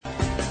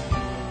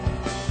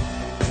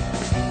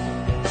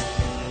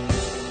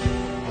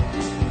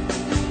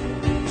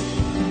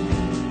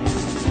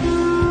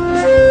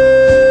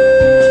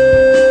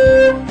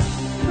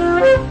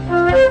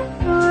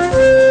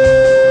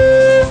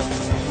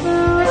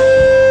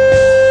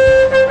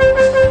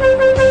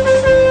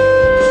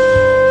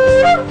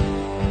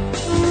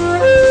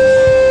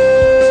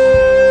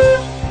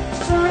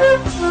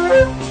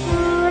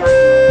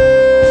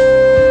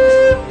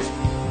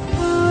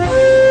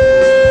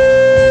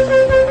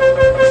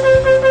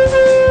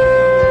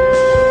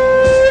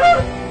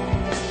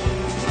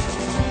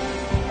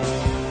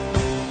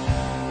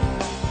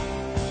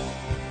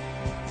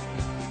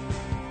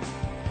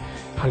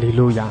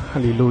哈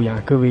利路亚！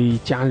各位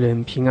家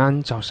人平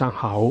安，早上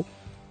好！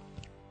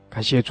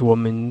感谢主，我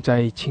们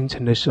在清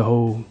晨的时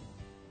候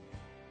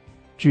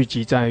聚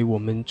集在我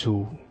们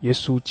主耶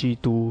稣基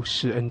督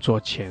施恩座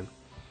前，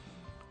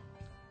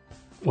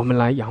我们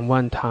来仰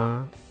望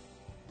他，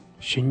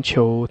寻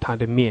求他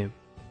的面，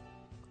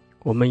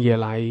我们也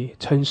来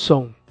称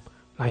颂，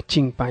来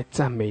敬拜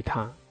赞美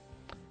他。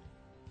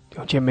弟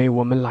兄姐妹，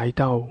我们来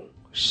到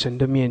神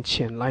的面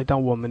前，来到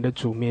我们的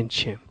主面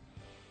前，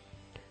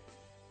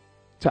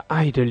在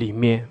爱的里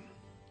面，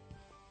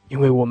因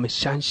为我们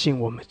相信，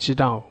我们知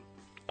道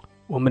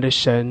我们的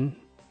神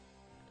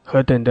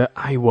何等的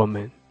爱我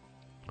们，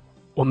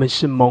我们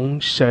是蒙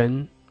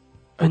神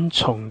恩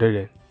宠的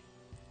人，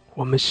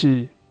我们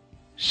是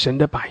神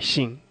的百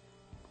姓，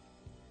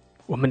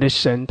我们的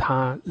神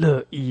他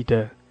乐意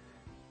的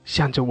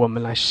向着我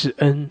们来施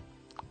恩，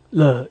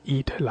乐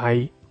意的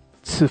来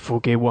赐福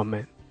给我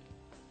们。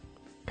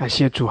感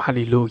谢主，哈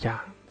利路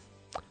亚！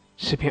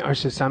诗篇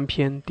23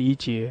篇第1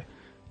节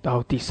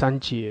到第3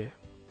节，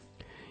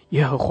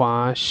耶和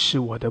华是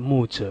我的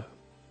牧者，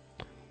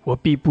我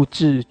必不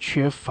致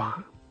缺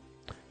乏。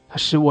他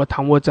使我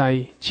躺卧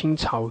在青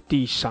草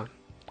地上，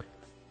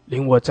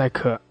领我在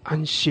可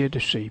安歇的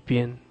水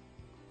边。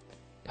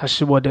他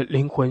使我的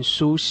灵魂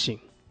苏醒，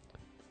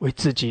为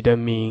自己的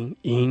名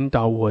引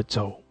导我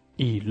走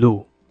义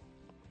路。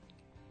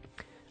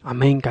阿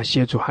们！感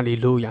谢主，哈利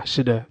路亚！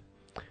是的，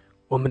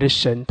我们的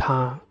神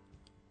他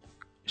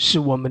是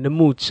我们的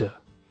牧者，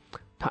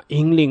他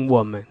引领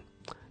我们，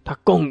他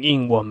供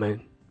应我们，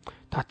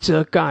他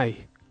遮盖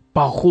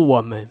保护我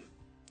们。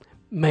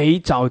每一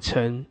早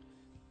晨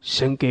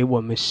神给我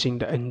们新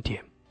的恩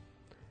典，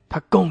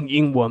他供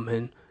应我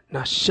们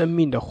那生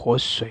命的活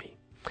水，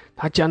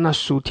他将那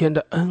属天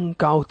的恩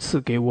膏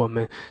赐给我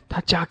们，他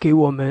加给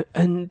我们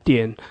恩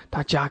典，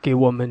他加给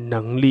我们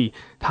能力，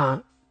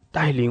他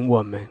带领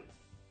我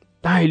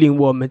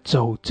们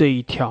走这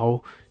一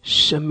条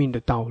生命的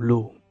道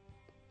路。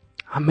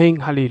阿们！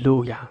哈利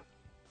路亚！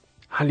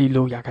哈利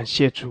路亚！感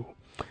谢主！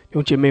弟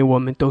兄姐妹，我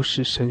们都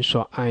是神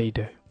所爱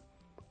的，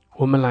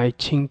我们来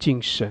亲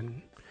近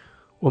神，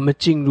我们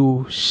进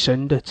入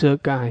神的遮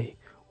盖，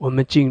我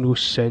们进入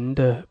神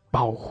的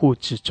保护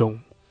之中。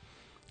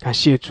感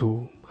谢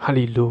主！哈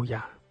利路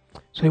亚！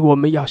所以我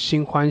们要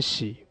心欢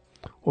喜，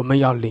我们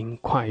要灵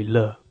快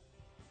乐，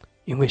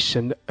因为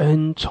神的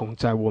恩宠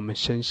在我们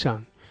身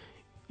上，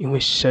因为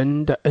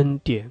神的恩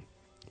典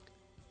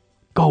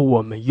够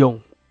我们用，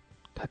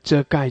他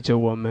遮盖着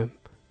我们，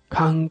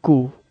看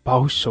顾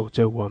保守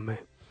着我们。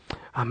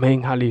阿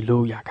们！哈利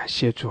路亚！感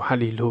谢主！哈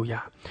利路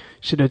亚！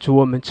是的，主，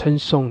我们称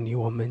颂你，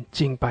我们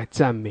敬拜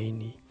赞美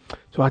你。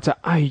主啊，在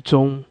爱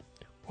中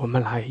我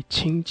们来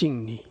亲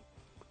近你，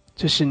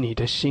这是你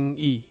的心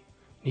意，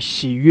你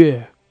喜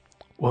悦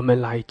我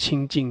们来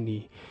亲近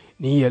你，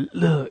你也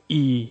乐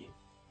意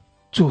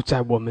住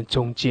在我们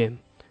中间。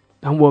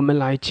当我们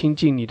来亲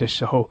近你的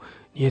时候，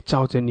你也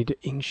照着你的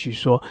应许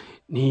说，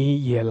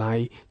你也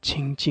来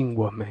亲近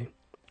我们。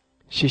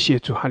谢谢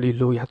主，哈利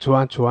路亚！主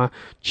啊，主啊，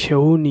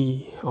求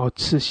你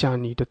赐下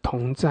你的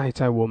同在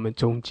在我们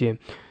中间。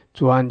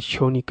主啊，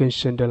求你更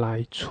深的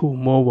来触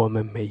摸我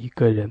们每一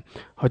个人，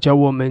好叫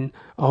我们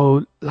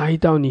来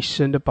到你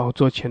神的宝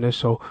座前的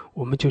时候，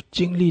我们就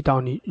经历到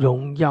你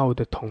荣耀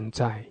的同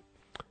在。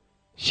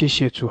谢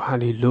谢主，哈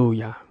利路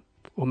亚！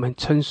我们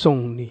称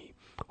颂你，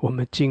我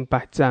们敬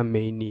拜赞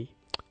美你。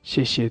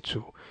谢谢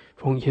主，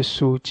奉耶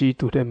稣基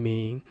督的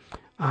名，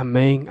阿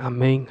们！阿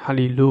们！哈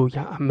利路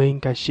亚！阿们！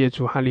感谢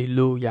主，哈利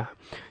路亚！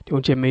弟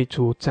兄姐妹，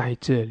主在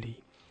这里，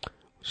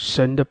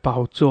神的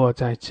宝座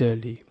在这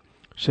里，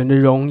神的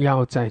荣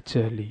耀在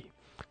这里。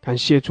感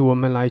谢主，我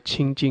们来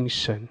亲近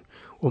神，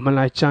我们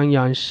来张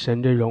扬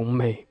神的荣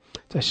美，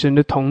在神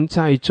的同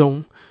在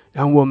中，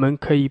让我们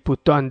可以不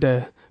断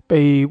的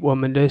被我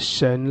们的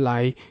神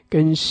来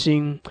更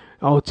新，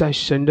然后在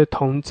神的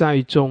同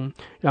在中，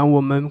让我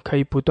们可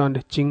以不断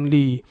的经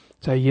历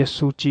在耶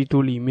稣基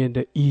督里面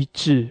的医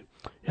治，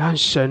让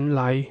神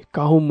来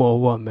高摩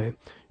我们，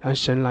让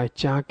神来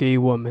加给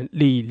我们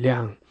力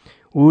量。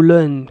无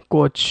论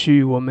过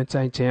去我们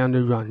在怎样的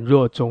软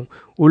弱中，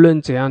无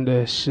论怎样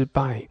的失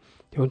败，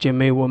弟兄姐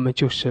妹，我们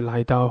就是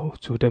来到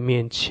主的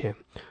面前，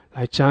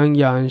来张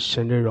扬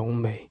神的荣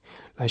美，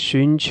来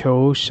寻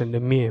求神的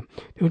面。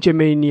弟兄姐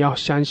妹，你要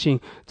相信，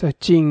在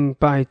敬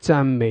拜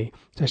赞美，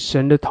在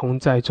神的同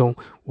在中，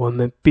我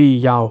们必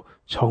要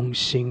重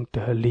新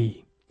得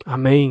力。阿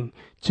们！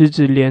枝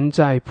子连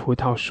在葡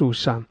萄树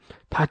上，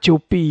它就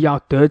必要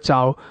得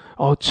着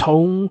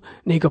从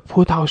那个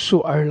葡萄树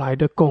而来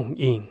的供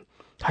应，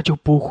它就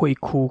不会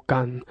枯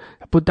干。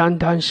不单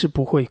单是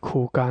不会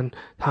枯干，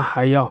它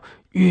还要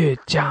越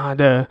加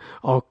的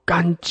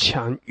刚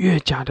强，越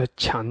加的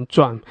强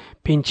壮，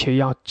并且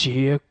要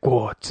结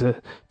果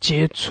子，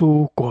结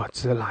出果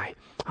子来。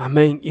阿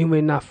们！因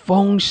为那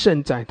丰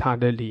盛在他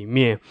的里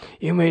面，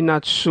因为那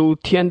属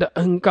天的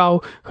恩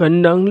膏和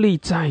能力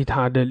在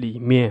他的里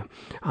面。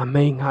阿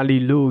们！哈利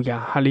路亚！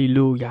哈利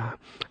路亚！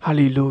哈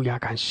利路亚！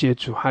感谢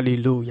主！哈利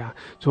路亚！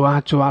主啊，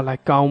主啊，来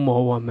高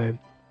摩我们，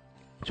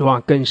主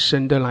啊，更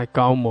深的来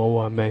高摩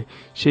我们。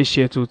谢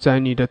谢主，在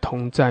你的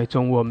同在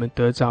中我们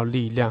得着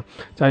力量，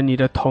在你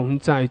的同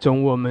在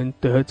中我们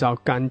得着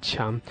刚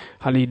强。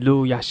哈利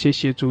路亚！谢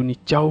谢主，你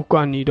浇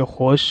灌你的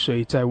活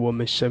水在我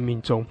们生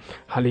命中。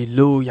哈利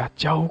路亚！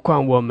浇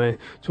灌我们，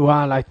主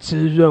啊，来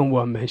滋润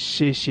我们。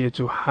谢谢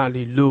主，哈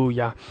利路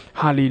亚！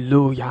哈利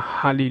路亚！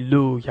哈利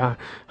路亚！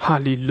哈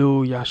利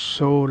路亚！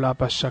苏拉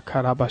巴沙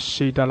卡拉巴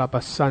西达拉巴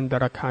桑达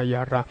拉卡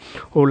亚拉，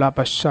乌拉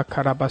巴沙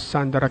卡拉巴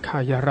桑达拉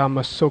卡亚拉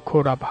马苏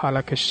库拉巴哈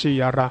拉克西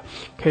亚拉，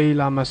基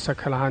拉马萨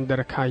卡拉汉达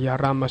拉卡亚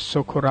拉马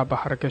苏库拉巴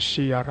哈拉克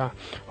西亚拉，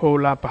乌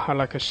拉巴哈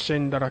拉克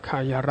辛达拉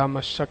卡亚拉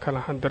马萨卡拉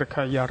汉达拉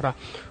卡亚拉。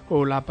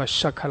Ola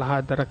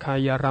bashakala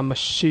hadrakaya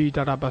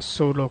ramashida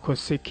rabasolo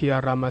kosikia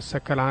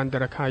ramasakala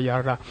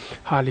handrakaya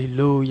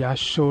Hallelujah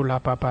shola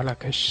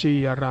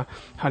babalakashia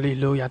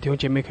Hallelujah 弟兄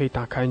姐妹可以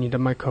打开你的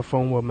麦克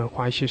风，我们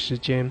花一些时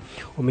间，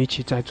我们一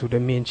起在主的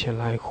面前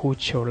来呼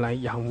求，来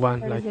仰望，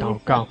来祷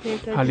告。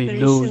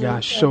Hallelujah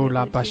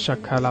shola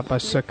bashakala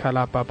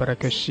basakala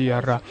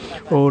babalakashia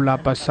Ola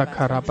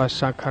basakara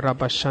basakara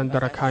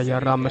bashandrakaya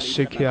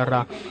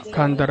ramashikia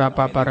Kandara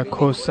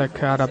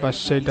babarakosakara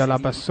basida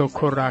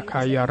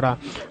labasokorakaya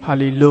哈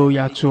利路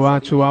亚，主啊，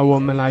主啊，我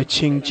们来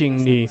亲近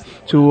你，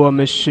主，我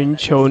们寻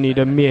求你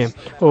的面。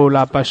哦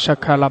拉巴沙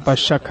卡拉巴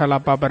沙卡拉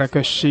巴巴拉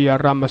克西亚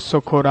拉马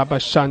索科拉巴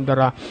山德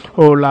拉，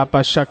哦拉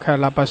巴沙卡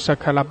拉巴沙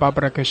卡拉巴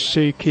巴拉克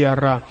西基亚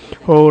拉，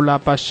哦拉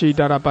巴西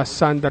达拉巴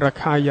山德拉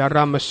卡亚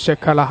拉马谢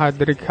卡拉哈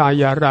德里卡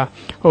亚拉，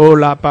哦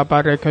拉巴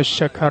巴拉克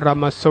谢卡拉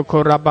马索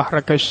科拉巴哈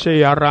克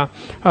西亚拉，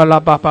阿拉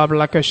巴巴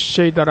拉克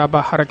西达拉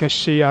巴哈克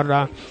西亚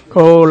拉，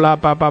哦拉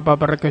巴巴巴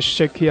拉克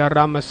西基亚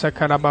拉马萨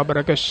卡拉巴巴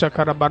拉克西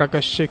卡拉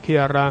Baraka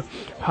Shikiara,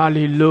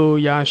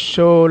 Hallelujah,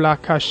 Shola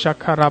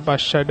Kashakara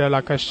Bashada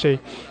Lakashi,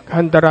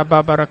 Kandara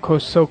Babarako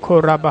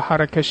Sokora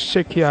Baharaka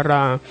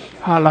Shikiara,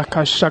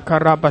 Halaka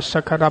Shakara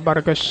Bashakara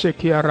Baraka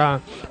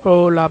Shikiara,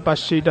 Ola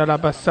Bashida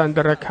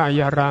Basandra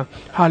Kayara,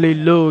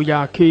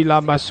 Hallelujah,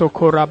 Kila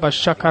Basokora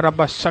Bashakara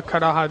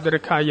Bashakara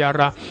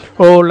Hadrakayara,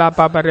 Ola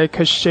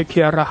Babaraka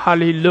Shikiara,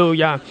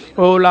 Hallelujah,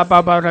 Ola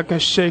Babaraka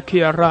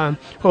Shikiara,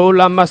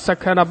 Ola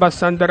Masakara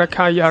Basandra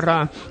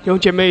Kayara, 有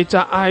姐妹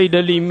在爱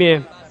的里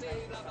面，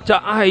在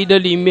爱的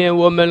里面，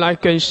我们来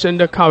更深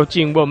的靠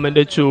近我们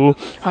的主。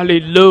哈利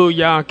路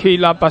亚！基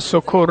拉巴索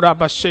库拉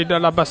巴西达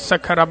拉巴萨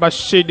卡拉巴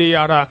西迪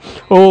亚拉，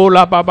哦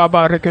拉巴巴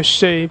巴那个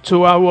谁，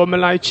主啊，我们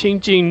来亲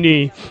近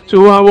你，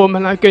主啊，我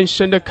们来更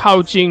深的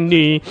靠近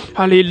你。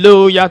哈利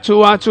路亚！主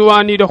啊，主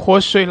啊，你的活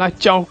水来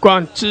浇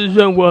灌滋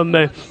润我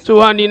们，主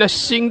啊，你的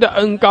新的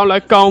恩膏来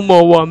膏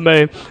抹我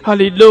们。哈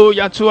利路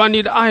亚！主啊，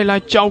你的爱来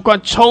浇灌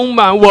充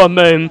满我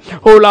们。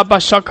哦拉巴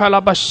沙卡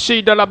拉巴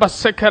西达拉巴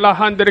萨卡拉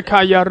汉德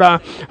卡亚拉。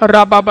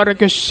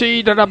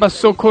Rababarakashi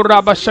Rabasoko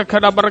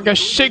Rabashakara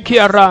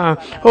Barakashikiara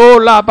O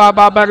La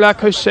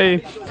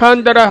Babarakashe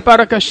Kandara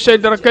Barakashe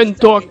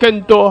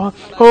更多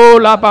O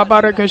La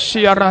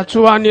Babarakashiara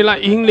主啊你来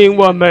引领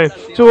我们，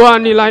主啊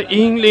你来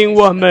引领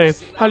我们，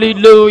哈利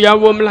路亚，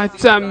我们来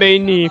赞美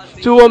你，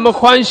主我们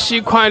欢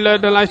喜快乐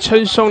的来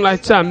称颂来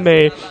赞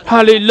美，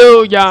哈利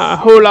路亚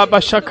O La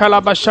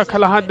Bashakala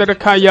Bashakala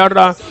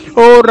Hadrakayara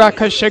O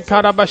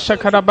Rakashakara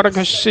Bashakara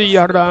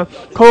Barakashiara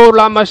O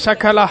La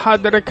Mashakala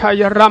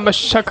Hadrakayara Rama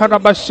Shakara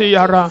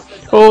Basiara,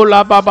 O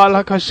La Baba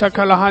La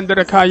Kashakala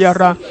Handra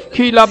Kayara,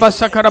 Kila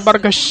Basakara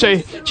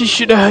Bargashe, 继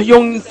续的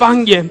用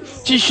方言，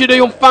继续的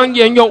用方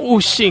言，用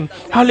悟性，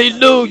哈利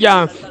路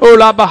亚 ，O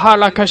La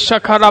Bahala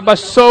Kashakara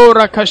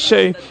Basora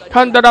Kashe,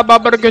 Handra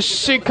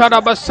Babargashi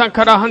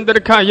Karabasakara Handra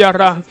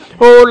Kayara,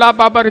 O La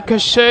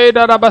Babargashe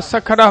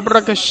Darabasakara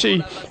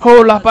Bragashi,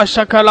 O La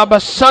Bashakala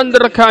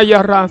Basandra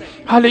Kayara,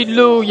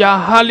 Hallelujah,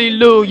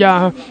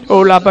 Hallelujah, O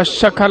La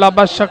Bashakala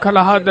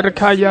Bashakala Handra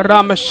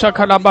Kayara,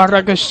 Mashakala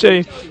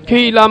Baragashe,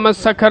 Kila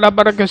Masakara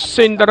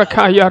Baragasindra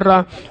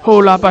Kayara,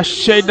 Hola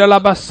Basheda La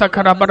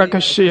Basakara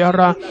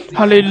Baragashiara,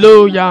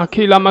 Hallelujah,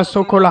 Kila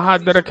Masokola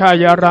Hadra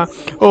Kayara,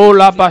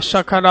 Ola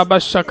Bashakara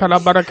Bashakara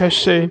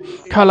Baragashe,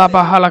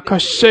 Kalabahala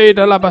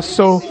Kasheda La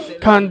Baso,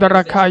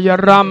 Kandra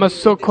Kayara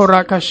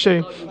Masokora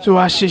Kashe, 主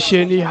啊，谢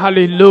谢你，哈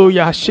利路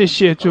亚，谢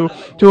谢主，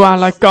主啊，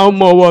来膏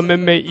抹我们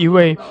每一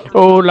位，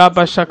哦，拉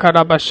巴沙卡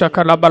拉巴沙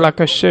卡拉巴拉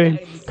克谢。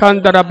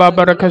Kandara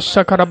Babaraka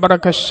Shakara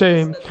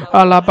Barakashe,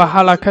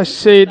 Alabahala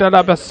Kashe,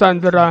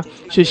 Darabasandra,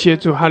 谢谢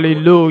主，哈利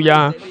路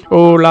亚，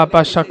哦，拉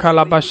巴沙卡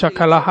拉巴沙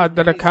卡拉哈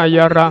德卡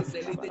亚拉。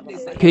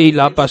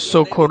Kila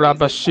basokora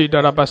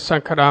basida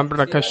rabasakara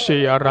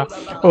barakashiyara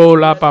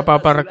ola baba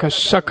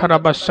barakashakara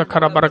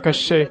basakara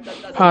barakashe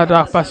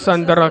hada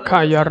basandra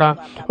kayara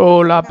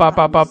ola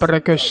baba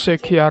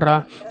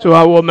barakashekiara 主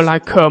啊，我们来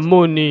渴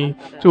慕你，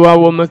主啊，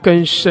我们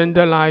更深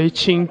的来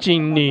亲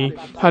近你，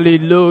哈利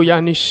路亚，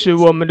你是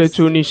我们的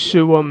主，你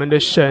是我们的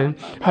神，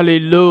哈利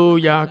路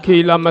亚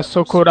Kila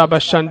masokora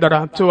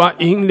basandra 主啊，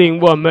引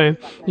领我们，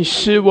你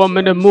是我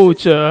们的牧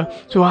者，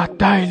主啊，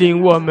带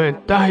领我们，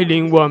带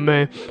领我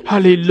们，哈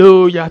利利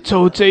路亚，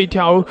走这一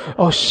条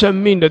生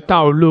命的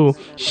道路。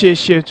谢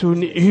谢主，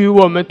你与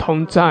我们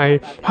同在。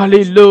哈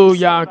利路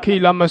亚，基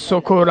拉玛索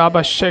科拉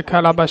巴谢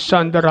卡拉巴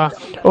山德拉，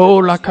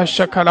哦拉卡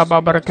沙卡拉巴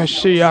巴拉卡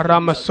西亚拉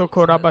玛索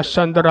科拉巴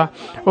山德拉，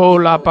哦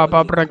拉巴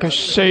巴巴拉卡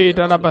西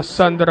达拉巴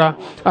山德拉，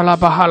阿拉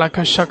巴哈拉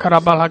卡沙卡拉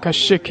巴拉卡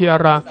西基亚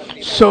拉，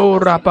索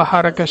拉巴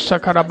哈拉卡沙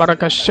卡拉巴拉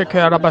卡西基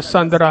亚拉巴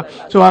山德拉，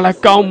主啊，来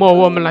高摩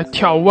我们，来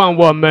眺望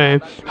我们。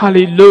哈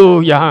利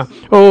路亚，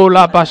哦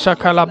拉巴沙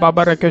卡拉巴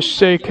巴拉卡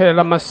西基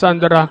拉玛山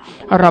德拉，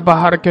阿拉巴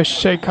哈拉卡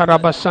西卡拉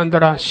巴山德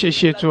拉，谢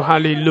谢主，哈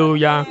利路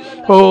亚，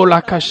哦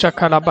拉卡沙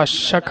卡拉巴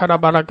沙卡拉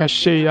巴拉卡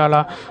西亚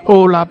拉，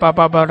哦拉巴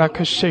巴巴拉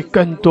卡西，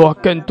更多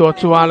更多，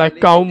主啊，来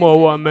高摩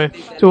我们，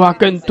主啊，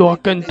更多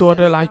更多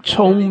的来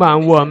充满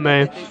我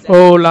们。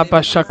哦拉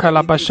巴沙卡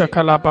拉巴沙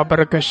卡拉巴巴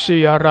拉卡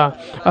西亚拉，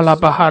阿拉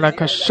巴哈拉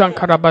卡沙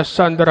卡拉巴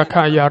山德拉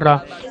卡亚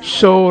拉，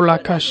索拉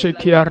卡西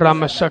基亚拉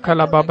玛沙卡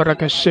拉巴巴拉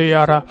卡西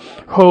亚拉，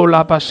哦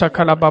拉巴沙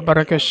卡拉巴巴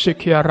拉卡西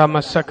基亚拉玛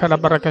沙卡拉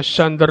巴拉卡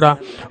山德拉，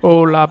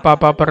哦拉巴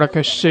巴巴拉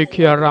卡西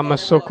基亚拉玛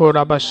索科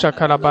拉巴沙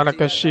卡拉巴拉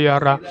卡西亚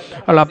拉，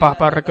阿拉巴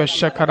巴拉卡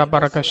沙卡拉巴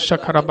拉卡沙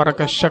卡拉巴拉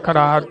卡沙卡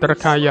拉哈德拉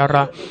卡亚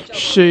拉，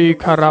西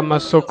卡拉玛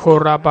索科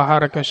拉巴哈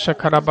拉卡沙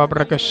卡拉巴巴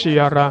拉卡西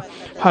亚拉，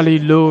哈利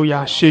路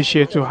亚，谢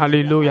谢主，哈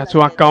利路亚，主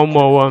啊，高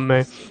摩我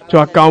们，主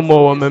啊，高摩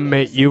我们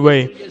每一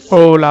位。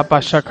哦拉巴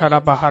沙卡拉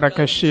巴哈拉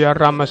卡西亚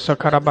拉玛沙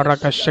卡拉巴拉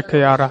卡西基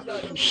亚拉，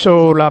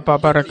索拉巴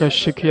巴拉卡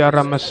西基亚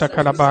拉玛沙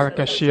卡拉巴拉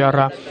卡西亚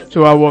拉，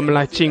主啊，我们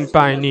来敬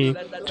拜你，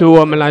主，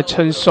我们来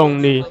称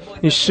颂你，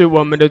你是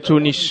我们的主，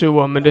你是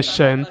我们的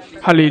神。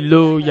哈利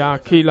路亚，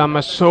基拉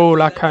玛索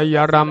拉卡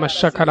亚拉玛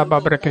沙卡拉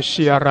巴巴拉卡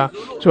西亚拉，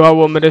主啊，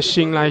我们的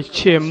心来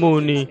切慕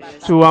你，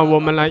主啊，我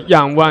们来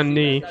仰望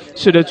你。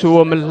是的，主，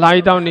我们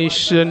来到你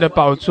施恩的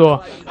宝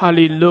座，哈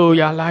利路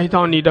亚，来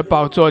到你的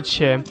宝座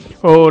前。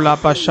哦拉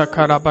巴沙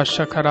卡拉巴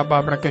沙卡拉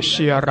巴巴拉卡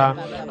西亚拉，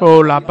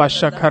哦拉巴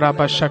沙卡拉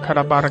巴沙卡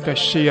拉巴拉卡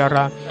西亚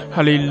拉，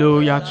哈利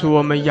路亚，主，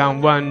我们仰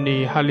望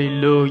你，哈利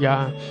路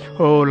亚。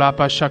哦拉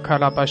巴沙卡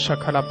拉巴沙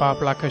卡拉巴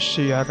巴拉卡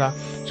西亚拉，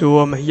主，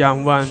我们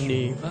仰望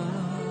你。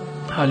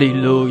哈利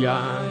路亚，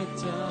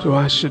主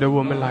啊，是的，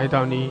我们来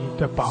到你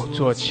的宝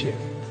座前，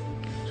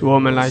主，我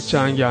们来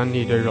瞻仰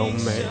你的荣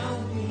美，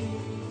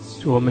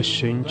主，我们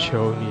寻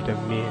求你的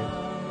面。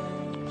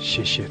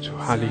谢谢主，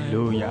哈利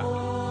路亚，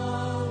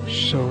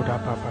收达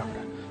巴巴，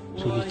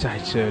主你在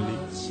这里，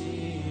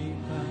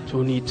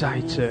主你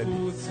在这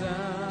里。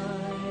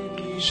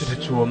是的，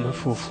主，我们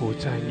匍匐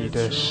在你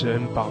的施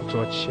恩宝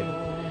座前。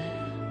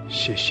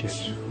谢谢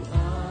主，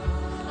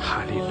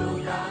哈利路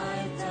亚。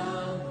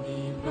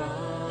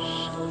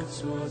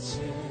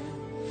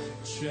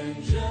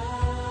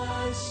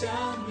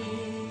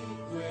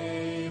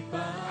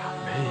阿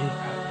们。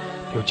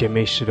有姐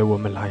妹，是的，我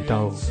们来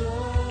到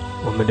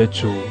我们的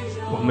主，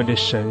我们的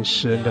神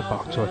施恩的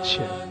宝座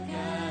前，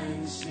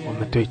我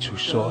们对主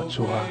说：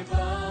主啊，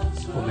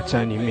我们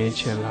在你面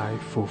前来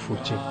匍匐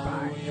敬拜，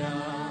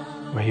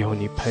唯有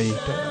你配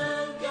得，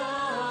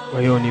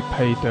唯有你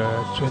配得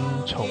尊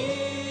崇，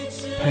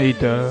配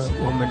得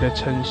我们的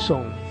称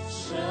颂，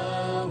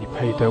你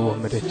配得我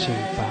们的敬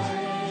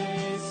拜。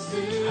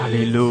哈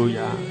利路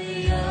亚，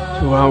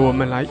主啊，我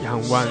们来仰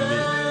望你，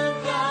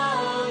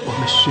我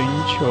们寻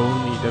求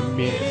你的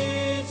面。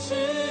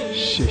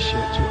谢谢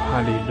主，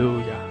哈利路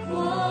亚。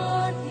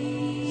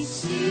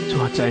主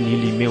啊，在你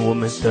里面我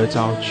们得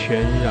着全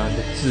然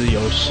的自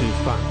由释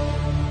放。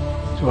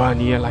主啊，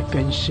你也来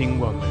更新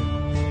我们，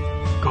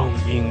供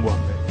应我们，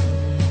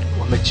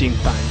我们敬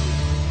拜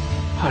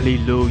你。哈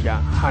利路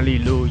亚，哈利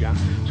路亚。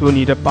主，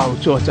你的宝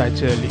座在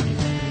这里，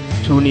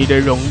主，你的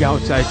荣耀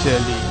在这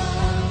里。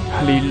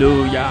哈利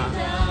路亚，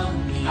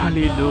哈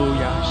利路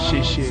亚，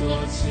谢谢主，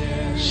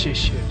谢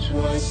谢主，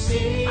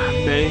阿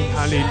门，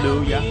哈利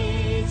路亚，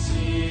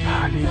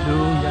哈利路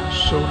亚，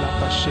收了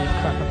吧，谁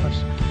看了吧，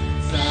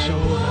收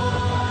了吧，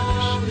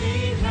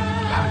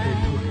哈利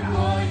路亚，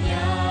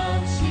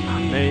阿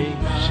门，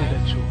是的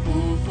主，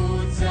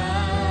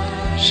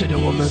是的，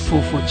我们夫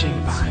妇敬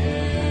拜，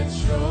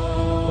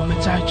我们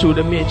在主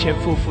的面前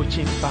夫妇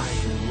敬拜，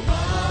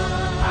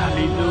哈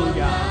利路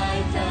亚，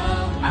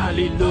哈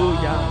利路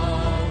亚。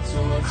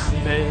阿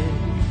门，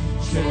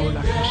收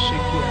拉克西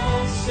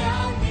亚，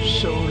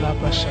收拉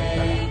巴沙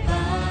达，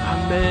阿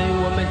门。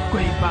我们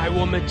跪拜，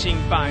我们敬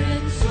拜，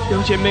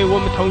有姐妹，我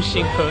们同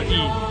心合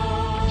意，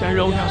将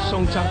荣耀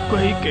颂赞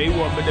归给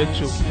我们的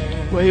主，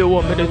唯有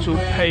我们的主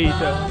配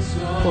的，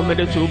我们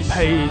的主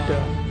配的。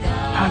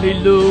哈利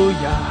路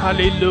亚，哈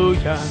利路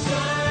亚，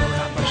收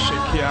拉巴西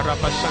亚拉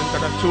巴沙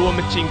达，主，我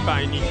们敬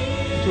拜你，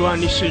主啊，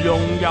你是荣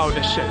耀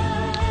的神，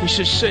你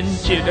是圣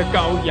洁的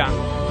羔羊，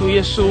主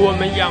耶稣，我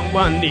们仰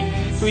望你，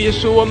主耶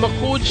稣，我们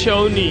呼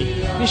求你，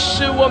你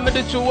是我们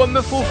的主，我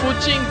们匍匐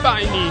敬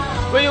拜你，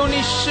唯有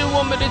你是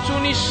我们的主，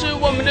你是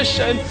我们的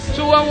神，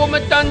主啊，我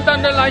们单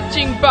单的来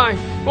敬拜，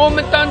我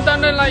们单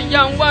单的来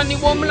仰望你，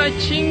我们来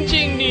亲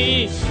近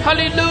你。哈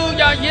利路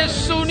亚！耶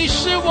稣，你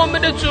是我们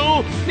的主，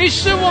你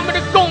是我们的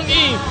供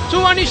应。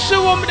主啊，你是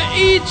我们的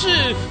医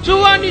治。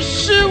主啊，你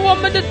是我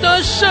们的得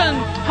胜。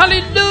哈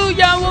利路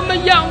亚！我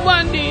们仰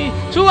望你。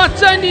主啊，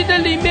在你的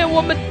里面，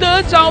我们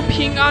得着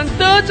平安，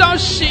得着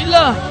喜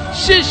乐。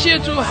谢谢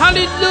主，哈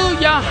利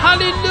路亚，哈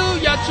利路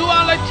亚！主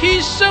啊，来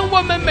提升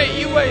我们每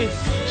一位。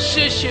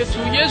谢谢主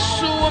耶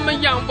稣，我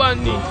们仰望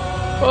你。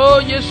哦，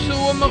耶稣，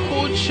我们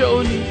呼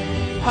求你。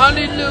哈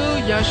利路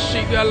亚，西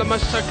格拉玛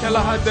萨卡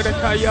拉哈德拉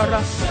卡亚拉，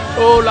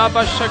哦拉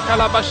巴沙卡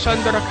拉巴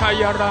山德拉卡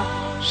亚拉。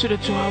是的，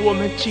主啊，我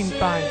们敬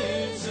拜，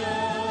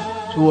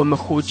主我们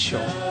呼求，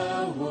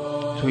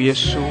主耶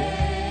稣，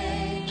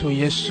主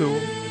耶稣，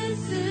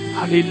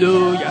哈利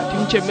路亚！弟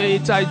兄姐妹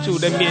在主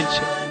的面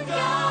前，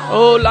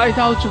哦，来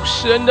到主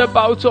施恩的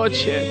宝座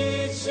前，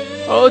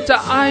哦，在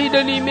爱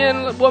的里面，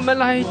我们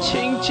来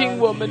亲近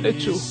我们的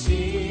主，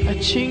来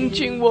亲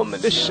近我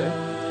们的神。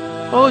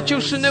哦，就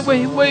是那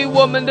位为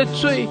我们的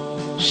罪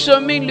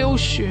生命流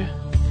血，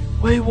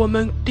为我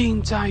们钉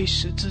在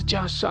十字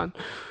架上。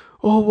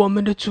哦，我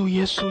们的主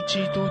耶稣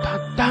基督，他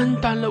担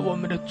当了我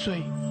们的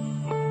罪，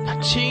他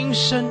亲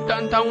身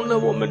担当了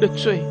我们的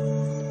罪，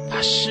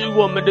他是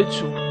我们的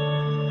主，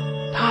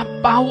他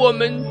把我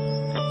们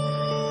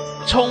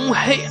从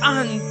黑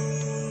暗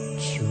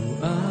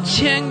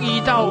迁移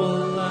到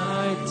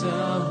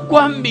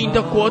光明的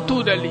国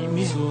度的里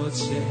面。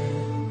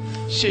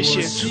谢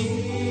谢主，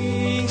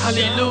哈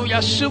利路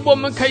亚！使我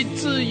们可以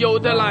自由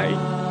的来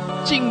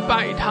敬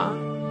拜他，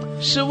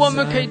使我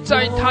们可以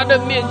在他的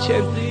面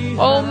前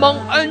蒙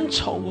恩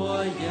宠。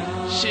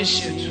谢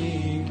谢主，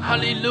哈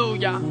利路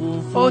亚！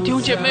弟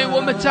兄姐妹，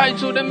我们在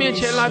主的面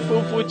前来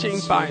匍匐敬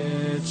拜，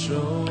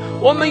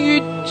我们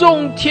与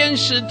众天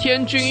使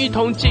天君一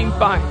同敬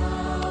拜，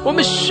我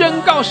们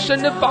宣告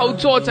神的宝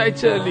座在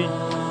这里，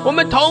我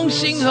们同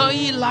心合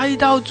意来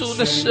到主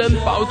的施恩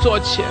宝座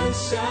前，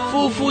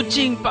匍匐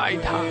敬拜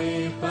他，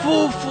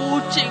匍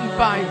匐敬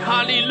拜，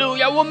哈利路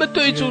亚！我们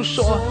对主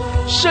说：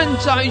圣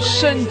哉，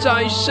圣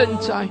哉，圣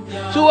哉！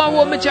主啊，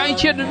我们将一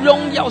切的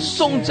荣耀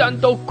颂赞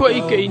都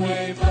归给你。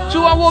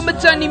主啊，我们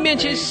在你面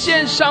前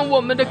献上我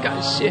们的感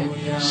谢，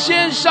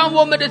献上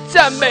我们的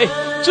赞美。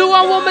主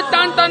啊，我们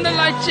单单的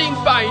来敬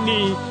拜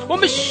你，我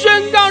们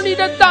宣告你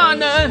的大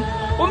能，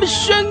我们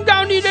宣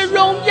告你的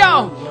荣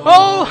耀。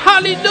哦，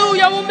哈利路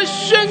亚！我们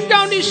宣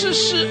告你是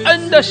施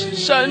恩的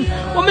神，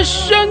我们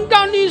宣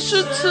告你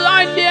是慈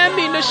爱怜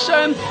悯的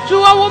神。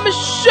主啊，我们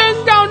宣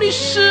告你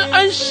施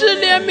恩施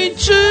怜悯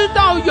直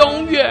到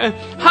永远。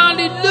哈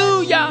利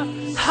路亚，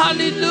哈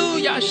利路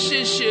亚！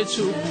谢谢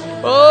主。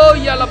哦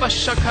呀拉巴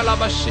沙卡拉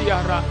巴西亚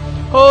拉，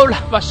哦拉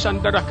巴山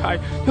德拉开。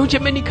弟兄姐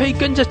妹，你可以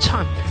跟着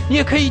唱，你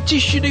也可以继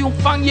续的用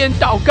方言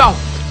祷告。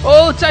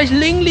哦，在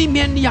灵里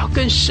面，你要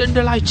更深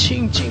的来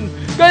亲近，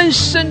更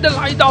深的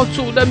来到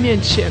主的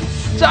面前，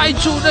在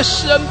主的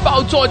施恩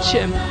宝座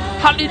前，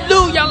哈利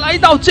路亚！来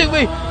到这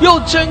位又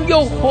真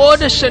又活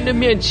的神的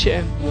面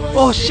前，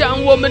哦，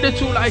向我们的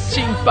主来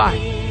敬拜。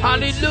哈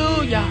利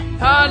路亚，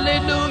哈利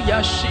路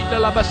亚！西德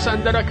拉巴山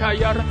德拉卡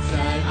亚拉，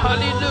哈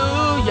利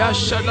路亚！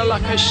沙拉拉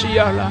卡西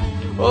亚拉，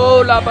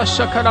哦，拉巴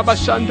沙卡拉巴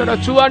山德拉，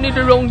主啊，你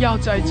的荣耀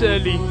在这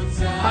里。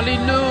哈利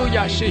路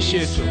亚！谢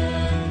谢主。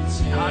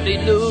哈利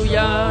路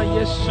亚，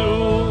耶稣，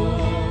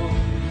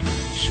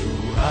主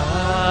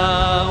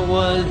啊，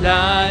我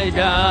来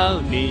到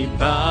你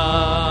宝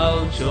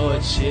座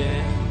前，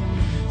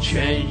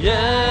全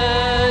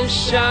人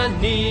向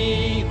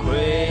你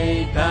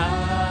跪拜，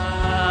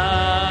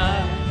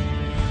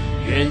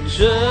愿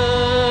尊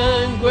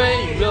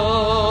贵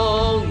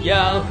荣耀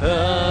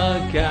和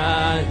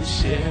感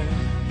谢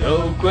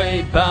都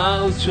归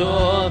宝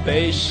座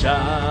被杀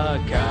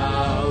羔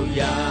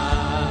羊。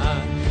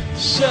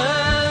神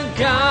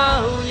羔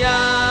羊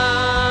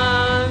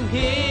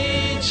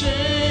医治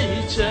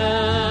者，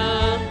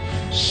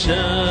赦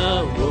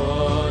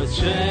我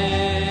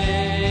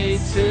罪，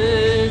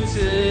赐自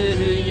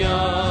由。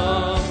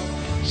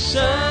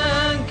神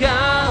羔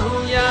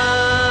羊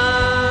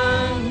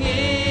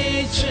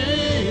医治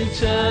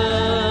者，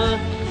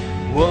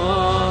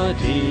我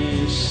的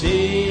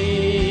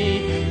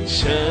心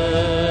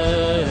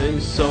称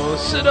颂。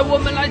是的，我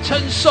们来称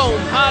颂，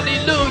哈利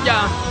路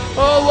亚！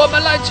哦，我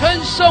们来称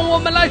颂，我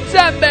们来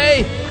赞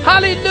美，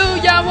哈利路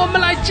亚！我们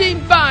来敬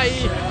拜，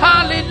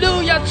哈利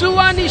路亚！主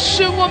啊，你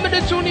是我们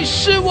的主，你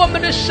是我们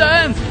的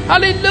神，哈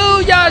利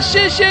路亚！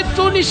谢谢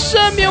主，你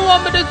赦免我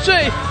们的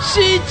罪，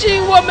洗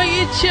净我们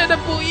一切的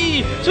不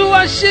义。主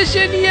啊，谢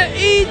谢你也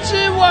医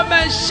治我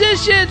们，谢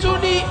谢主，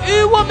你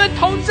与我们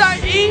同在，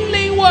引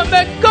领我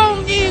们，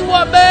供应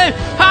我们，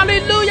哈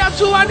利路亚！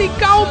主啊，你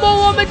高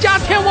摩我们，加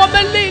添我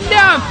们力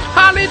量，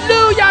哈利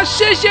路亚！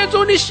谢谢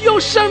主，你用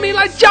圣灵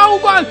来浇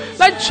灌，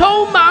来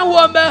充满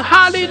我们，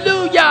哈利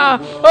路亚！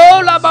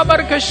哦，拉巴巴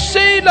的可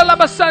西了，拉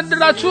巴三的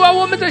拉，主啊，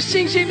我们在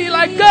信心里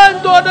来更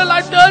多的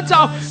来得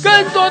着，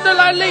更多的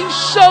来领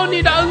受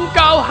你的恩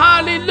膏，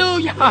哈利路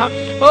亚！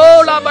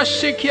哦，拉巴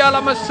西卡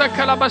拉马萨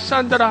卡拉巴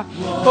三的拉，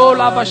哦，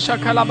拉巴沙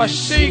卡拉巴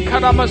西卡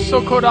拉马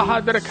索科拉哈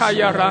德卡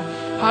亚拉。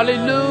哈利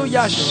路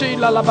亚，西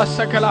拉拉巴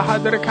萨卡拉哈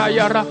德卡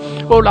亚拉，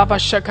哦拉巴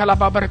萨卡拉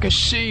巴巴克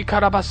西卡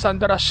拉巴桑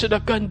德拉，使得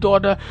更多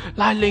的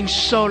来领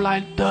受，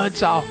来得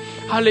着。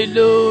哈利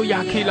路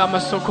亚，基拉马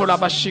索库拉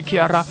巴西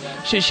卡拉，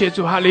谢谢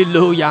主，哈利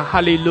路亚，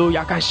哈利路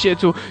亚，感谢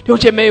主，弟兄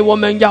姐妹，我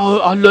们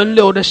要轮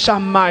流的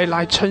上麦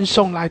来称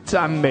颂，来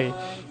赞美。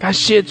感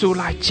谢主，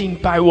来敬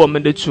拜我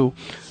们的主，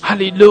哈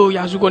利路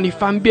亚！如果你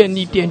方便，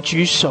你点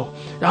举手，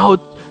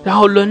然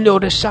后轮流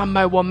的上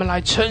麦，我们来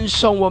称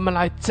颂，我们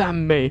来赞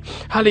美，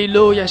哈利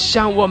路亚！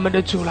向我们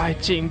的主来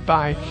敬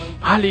拜，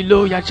哈利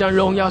路亚！将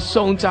荣耀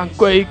颂赞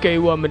归给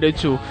我们的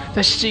主，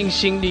在信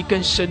心里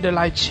更深的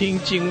来亲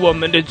近我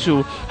们的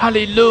主，哈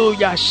利路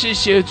亚！谢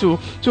谢主，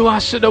主啊，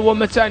是的，我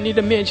们在你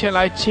的面前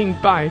来敬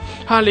拜，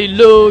哈利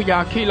路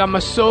亚！基拉玛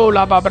索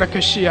拉巴巴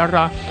克西亚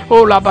拉，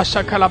欧拉巴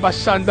萨卡拉巴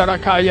桑德拉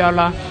卡亚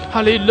拉，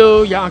哈利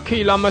路亚！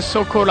基拉玛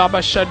索库拉巴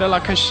沙德拉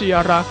克西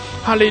亚拉，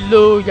哈利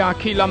路亚！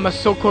基拉玛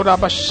索库拉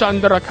巴山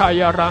德拉卡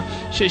亚拉，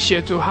谢谢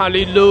主，哈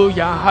利路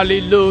亚，哈利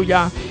路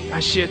亚，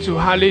感谢主，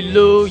哈利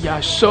路亚，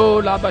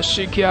索拉巴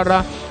西卡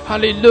拉，哈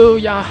利路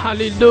亚，哈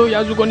利路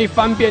亚。如果你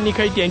方便，你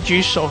可以点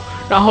举手，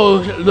然后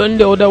轮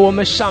流的我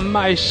们上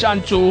麦上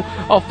主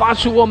发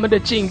出我们的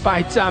敬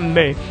拜赞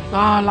美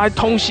来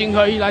同心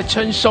合一，来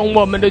称颂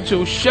我们的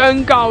主，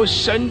宣告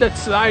神的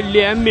慈爱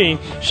怜悯，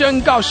宣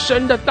告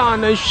神的大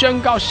能，宣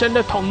告神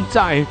的同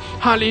在。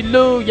哈利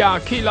路亚，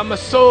基拉玛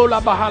索拉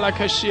巴哈拉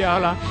克西亚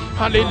拉，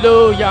哈利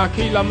路亚，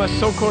基拉玛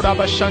索库拉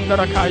巴山德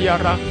拉卡亚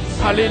拉，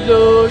哈利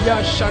路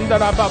亚，山德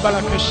拉巴巴拉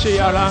克西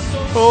亚拉，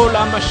欧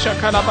拉玛沙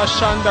卡拉巴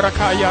山德拉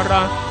卡亚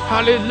拉，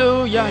哈利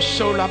路亚，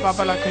索拉巴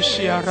巴拉克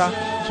西亚拉。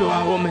主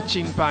啊，我们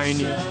敬拜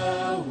你，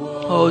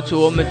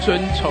主，我们尊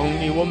崇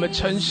你，我们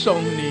称颂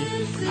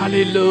你，哈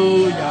利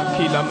路亚，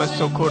基拉玛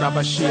索库拉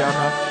巴西亚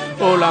拉，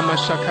欧拉玛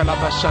沙卡拉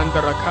巴山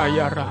德拉卡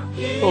亚拉，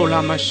欧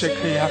拉玛谢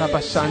克亚拉巴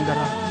山德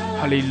拉，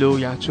哈利路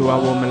亚，主啊，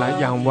我们来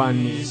仰望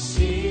你，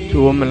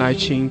主，我们来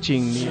亲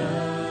近你，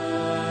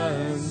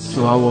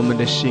主啊，我们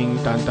的心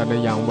单单的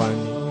仰望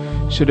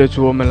你，是的，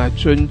主，我们来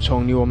尊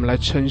崇你，我们来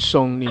称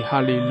颂你，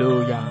哈利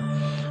路亚，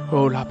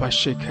欧拉巴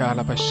谢克亚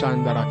拉巴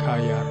山德拉卡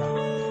亚拉。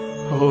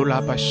哦，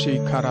拉巴西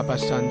卡拉巴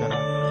山的啦，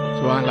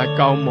主啊，来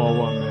高摩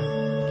我们，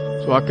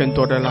主啊，更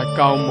多的来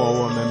高摩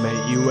我们每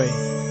一位，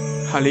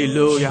哈利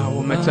路亚！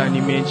我们在你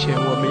面前，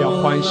我们要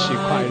欢喜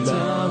快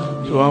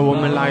乐，主啊，我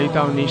们来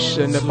到你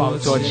神的宝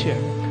座前，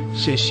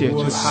谢谢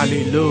主，哈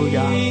利路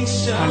亚，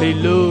哈利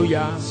路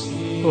亚！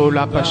哦，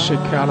拉巴西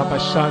卡拉巴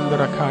山的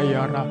啦卡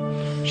亚拉，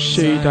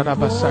西达拉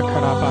巴萨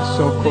卡拉巴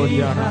索科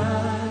亚拉，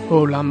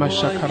哦，拉玛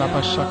沙卡拉巴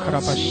沙卡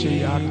拉巴西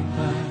亚拉，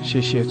谢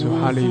谢主，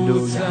哈利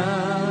路亚。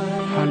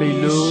哈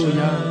利路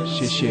亚，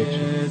谢谢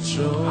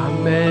主，阿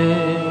门。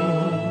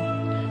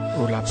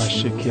乌拉巴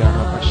西基亚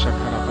拉巴沙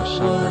卡拉巴沙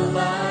德拉，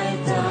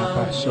乌拉巴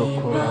索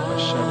库拉巴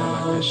沙德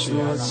拉巴西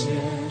亚拉，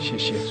谢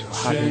谢主，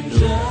哈利路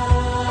亚，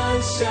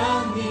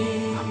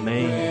阿门。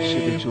是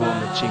的，主，我们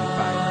敬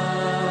拜你，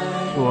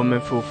主，我们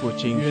夫妇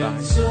敬拜，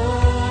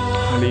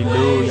哈利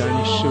路亚，你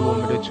是我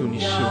们的主，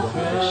你是我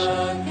们的神。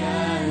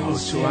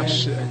主啊，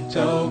施恩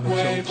在我们中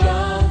间，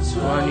主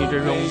啊，你的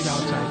荣耀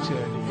在这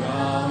里，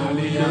哈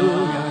利路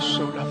亚，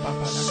受了爸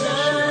爸的开始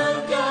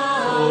了，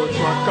主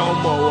啊，高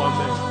摩我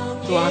们，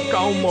主啊，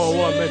高摩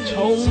我们，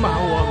充满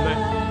我们，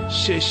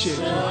谢谢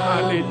主，哈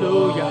利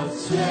路亚，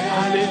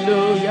哈利路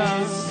亚，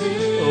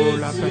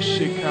拉巴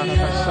西卡拉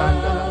巴山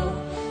的，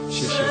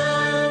谢谢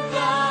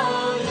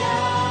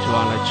主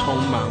啊，来充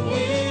满我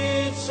们，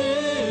主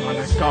啊，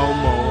来高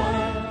摩我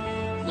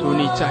们，主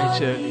你在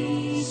这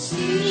里，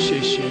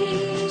谢谢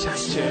主。在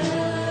这里，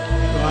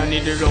主啊，你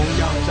的荣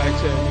耀在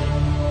这里，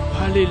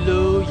哈利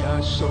路亚，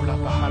受了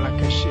巴哈拉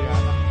克西亚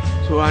拉，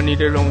主啊，你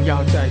的荣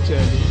耀在这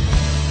里，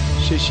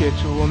谢谢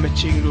主，我们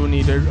进入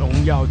你的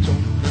荣耀中，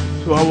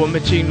主啊，我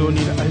们进入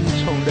你的恩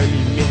宠的里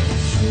面，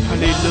哈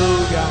利路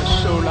亚，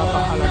受了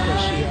巴哈拉克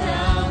西亚拉，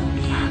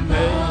阿门，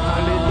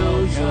哈利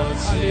路亚，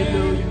哈利路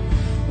亚，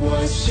我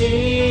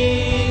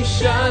心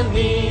向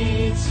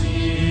你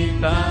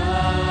敬拜，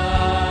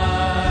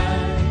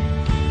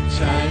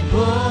在玻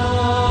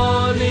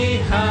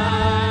璃海，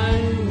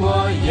我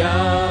要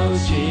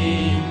敬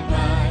拜，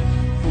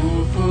匍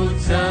匐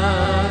在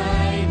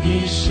你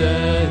圣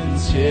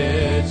洁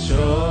中。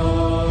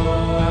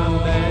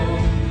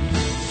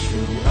主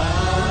啊，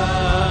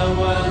我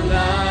来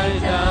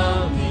到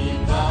你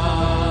宝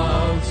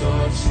座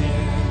前，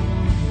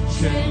全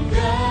人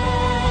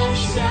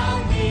向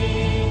你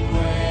跪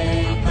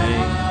拜。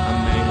阿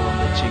门，我们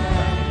敬拜。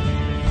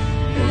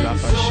乌拉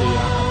巴西亚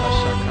拉巴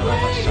沙卡拉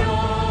巴沙，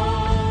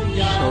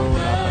受拉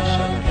巴沙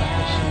的拉巴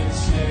沙，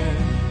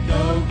都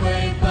会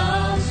宝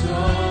座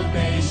悲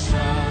伤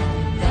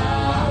高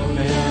亮。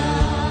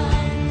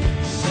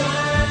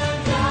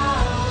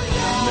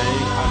阿门，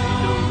哈利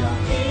路亚，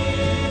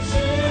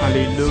哈利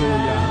路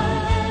亚。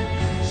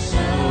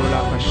乌拉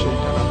巴西的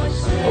拉巴沙。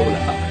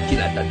进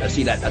来等等，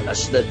进来等等，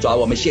是的，主啊，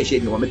我们谢谢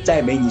你，我们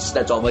赞美你，是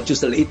的，主啊，我们就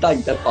是来到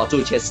你的宝座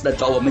前，是的，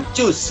主啊，我们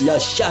就是要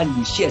向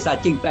你献上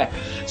敬拜，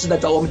是的，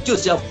主啊，我们就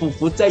是要匍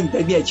匐在你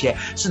的面前，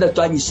是的，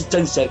主啊，你是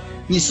真神，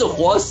你是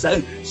活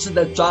神，是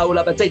的，主啊，我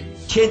们在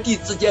天地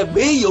之间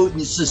唯有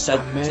你是神。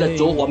是的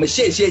主，我们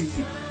谢谢你，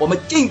我们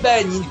敬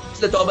拜你。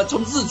是的主，我们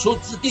从日出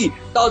之地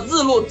到日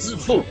落之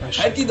处，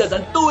全地的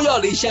人都要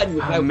来向你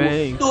欢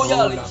呼，都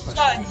要来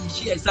向你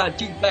献上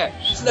敬拜。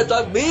是的主，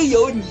唯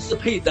有你是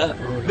配得，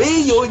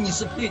唯有你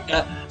是配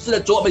得。是的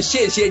主，我们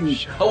谢谢你，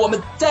我们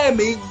赞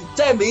美你，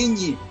赞美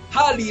你。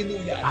哈利路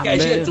亚，感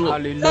谢主，赞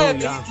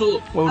美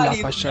主，哈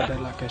利路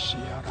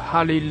亚，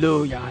哈利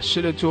路亚。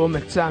是的主，我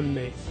们赞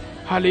美，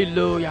哈利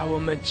路亚，我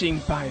们敬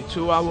拜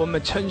主啊，我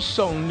们称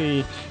颂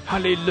你，哈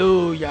利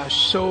路亚。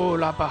收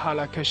拉巴哈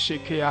拉克西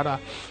克亚拉，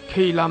可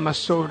以拉玛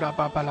收拉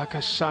巴巴拉克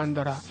山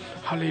的啦，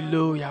哈利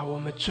路亚，我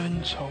们尊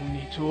崇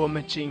你，主，我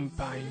们敬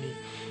拜你，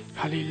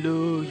哈利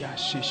路亚，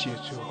谢谢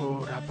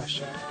主，拉巴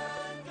舍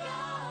的。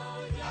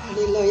哈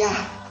利路亚，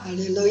哈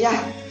利路亚，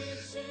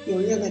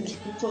永远的天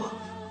父，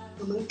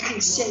我们感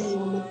谢你，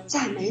我们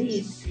赞美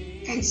你，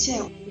感谢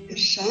我们的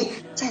神，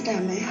在这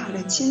美好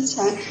的清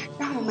晨，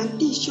让我们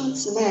弟兄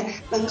姊妹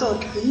能够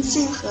同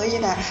心合一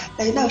的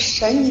来到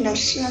神你的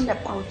施恩的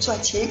宝座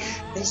前，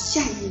来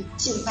向你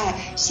敬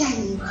拜，向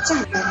你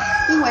赞美，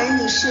因为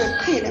你是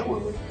配得我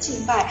们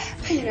敬拜，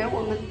配得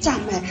我们赞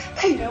美，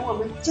配得我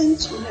们尊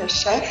崇的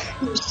神。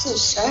你是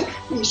神，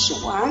你是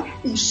王，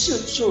你是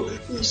主，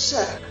你是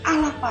阿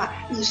拉法，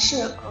你是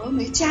俄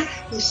梅加，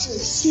你是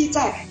昔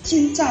在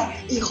今在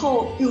以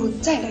后永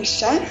在的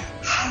神。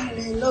哈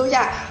利路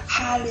亚，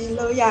哈利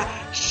路亚，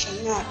神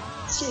啊，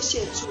谢谢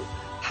主，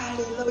哈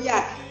利路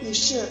亚，你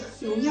是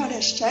荣耀的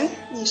神，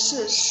你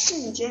是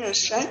圣洁的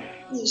神，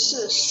你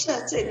是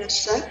赦罪的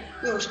神，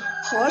有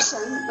活神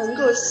能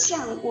够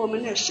像我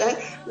们的神，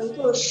能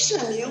够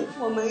赦免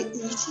我们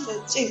一切的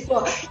罪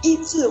过，医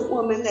治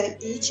我们的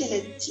一切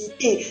的疾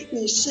病。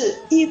你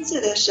是医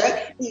治的神，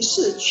你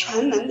是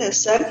全能的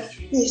神，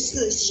你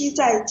是昔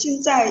在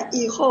今在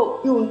以后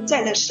永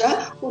在的神。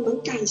我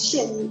们感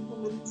谢你，我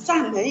们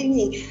赞美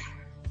你，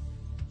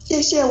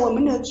谢谢我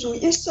们的主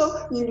耶稣，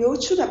你流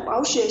出的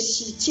宝血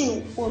洗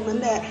净我们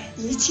的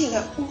一切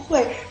的污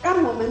秽，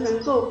让我们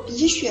能够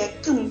比雪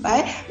更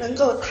白，能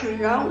够坦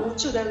然无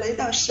助的来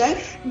到神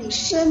你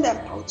施恩的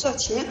宝座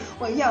前。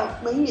我要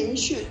蒙连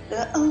续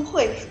得恩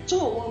惠，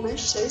做我们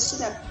随时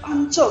的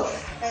帮助。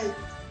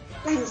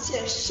感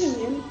谢圣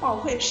灵保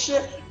惠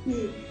师，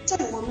你在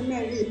我们的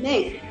里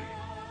面，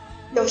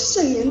有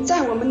圣灵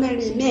在我们的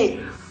里面，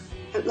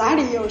哪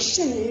里有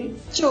圣灵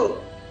就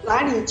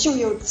哪里就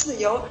有自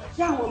由，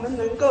让我们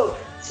能够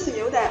自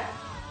由的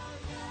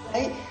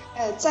来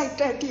在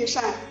这地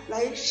上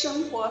来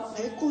生活，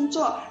来工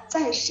作，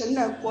在神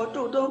的国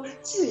度中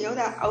自由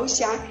的翱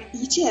翔，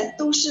一切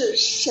都是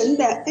神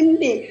的恩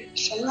典。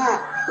神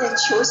啊，也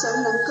求神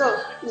能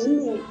够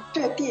引领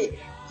这地，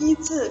医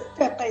治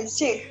这百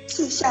姓，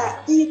赐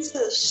下医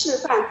治释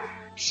放，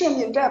赦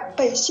免这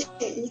百姓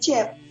一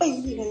切悖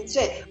逆的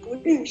罪，不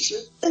认识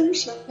真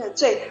神的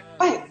罪，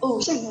拜偶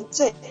像的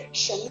罪。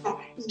神啊，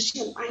你是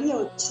满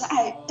有慈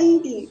爱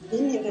恩典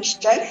引领的神，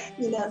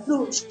你的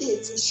怒气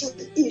只是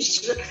一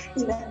时，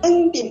你的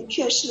恩典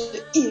却是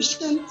一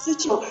生之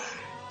久。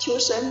求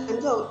神能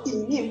够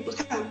引领不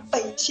看百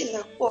姓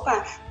的过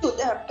犯，救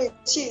得百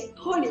姓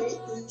脱离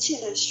一切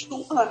的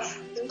凶恶，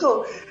能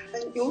够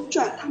扭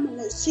转他们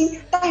的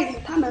心，带领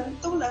他们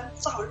都能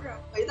早日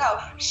回到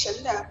神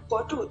的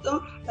国度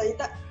中来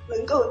的，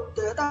能够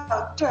得到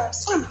这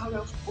上好的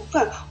福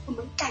分。我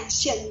们感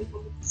谢你，我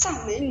们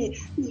赞美你，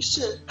你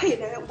是配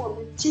得我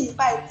们敬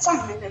拜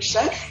赞美的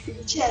神，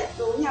一切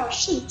荣耀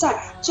圣赞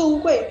尊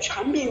贵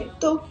权柄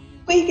都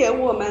归给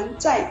我们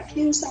在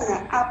天上的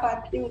阿爸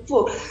天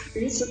父。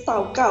如此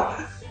祷告，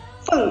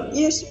奉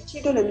耶稣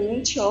基督的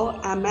名求，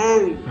阿门，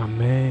阿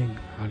门，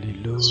哈利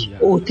路亚。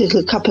我这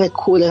个卡布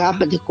库的阿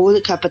爸的国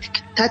的卡布的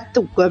他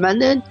都过嘛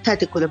呢？他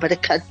的国的把他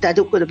看，他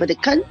都过的把他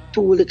看，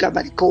都的卡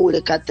把的国的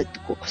看的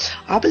国，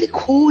阿爸的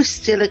库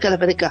是了，卡了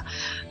把他看，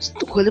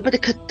过的把他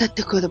看，他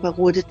的过的把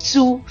我的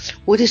主，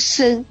我的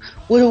神，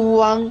我的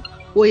王，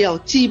我要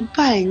敬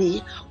拜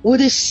你，我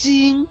的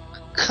心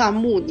看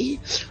慕你，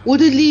我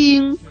的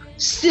灵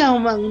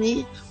向往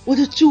你，我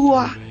的主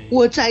啊，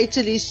我在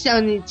这里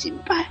向你敬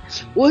拜，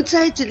我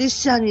在这里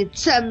向你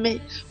赞美，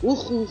我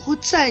匍匐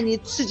在你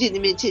自己的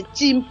面前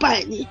敬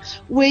拜你，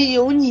唯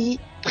有你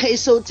配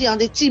受这样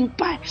的敬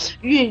拜。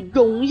愿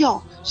荣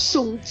耀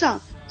颂赞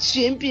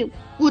权柄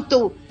国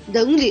度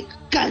能力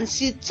感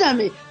谢赞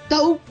美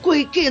都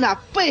归给那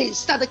被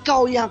杀的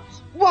羔羊，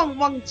万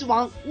王之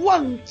王，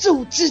万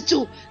主之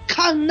主。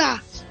看哪，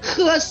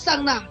和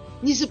尚哪，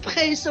你是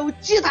配受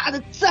极大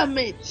的赞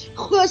美，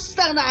和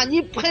尚哪，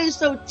你配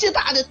受极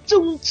大的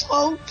尊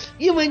崇，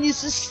因为你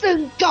是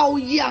圣羔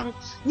羊，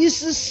你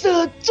是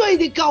赦罪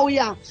的羔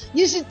羊，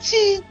你是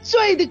击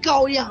罪的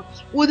羔羊。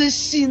我的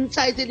心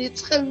在这里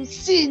称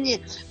谢你，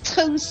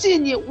称谢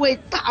你为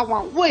大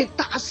王，为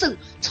大圣，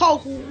超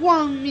乎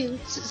万民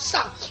之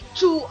上。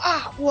主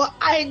啊，我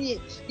爱你，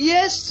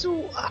耶稣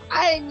我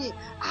爱你，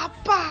阿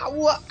爸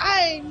我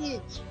爱你，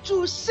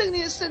主圣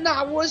灵神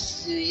啊，我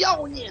需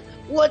要你，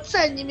我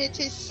在你面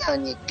前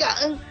向你感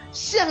恩，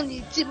向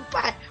你敬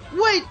拜，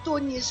唯独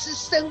你是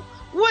神，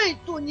唯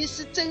独你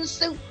是真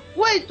神，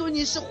唯独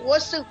你是活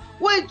神，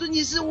唯独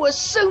你是我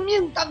生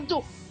命当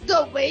中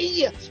的唯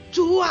一。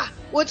主啊，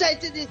我在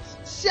这里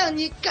向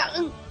你感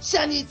恩，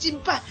向你敬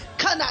拜，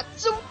看那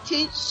中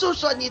天述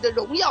说你的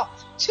荣耀，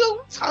穹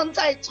苍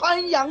在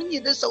传扬你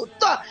的手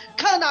段，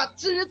看那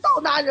直到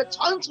那日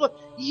传出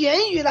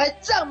言语来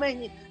赞美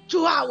你。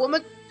主啊，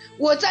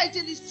我在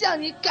这里向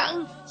你感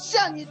恩，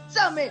向你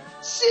赞美，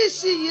谢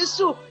谢耶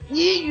稣，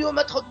你与我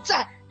们同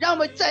在。让我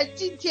们在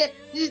今天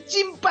你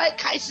敬拜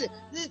开始，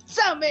你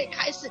赞美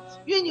开始，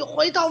愿你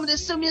回到我们的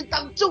生命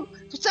当中，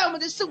在我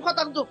们的生活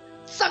当中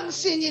彰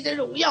显你的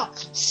荣耀。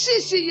谢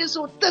谢耶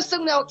稣得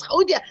胜了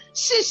仇敌，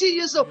谢谢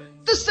耶稣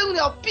得胜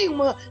了病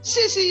魔，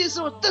谢谢耶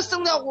稣得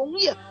胜了瘟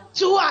疫。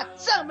主啊，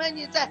赞美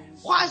你在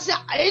华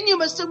夏儿女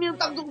们生命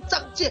当中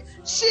彰显，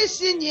谢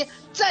谢你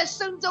在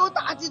神州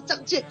大地彰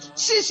显，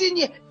谢谢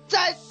你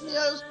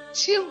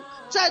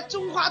在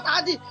中华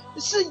大地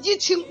是疫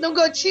情能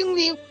够清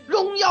零，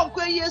荣耀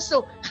归耶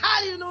稣。哈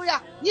利路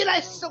亚！你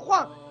来释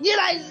放，你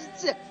来医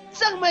治，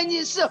赞美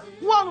你是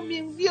万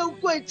民流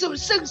归主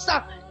身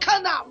上。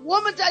看哪，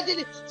我们在这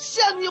里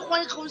向你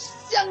欢呼，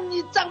向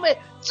你赞美。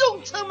众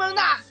臣们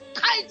呐，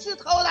抬起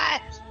头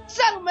来，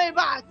赞美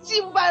吧，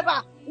敬拜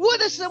吧。我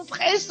的神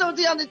配受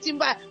这样的敬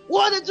拜，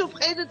我的主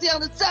配着这样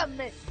的赞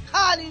美。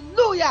哈利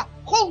路亚！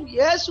奉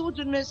耶稣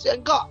之名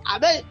宣告，阿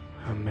们。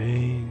阿们，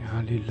哈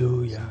利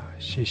路亚！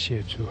谢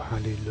谢主，哈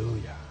利路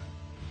亚！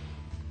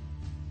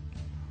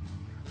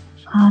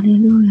哈利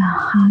路亚，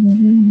哈利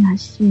路亚！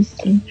谢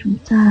谢主，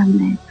赞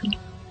美主。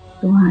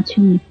主啊，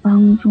求你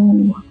帮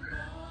助我，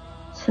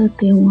赐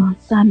给我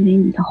赞美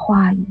你的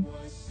话语。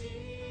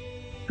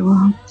主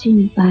啊，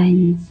敬拜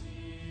你。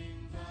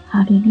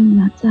哈利路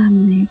亚，赞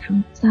美主，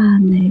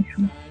赞美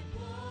主。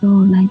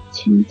主，来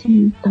亲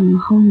近等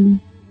候你，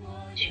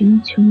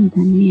寻求你的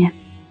面。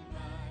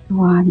主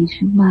啊，你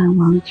是万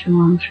王之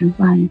王，是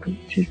万主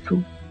之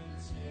主。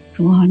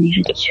主啊，你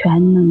是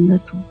全能的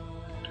主。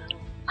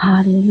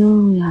哈利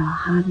路亚，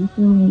哈利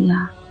路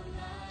亚！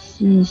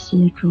谢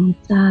谢主，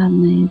赞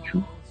美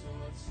主。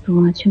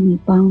主啊，求你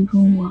帮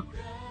助我，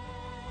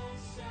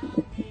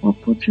我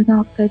不知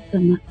道该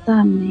怎么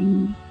赞美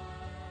你，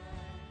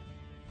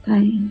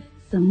该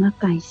怎么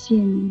感谢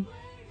你。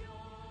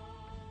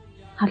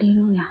哈利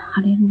路亚，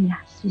哈利路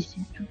亚！谢谢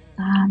主，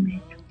赞美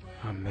主。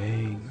阿们，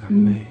阿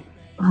们。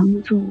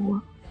帮助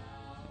我，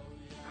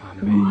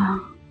主啊，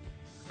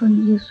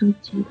奉耶稣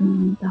基督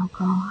名祷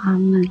告，阿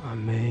们，阿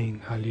们，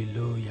哈利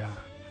路亚，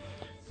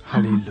哈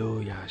利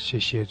路亚，谢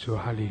谢主，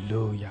哈利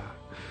路亚。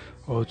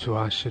哦，主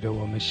啊，是的，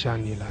我们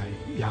向你来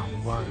仰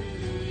望。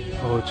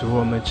哦，主，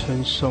我们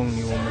称颂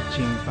你，我们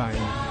敬拜你。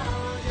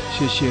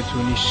谢谢主，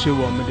你是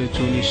我们的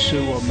主，你是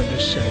我们的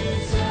神。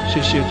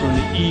谢谢主，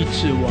你医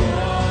治我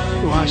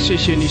们。主啊，谢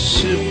谢你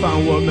释放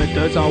我们，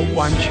得到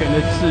完全的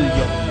自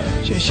由。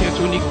谢谢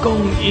主，你供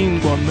应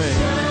我们，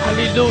哈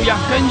利路亚，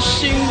更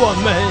新我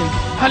们，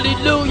哈利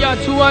路亚，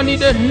主啊，你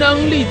的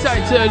能力在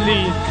这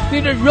里，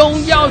你的荣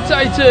耀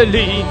在这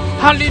里，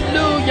哈利路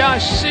亚，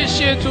谢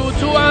谢主，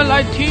主啊，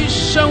来提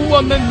升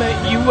我们每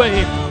一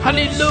位，哈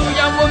利路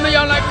亚，我们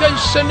要来更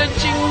深的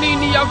经历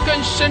你，要更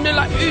深的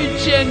来遇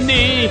见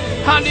你，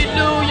哈利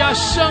路亚，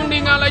圣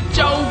灵啊，来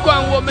浇灌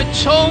我们，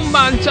充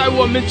满在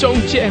我们中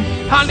间，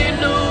哈利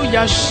路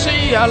亚，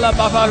西亚拉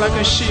巴巴拉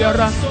个西亚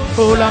拉，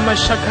乌拉玛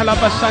沙卡拉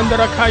巴山德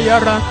拉卡亚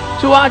拉，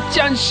主啊，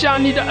降下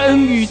你的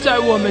恩雨在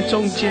我们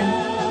中间，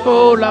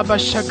乌拉巴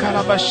沙卡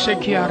拉巴西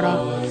亚拉，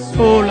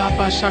乌拉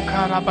巴沙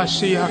卡拉巴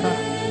西亚拉，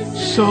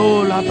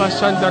苏拉巴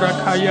山德拉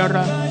卡亚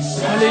拉，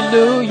哈利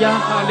路亚，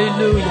哈利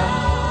路亚，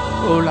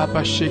乌拉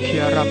巴西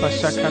亚拉巴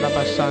沙卡拉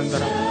巴山德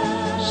拉，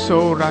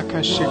苏拉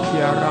卡西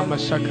亚拉玛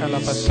沙卡拉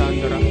巴山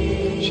德拉，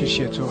谢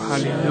谢主，哈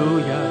利路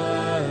亚。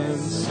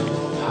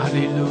哈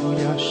利路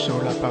亚，苏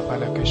拉巴巴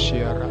拉克西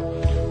亚拉，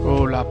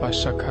哦拉巴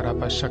沙卡拉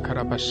巴沙卡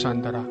拉巴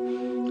山德拉，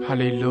哈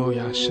利路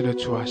亚，是的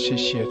主啊，谢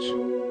谢主，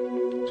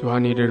主啊，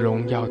你的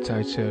荣耀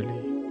在这里，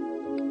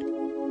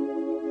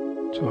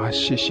主啊，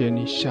谢谢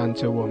你向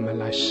着我们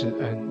来施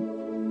恩，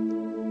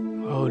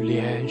哦，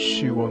连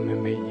续我们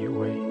每一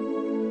位，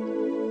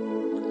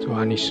主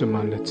啊，你是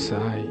满了慈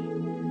爱、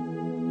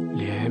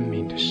怜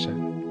悯的神，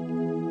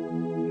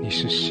你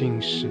是信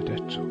实的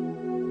主，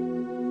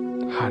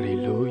哈利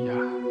路亚。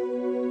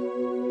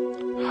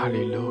哈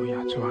利路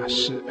亚，主啊，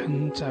施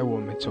恩在我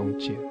们中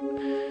间。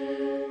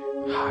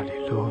哈利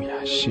路亚，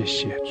谢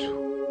谢主，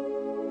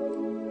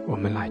我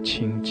们来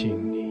亲近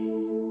你。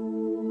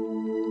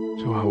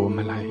主啊，我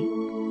们来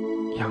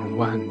仰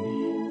望你，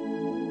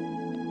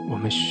我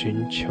们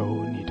寻求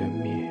你的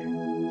面。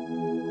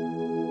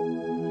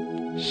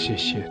谢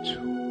谢主，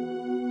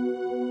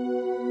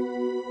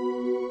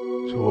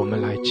主，我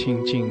们来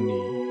亲近你，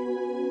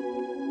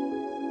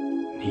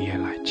你也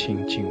来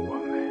亲近我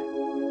们。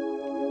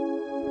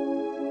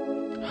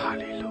哈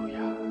利路亚，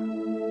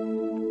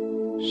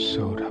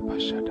苏拉巴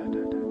沙达达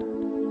达达，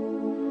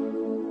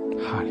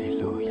哈利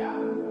路亚，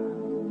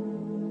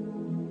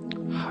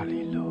哈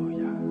利路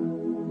亚，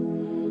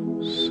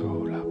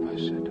苏拉巴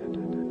沙达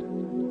达达达。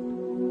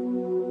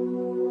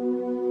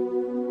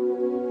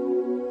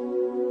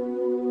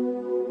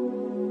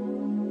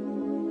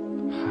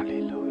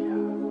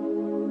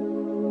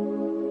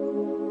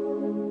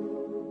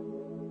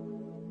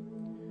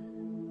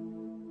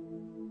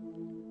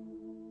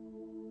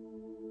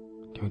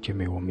弟兄姐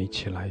妹，我们一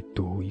起来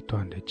读一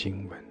段的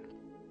经文。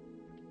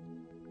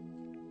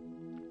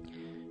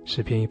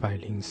诗篇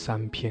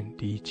103篇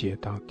第1节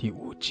到第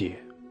5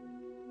节。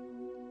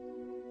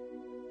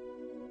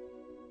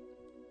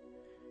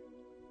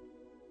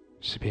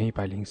诗篇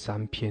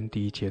103篇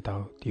第1节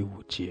到第5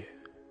节。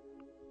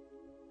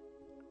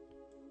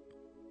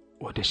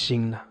我的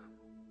心啊，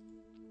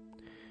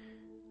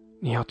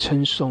你要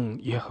称颂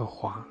耶和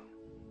华，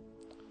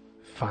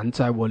凡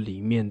在我里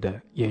面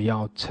的也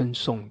要称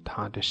颂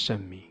他的圣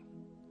名。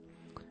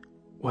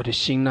我的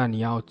心啊，你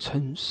要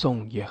称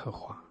颂耶和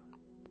华，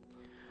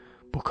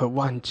不可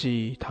忘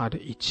记他的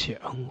一切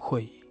恩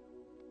惠，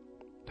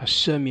他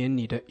赦免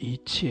你的一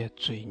切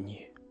罪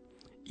孽，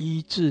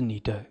医治你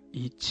的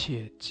一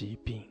切疾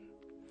病，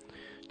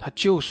他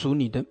救赎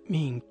你的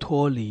命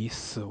脱离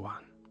死亡，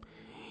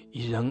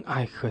以仁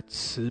爱和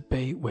慈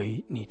悲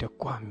为你的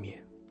冠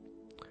冕。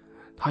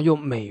他用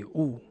美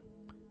物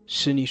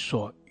使你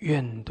所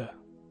愿的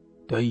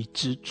得以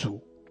知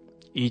足，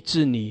以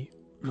致你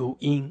如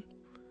鹰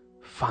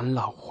返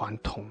老还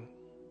童。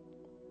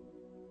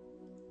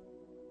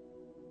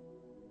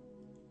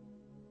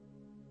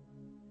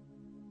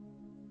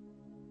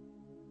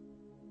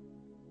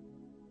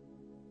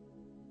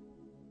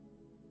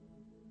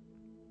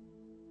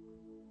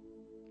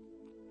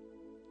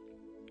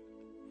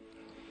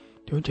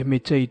弟兄姐妹，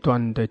这一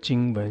段的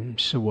经文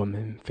是我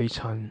们非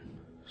常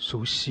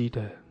熟悉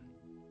的，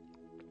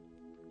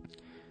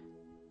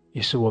也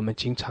是我们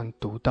经常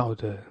读到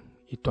的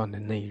一段的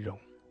内容。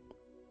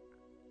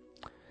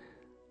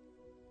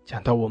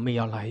讲到我们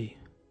要来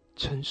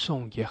称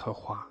颂耶和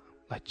华，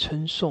来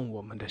称颂我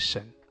们的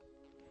神，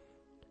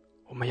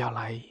我们要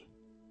来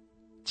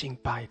敬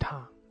拜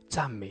他，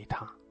赞美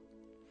他。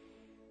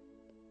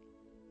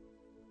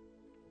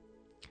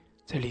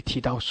这里提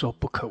到说，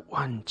不可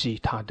忘记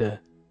他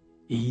的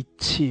一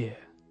切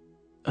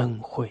恩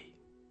惠。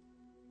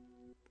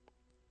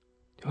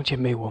弟兄姐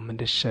妹，我们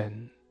的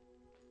神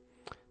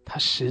他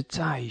实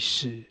在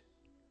是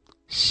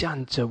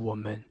向着我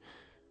们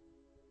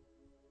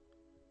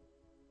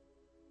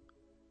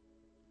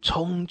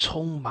充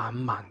充满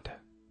满的，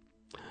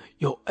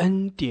有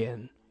恩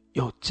典，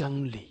有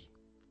真理。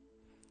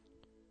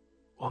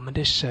我们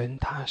的神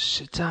他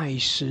实在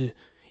是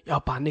要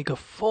把那个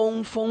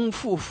丰丰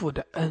富富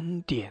的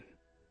恩典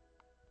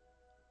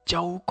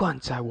浇灌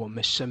在我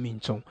们生命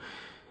中，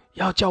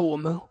要叫我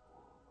们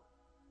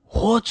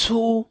活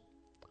出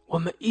我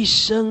们一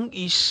生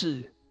一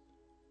世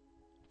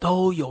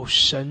都有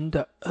神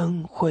的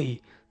恩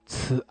惠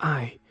慈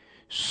爱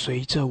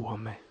随着我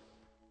们。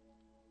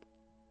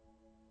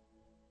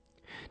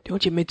弟兄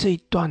姐妹，这一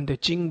段的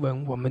经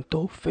文我们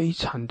都非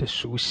常的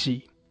熟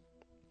悉。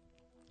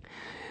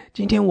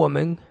今天我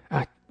们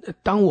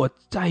当我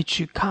再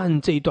去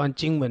看这一段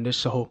经文的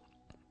时候，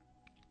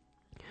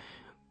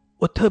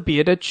我特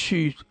别的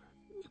去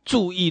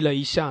注意了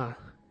一下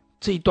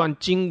这段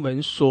经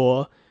文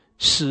所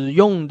使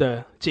用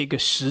的这个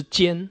时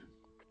间。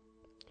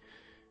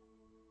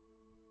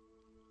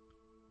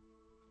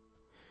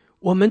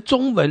我们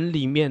中文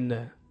里面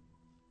呢，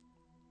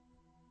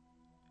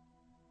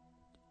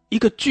一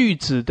个句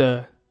子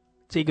的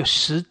这个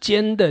时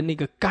间的那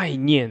个概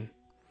念，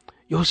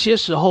有些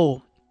时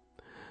候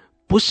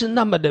不是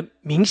那么的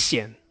明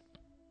显。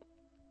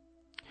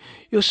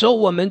有时候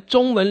我们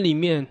中文里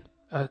面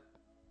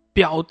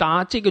表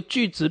达这个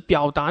句子，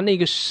表达那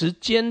个时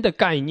间的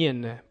概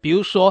念呢，比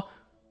如说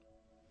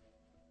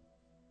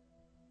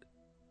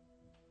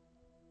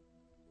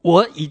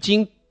我已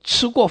经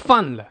吃过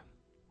饭了，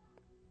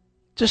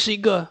这是一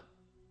个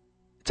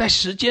在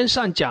时间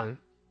上讲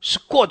是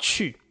过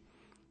去，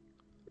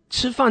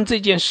吃饭这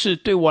件事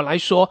对我来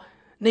说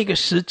那个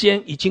时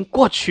间已经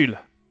过去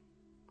了。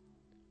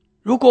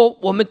如果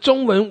我们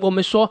中文我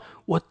们说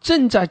我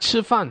正在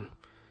吃饭，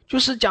就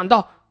是讲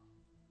到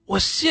我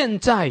现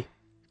在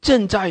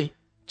正在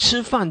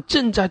吃饭，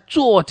正在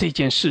做这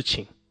件事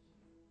情。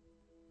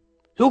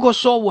如果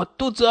说我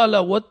肚子饿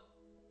了，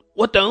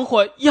我等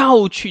会儿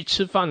要去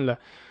吃饭了，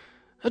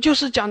就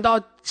是讲到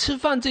吃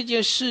饭这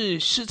件事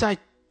是在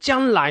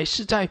将来，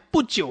是在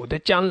不久的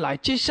将来，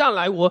接下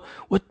来我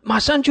马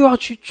上就要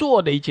去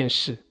做的一件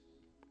事。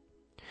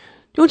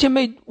弟兄姐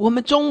妹，我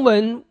们中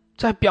文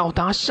在表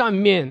达上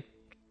面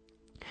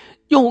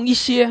用一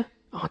些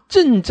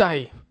正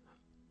在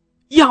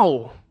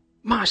要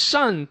马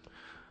上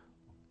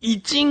已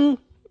经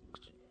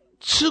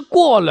吃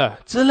过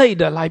了之类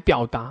的来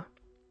表达。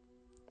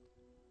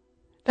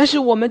但是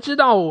我们知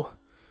道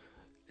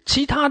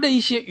其他的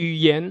一些语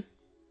言，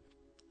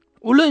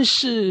无论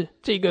是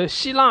这个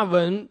希腊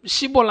文、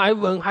希伯来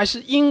文还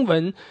是英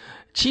文，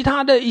其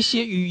他的一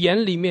些语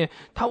言里面，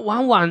它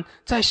往往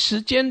在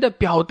时间的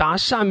表达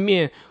上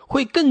面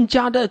会更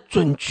加的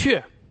准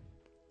确，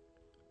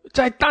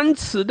在单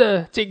词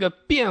的这个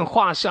变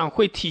化上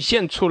会体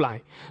现出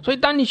来。所以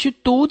当你去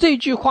读这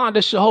句话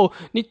的时候，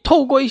你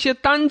透过一些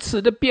单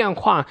词的变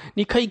化，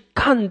你可以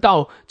看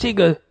到这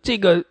个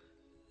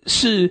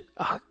是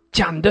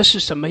讲的是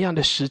什么样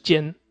的时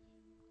间。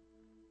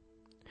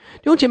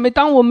弟兄姐妹，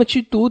当我们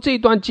去读这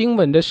段经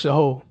文的时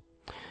候，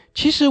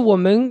其实我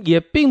们也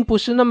并不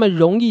是那么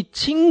容易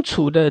清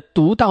楚的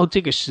读到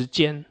这个时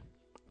间。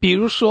比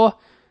如说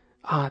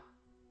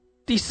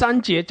第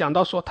3节讲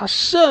到说，他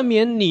赦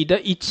免你的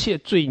一切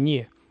罪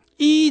孽，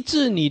医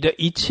治你的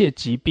一切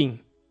疾病。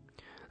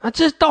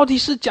这到底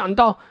是讲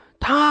到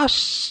他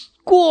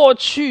过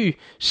去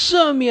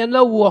赦免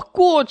了我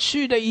过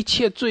去的一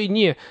切罪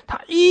孽，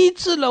他医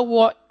治了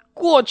我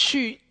过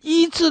去，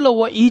医治了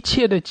我一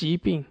切的疾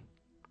病，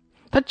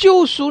他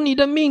救赎你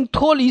的命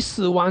脱离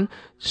死亡，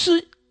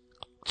是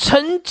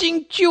曾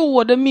经救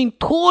我的命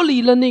脱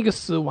离了那个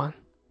死亡，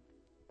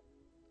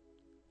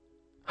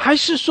还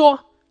是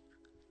说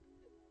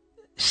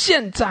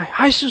现在，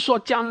还是说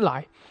将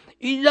来，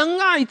以仁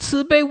爱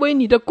慈悲为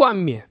你的冠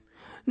冕？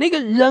那个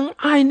仁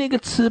爱，那个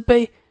慈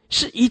悲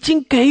是已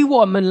经给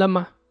我们了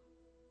吗？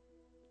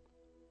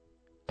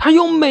他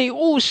用美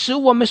物使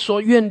我们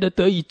所愿的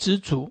得以知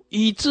足，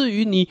以至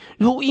于你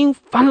如因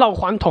返老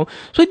还童。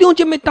所以弟兄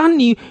姐妹，当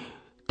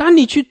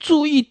你去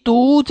注意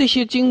读这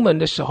些经文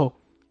的时候，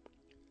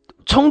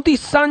从第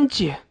3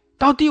节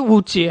到第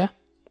5节，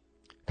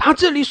他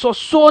这里所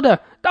说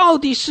的到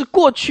底是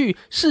过去，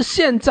是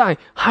现在，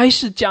还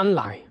是将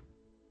来？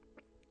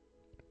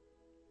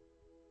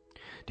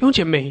弟兄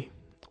姐妹，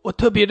我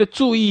特别的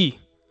注意，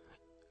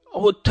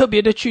我特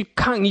别的去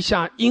看一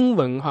下英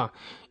文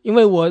因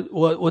为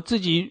我自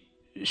己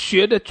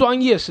学的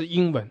专业是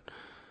英文，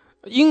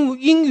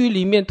英语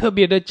里面特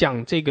别的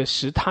讲这个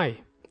时态，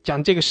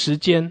讲这个时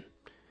间。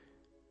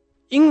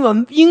英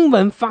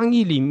文翻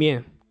译里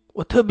面，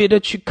我特别的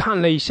去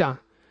看了一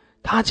下，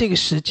它这个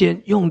时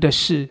间用的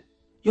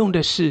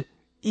是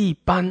一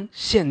般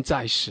现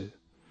在时，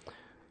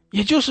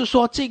也就是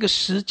说，这个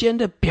时间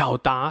的表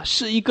达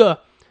是一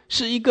个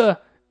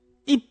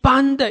一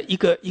般的一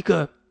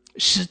个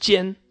时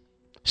间。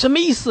什么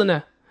意思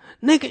呢？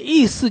那个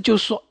意思就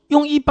是说，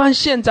用一般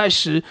现在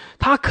时，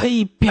它可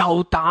以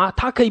表达，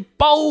它可以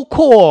包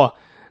括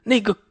那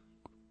个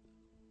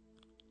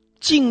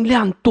尽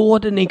量多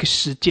的那个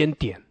时间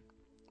点。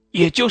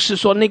也就是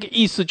说，那个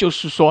意思就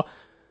是说，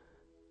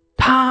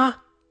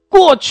他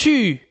过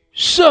去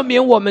赦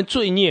免我们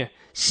罪孽，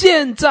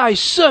现在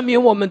赦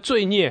免我们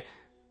罪孽，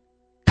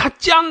他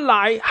将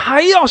来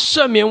还要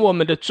赦免我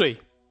们的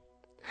罪。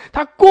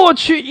他过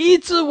去医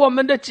治我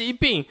们的疾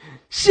病，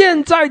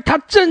现在他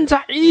正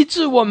在医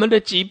治我们的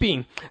疾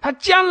病，他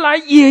将来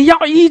也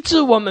要医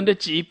治我们的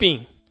疾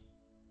病。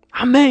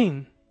阿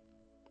们。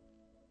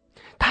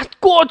他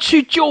过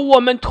去救我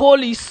们脱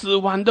离死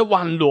亡的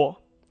网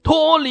罗，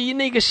脱离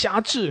那个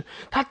辖制，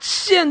他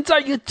现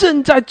在也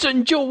正在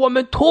拯救我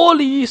们脱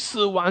离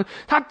死亡，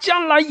他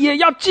将来也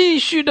要继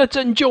续的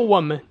拯救我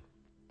们。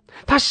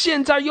他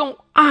现在用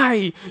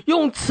爱，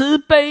用慈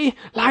悲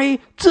来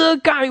遮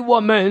盖我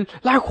们，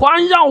来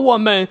环绕我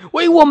们，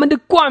为我们的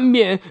冠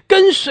冕，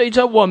跟随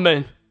着我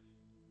们。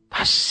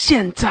他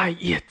现在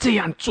也这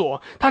样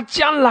做，他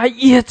将来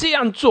也这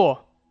样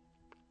做。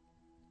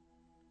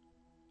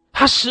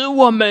他使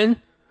我们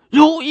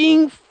如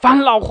鹰返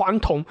老还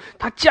童，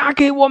他加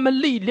给我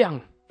们力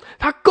量，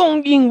他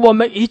供应我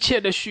们一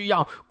切的需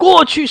要。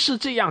过去是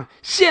这样，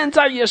现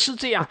在也是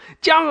这样，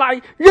将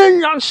来仍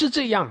然是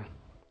这样。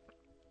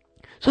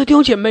所以弟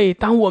兄姐妹，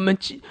当我们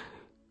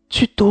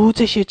去读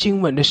这些经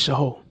文的时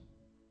候，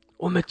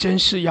我们真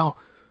是要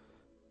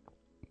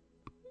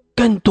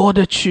更多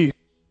的去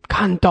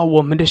看到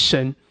我们的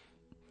神，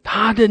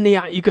他的那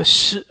样一个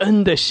施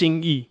恩的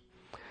心意，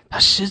他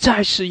实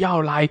在是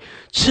要来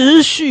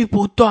持续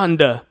不断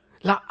的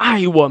来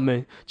爱我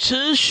们，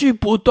持续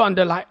不断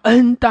的来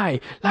恩待，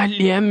来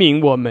怜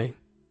悯我们。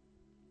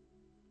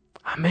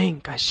阿们，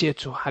感谢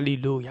主，哈利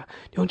路亚。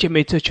弟兄姐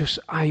妹，这就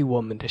是爱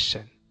我们的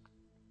神，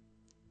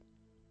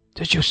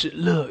这就是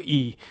乐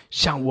意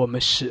向我们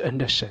施恩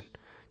的神。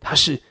他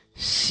是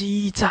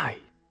昔在、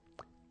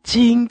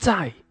今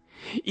在、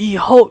以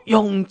后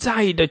永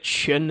在的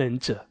全能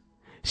者。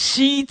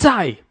昔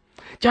在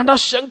讲到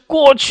神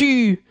过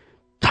去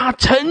他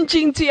曾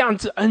经这样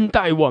子恩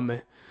待我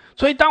们，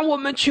所以当我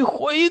们去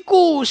回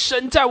顾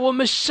神在我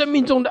们生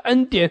命中的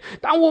恩典，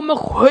当我们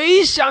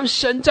回想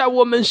神在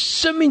我们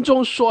生命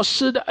中所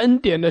施的恩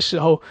典的时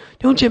候，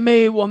弟兄姐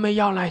妹，我们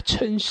要来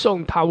称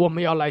颂他，我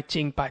们要来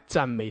敬拜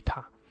赞美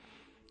他。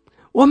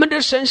我们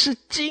的神是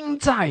今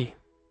在，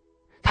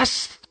他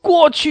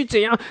过去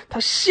怎样，他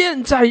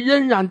现在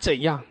仍然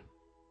怎样，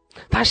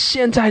他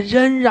现在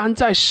仍然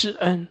在施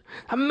恩，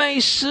他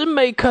每时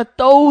每刻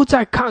都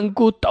在看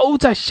顾，都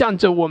在向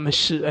着我们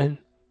施恩，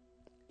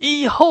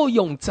以后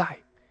永在。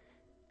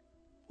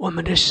我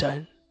们的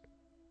神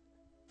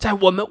在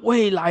我们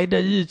未来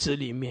的日子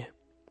里面，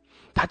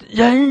他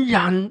仍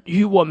然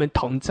与我们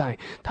同在，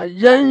他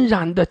仍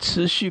然的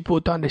持续不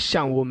断的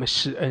向我们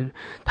施恩，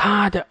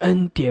他的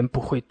恩典不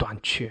会短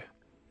缺，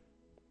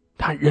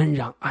他仍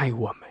然爱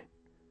我们，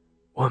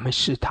我们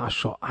是他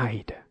所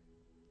爱的，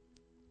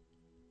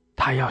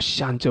他要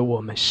向着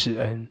我们施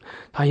恩，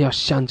他要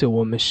向着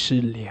我们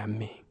施怜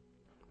悯。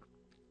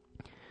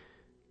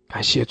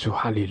感谢主，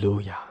哈利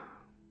路亚。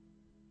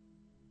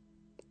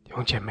弟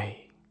兄姐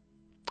妹，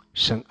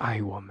神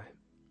爱我们，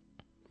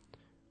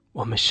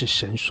我们是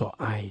神所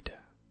爱的，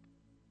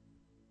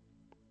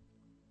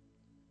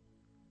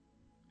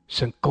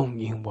神供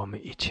应我们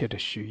一切的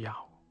需要。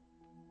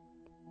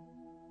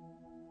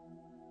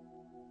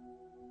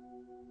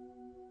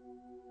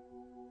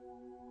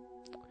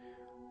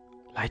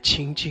来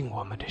亲近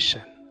我们的神，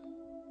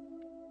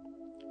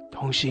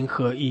同心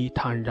合一，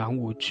坦然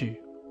无惧，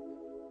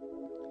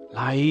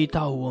来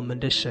到我们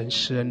的神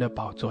施恩的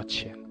宝座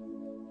前，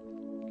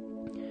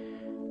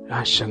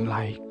让神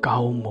来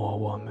膏抹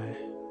我们，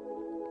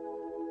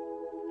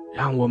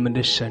让我们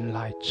的神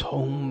来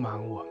充满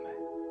我们，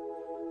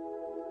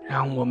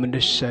让我们的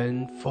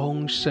神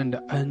丰盛的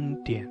恩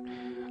典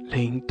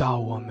临到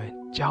我们，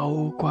浇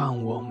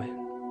灌我们，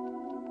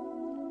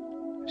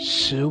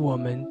使我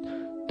们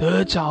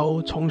得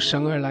着从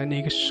神而来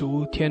那个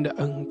属天的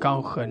恩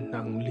膏和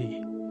能力。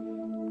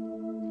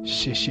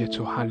谢谢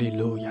主，哈利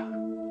路亚。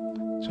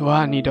主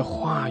啊，你的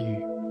话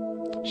语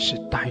是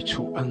带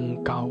出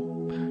恩膏，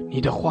你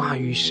的话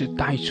语是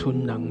带出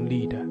能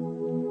力的。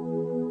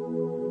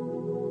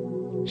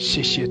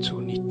谢谢主，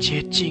你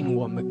接近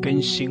我们，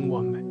更新我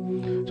们。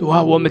主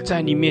啊，我们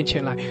在你面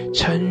前来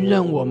承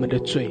认我们的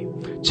罪，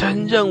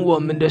承认我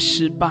们的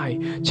失败，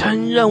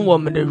承认我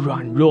们的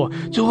软弱。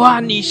主啊，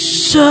你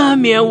赦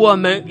免我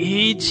们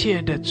一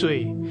切的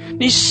罪，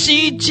你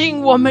洗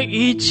净我们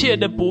一切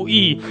的不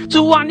义。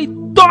主啊，你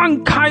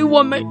断开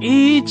我们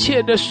一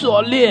切的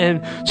锁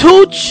链，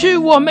除去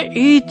我们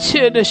一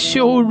切的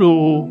羞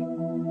辱。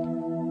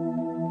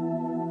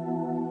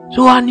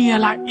主啊，你也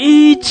来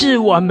医治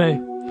我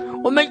们，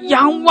我们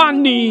仰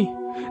望你，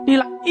你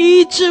来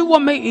医治我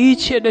们一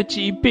切的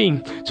疾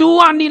病。主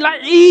啊，你来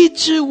医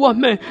治我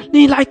们，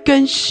你来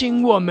更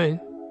新我们，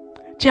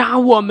加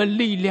我们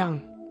力量，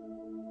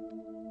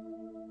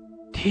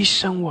提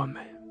升我们。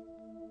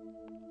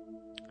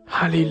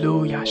哈利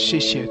路亚，谢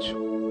谢主，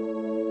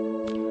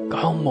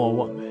膏抹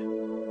我们。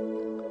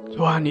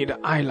主啊，你的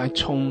爱来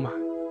充满。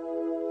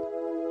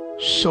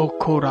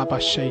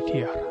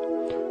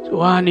主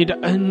啊，你的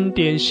恩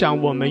典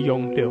向我们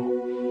涌流。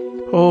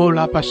哦，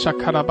拉巴萨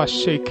卡拉巴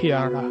谢基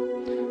亚拉，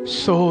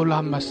索拉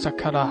马萨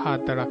卡拉哈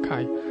德拉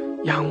开，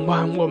仰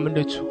望我们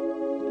的主。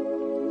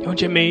弟兄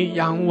姐妹，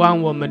仰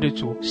望我们的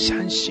主，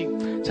相信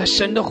在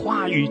神的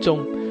话语中。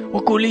我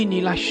鼓励你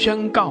来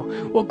宣告，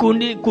我鼓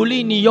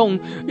励你用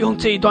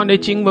这一段的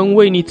经文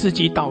为你自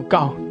己祷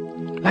告，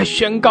来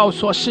宣告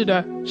说：是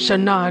的，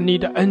神啊，你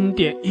的恩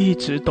典一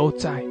直都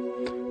在。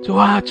主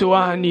啊，主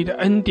啊，你的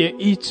恩典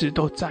一直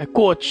都在，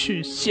过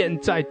去、现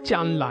在、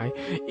将来，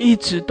一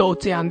直都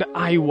这样的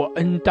爱我、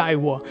恩待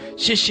我。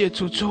谢谢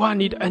主，主啊，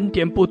你的恩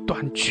典不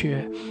短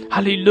缺。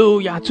哈利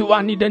路亚，主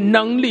啊，你的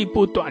能力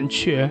不短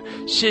缺。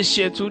谢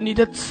谢主，你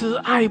的慈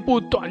爱不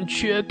短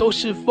缺，都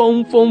是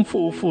丰丰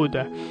富富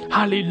的。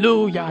哈利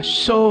路亚，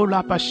收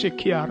拉巴西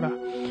基亚拉，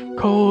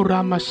扣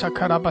拉马萨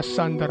卡拉巴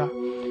桑德拉，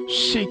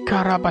西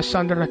卡拉巴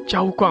桑德拉，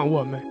浇灌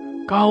我们，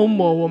膏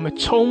抹我们，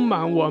充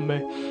满我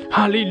们。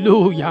哈利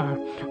路亚，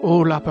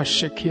哦拉巴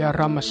西基亚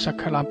拉马萨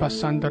卡拉巴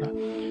桑德拉，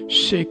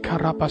西卡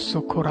拉巴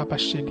索库拉巴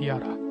西迪亚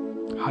拉，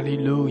哈利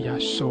路亚，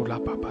收拉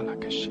巴巴拉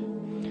克西，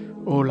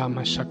哦拉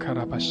马萨卡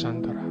拉巴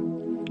桑德拉，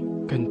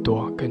更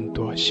多更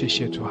多，谢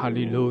谢主，哈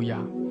利路亚，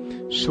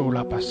收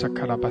拉巴萨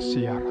卡拉巴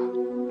西亚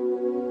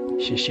拉，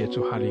谢谢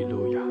主，哈利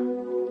路亚。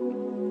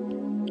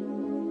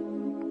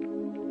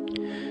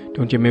弟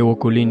兄姐妹，我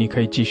鼓励你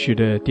可以继续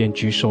的点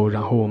举手，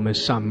然后我们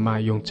上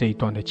麦用这一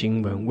段的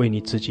经文为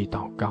你自己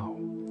祷告，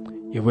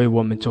也为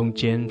我们中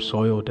间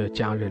所有的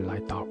家人来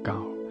祷告，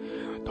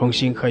同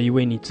心合一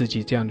为你自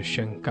己这样的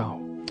宣告，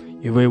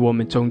也为我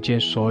们中间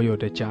所有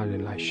的家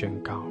人来宣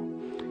告，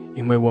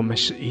因为我们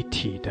是一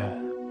体的。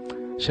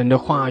神的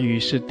话语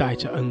是带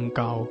着恩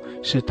膏，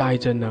是带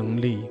着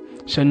能力，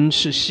神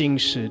是信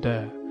实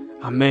的。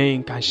阿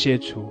们，感谢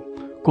主，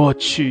过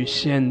去、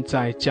现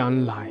在、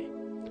将来，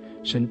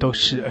神都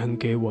施恩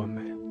给我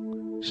们，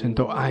神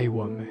都爱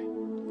我们，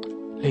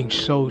领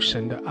受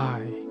神的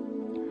爱。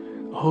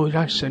哦，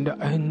让神的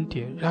恩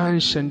典，让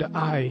神的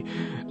爱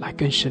来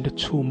更深的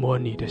触摸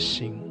你的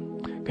心，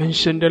更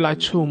深的来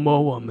触摸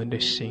我们的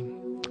心。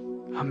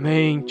阿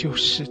们，就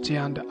是这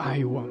样的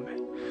爱我们，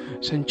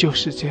神就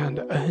是这样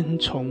的恩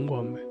宠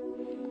我们。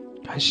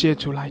感谢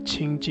主，来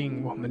亲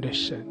近我们的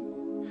神，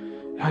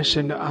让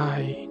神的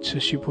爱持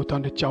续不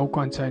断的浇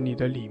灌在你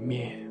的里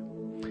面。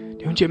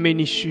弟兄姐妹，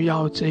你需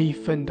要这一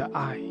份的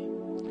爱，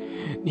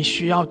你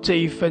需要这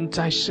一份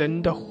在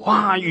神的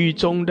话语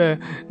中的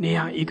那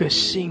样一个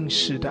信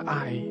实的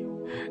爱，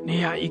那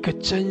样一个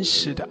真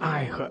实的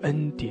爱和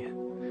恩典。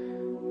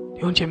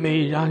弟兄姐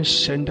妹，让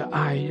神的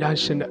爱，让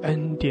神的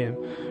恩典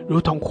如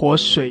同活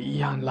水一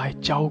样来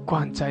浇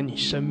灌在你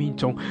生命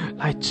中，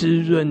来滋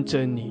润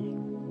着你。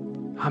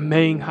阿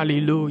们，哈利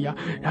路亚，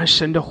让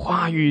神的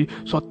话语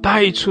所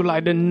带出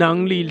来的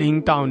能力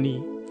领导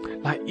你，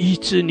来医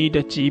治你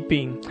的疾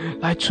病，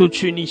来除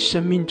去你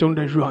生命中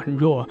的软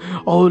弱，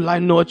来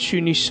挪去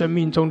你生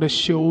命中的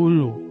羞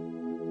辱。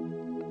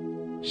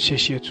谢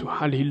谢主，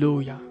哈利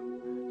路亚，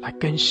来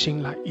更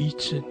新，来医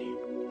治你。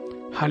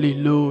哈利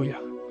路亚，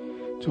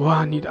主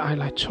啊，你的爱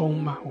来充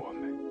满我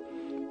们。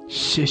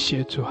谢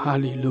谢主，哈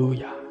利路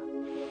亚。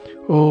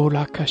哦，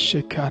拉卡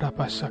西卡拉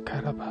巴萨卡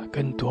拉巴，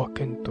更多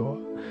更多，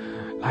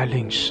来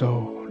领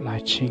受，来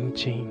亲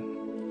近。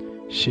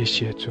谢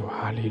谢主，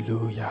哈利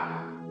路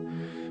亚。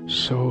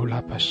收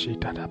拉巴西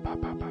达达巴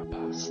巴巴巴。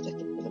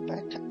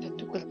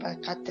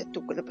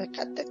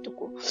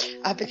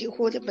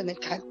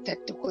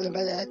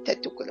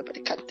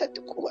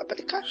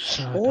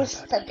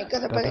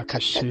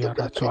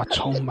主啊，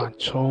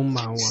充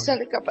满我。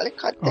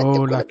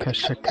哦，拉卡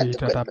西卡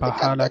达达巴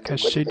哈拉卡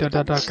西达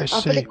达达卡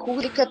西。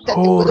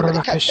哦，拉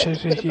卡西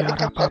亚拉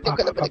巴巴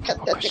巴巴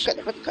巴西。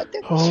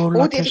哦，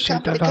拉卡西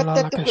达达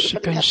拉卡西，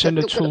更深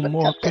的触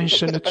摸，更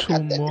深的触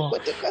摸，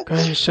更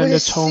深的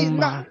充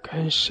满，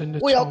更深的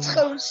充满。我要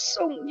称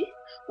颂你，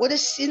我的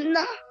心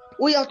哪，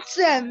我要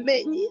赞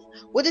美你，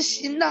我的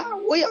心哪，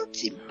我要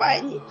敬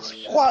拜你。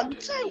还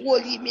在我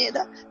里面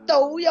的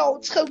都要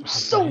称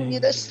颂你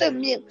的生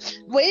命，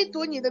唯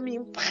独你的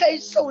名配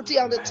受这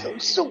样的称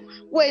颂，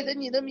为了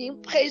你的名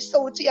配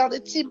受这样的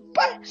敬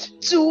拜。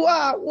主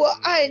啊，我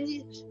爱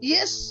你，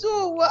耶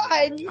稣我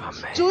爱你，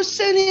主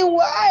圣灵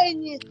我爱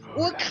你，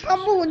我看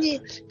慕你，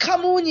看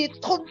慕你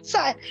同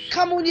在，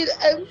看慕你的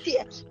恩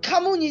典，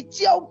看慕你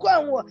浇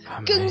灌我，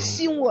更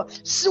新我，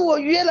使我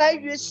越来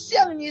越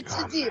像你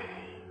自己。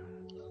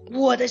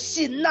我的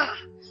心哪，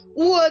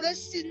我的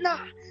心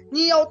哪，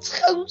你要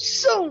称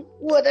颂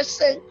我的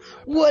神。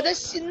我的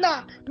心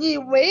哪，你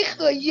为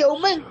何忧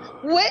闷？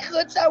为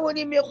何在我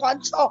里面欢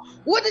吵？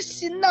我的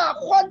心哪，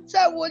欢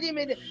在我里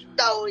面的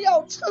都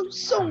要称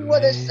颂我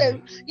的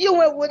神，因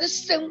为我的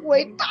神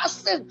为大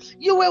神，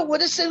因为我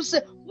的神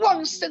是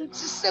万神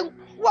之神，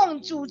万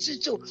主之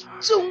主，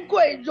尊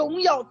贵荣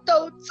耀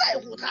都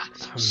在乎他，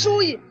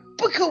所以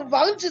不可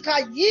忘记他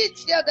一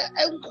切的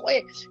恩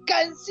惠，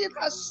感谢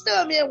他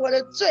赦免我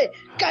的罪，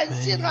感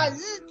谢他医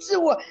治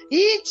我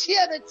一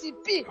切的疾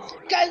病，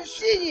感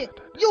谢你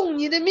用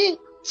你的命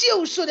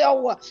救赎了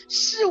我，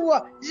使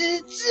我医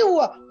治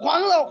我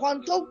还老还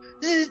童，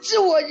医治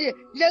我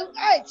仁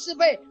爱慈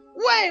悲，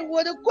为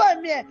我的冠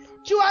冕。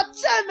主啊，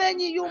赞美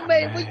你用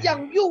美物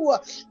养育我。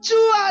主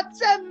啊，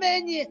赞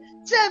美你，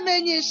赞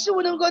美你，使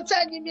我能够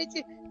在你面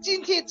前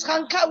今天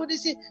敞开我的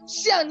心，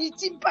向你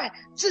敬拜。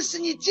这是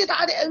你极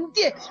大的恩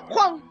典，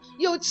荒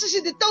有气息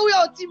的都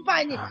要敬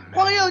拜你，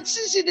荒有气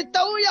息的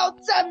都要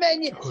赞美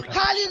你。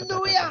哈利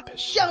路亚，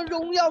将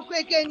荣耀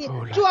归给你。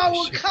主啊，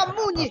我看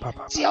慕你，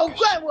浇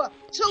灌我，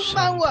充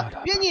满我，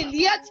愿你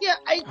裂天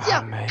而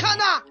降。看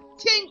哪，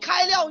天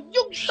开了，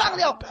涌上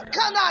了，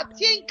看那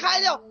天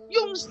开了，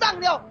涌上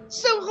了，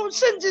圣红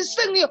圣子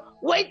圣灵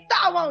为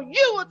大王与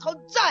我同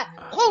在，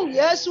奉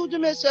耶稣之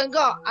名宣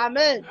告，阿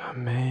门，阿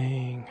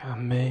门，阿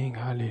门，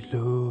哈利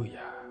路亚，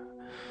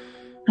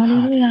哈利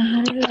路亚，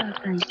哈利路亚，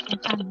感谢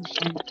赞美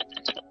神。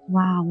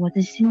哇，我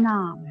的心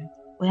啊，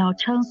我要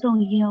称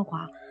颂耶和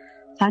华，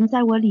凡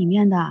在我里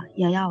面的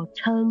也要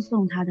称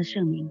颂他的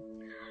圣名。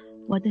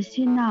我的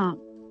心啊，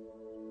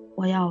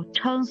我要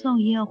称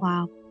颂耶和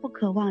华，不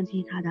可忘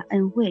记他的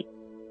恩惠，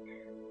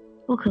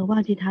不可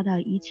忘记他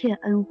的一切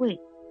恩惠。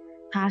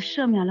他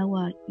赦免了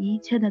我一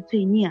切的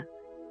罪孽，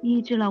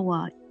医治了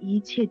我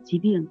一切疾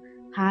病，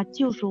他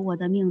救赎我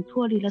的命，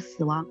脱离了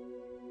死亡，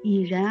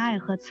以仁爱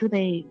和慈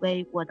悲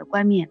为我的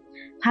冠冕。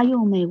他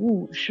用美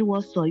物使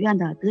我所愿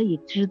的得以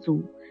知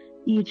足，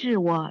以致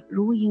我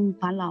如鹰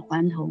返老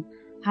还童。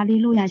哈利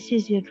路亚，谢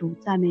谢主，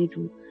赞美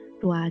主。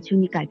主啊，求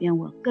你改变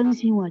我，更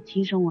新我，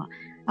提升我，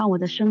让我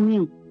的生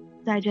命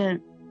在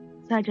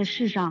这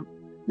世上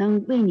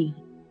能为你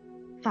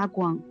发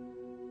光，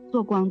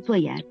做光做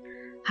盐。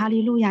哈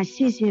利路亚，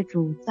谢谢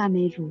主，赞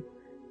美主，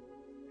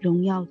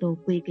荣耀都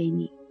归给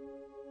你。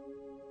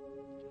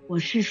我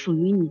是属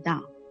于你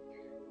的。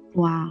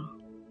主啊，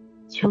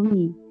求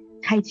你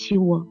开启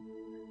我，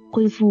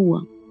恢复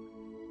我，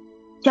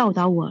教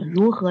导我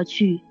如何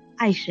去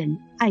爱神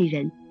爱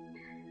人。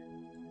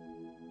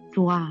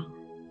主啊，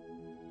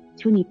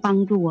求你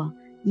帮助我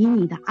以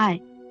你的爱，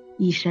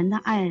以神的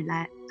爱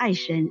来爱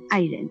神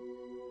爱人。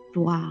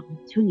主啊，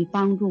求你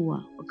帮助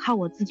我靠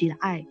我自己的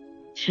爱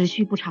持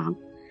续不长。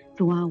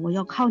主啊，我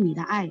要靠你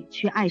的爱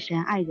去爱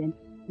神爱人，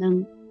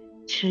能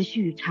持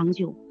续长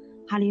久。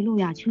哈利路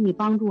亚，求你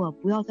帮助我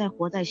不要再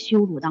活在羞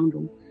辱当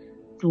中。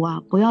主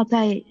啊，不要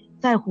再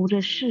在乎这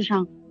世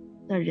上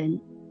的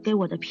人给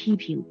我的批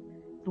评。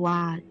主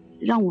啊，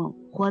让我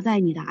活在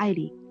你的爱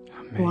里。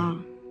主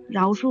啊，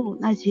饶恕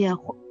那些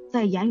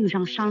在言语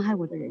上伤害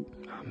我的人。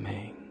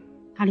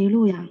哈利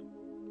路亚，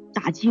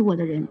打击我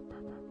的人，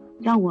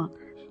让我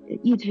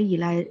一直以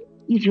来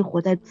一直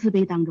活在自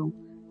卑当中。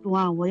主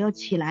啊，我要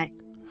起来，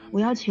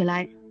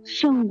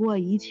胜过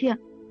一切，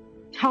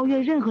超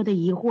越任何的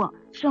疑惑，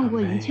胜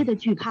过一切的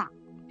惧怕，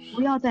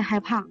不要再害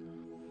怕。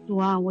主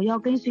啊，我要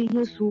跟随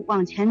耶稣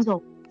往前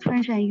走，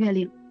穿山越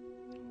岭，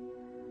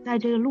在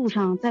这个路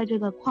上，在这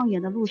个旷野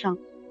的路上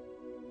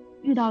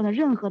遇到的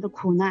任何的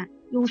苦难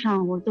忧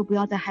伤，我都不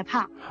要再害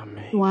怕。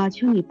主啊，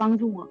求你帮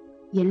助我，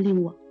引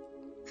领我，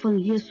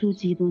奉耶稣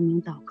基督名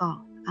祷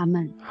告，阿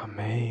们，阿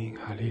们，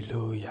哈利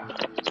路亚，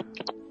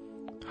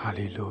哈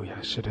利路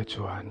亚。是的，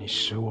主啊，你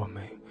使我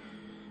们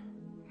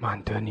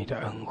满得你的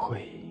恩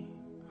惠，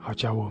好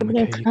叫我们可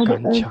以刚强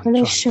壮大。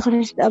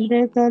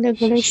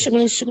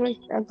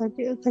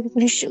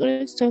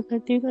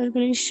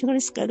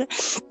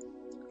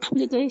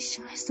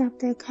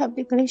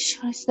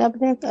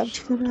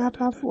阿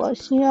爸父，我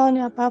需要你，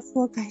阿爸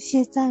父，我感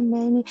谢赞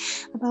美你，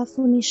阿爸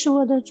父，你是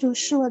我的主，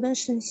是我的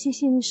神，谢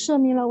谢你赦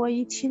免了我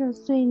一切的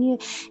罪孽，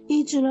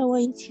医治了我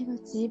一切的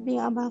疾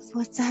病，阿爸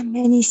父，赞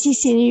美你，谢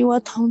谢你与我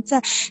同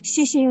在，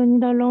谢谢有你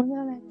的荣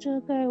耀来遮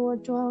盖我，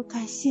主啊，我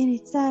感谢你，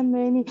赞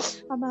美你，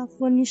阿爸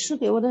父，你是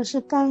给我的是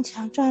刚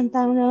强壮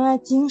胆仁爱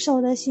谨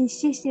守的心，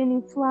谢谢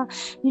你父啊，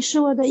你是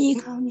我的依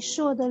靠，你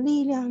是我的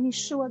力量，你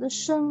是我的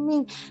生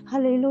命，哈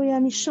利路亚，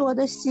你是我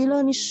的喜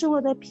乐，你是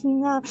我的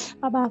平安，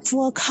阿爸父，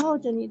我靠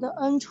着你的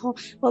恩宠，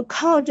我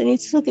靠着你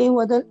赐给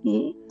我的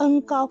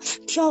恩膏，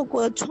跳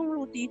过冲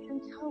入敌阵，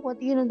跳过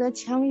敌人的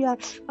墙垣，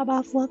阿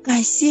爸父，我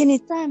感谢你，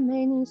赞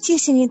美你，谢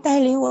谢你带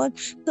领我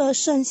得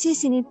胜，谢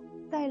谢你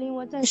带领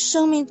我在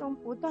生命中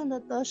不断的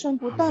得胜，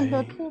不断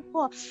的突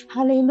破，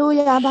哈利路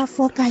亚，阿爸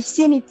父，感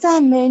谢你，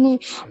赞美你，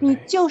你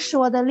就是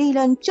我的力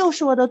量，你就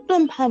是我的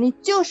盾牌，你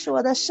就是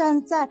我的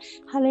山寨，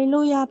哈利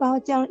路亚，把我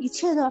将一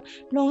切的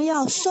荣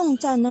耀颂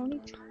赞能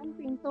力权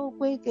柄都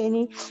归给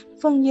你，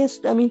奉耶稣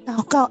的名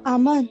祷告，阿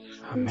门。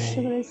阿门。哈利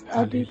路亚，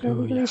哈利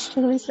路亚，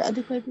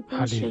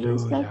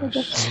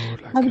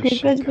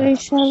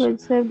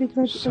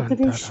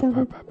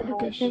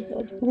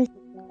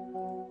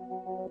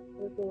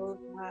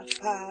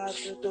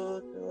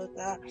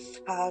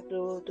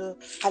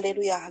哈利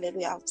路亚，哈利路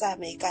亚！赞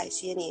美感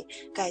谢你，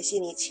感谢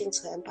你清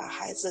晨把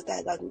孩子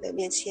带到你的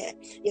面前，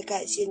也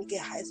感谢你给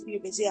孩子预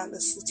备这样的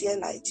时间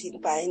来敬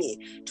拜你。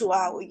主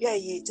啊，我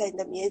愿意在你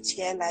的面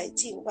前来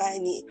敬拜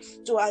你。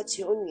主啊，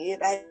求你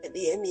来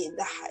怜悯你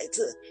的孩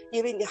子，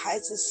因为你孩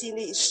子心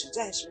里实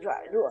在是软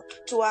弱。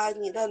主啊，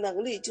你的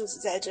能力就是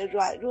在这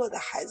软弱的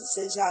孩子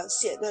身上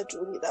显得主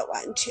你的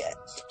完全。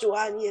主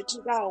啊，你也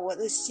知道我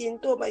的心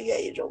多么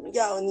愿意荣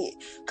耀你，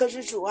可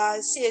是主啊，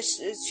现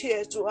实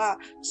却主啊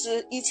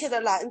是一切的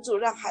拦阻，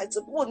让孩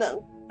子不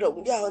能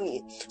荣耀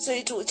你。所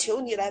以主，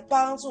求你来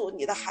帮助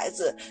你的孩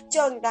子，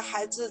叫你的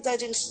孩子在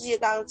这个世界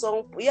当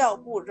中不要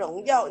不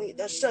荣耀你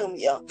的圣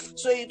名。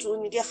所以主，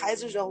你给孩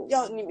子荣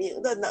耀你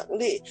名的能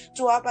力，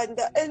主啊，把你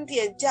的恩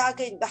典加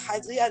给你的孩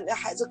子，让你的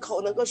孩子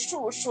口能够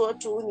述说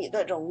主你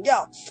的荣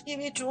耀。因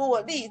为主，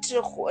我立志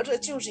活着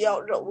就是要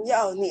荣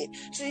耀你。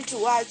所以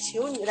主啊，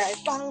求你来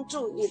帮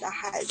助你的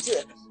孩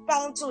子，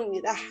帮助你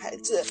的孩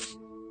子，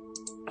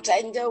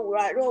在你这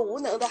软弱无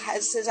能的孩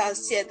子身上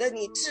显得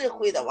你智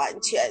慧的完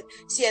全，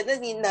显得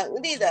你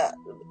能力的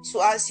主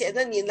啊，显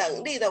得你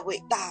能力的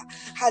伟大。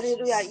哈利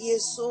路亚，耶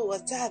稣，我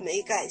赞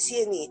美感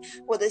谢你，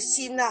我的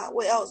心啊，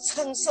我要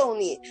称颂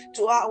你。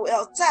主啊，我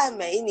要赞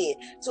美你。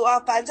主啊，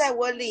凡在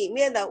我里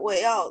面的，我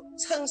要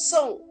称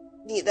颂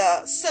你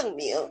的圣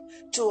名。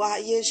主啊，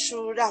耶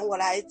稣，让我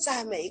来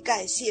赞美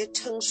感谢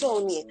称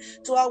颂你。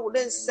主啊，无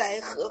论是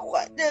在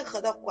任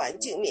何的环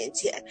境面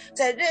前，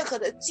在任何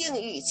的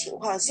境遇情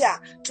况下，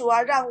主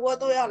啊，让我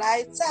都要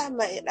来赞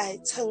美来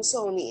称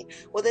颂你。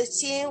我的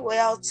心我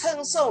要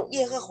称颂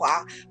耶和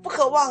华，不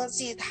可忘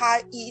记他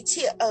一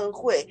切恩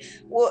惠，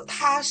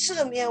他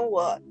赦免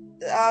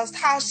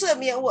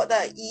我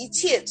的一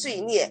切罪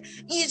孽，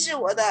医治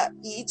我的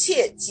一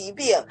切疾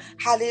病。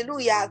哈利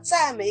路亚，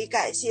赞美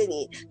感谢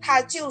你，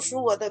他救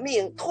赎我的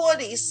命，脱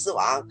离死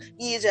亡，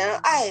以仁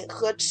爱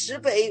和慈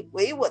悲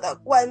为我的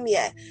冠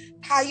冕。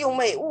他用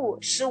美物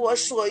使我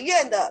所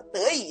愿的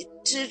得以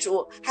知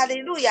足。哈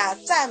利路亚，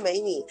赞美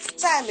你，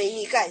赞美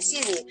你，感谢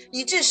你，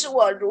以致使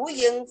我如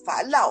鹰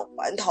返老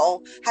还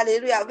童。哈利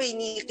路亚，为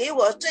你给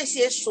我这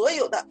些所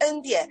有的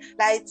恩典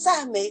来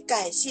赞美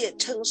感谢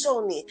称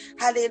颂你。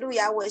哈利路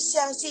亚，我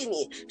相信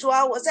你。主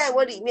啊，我在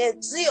我里面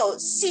只有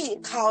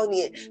信靠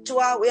你。主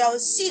啊，我要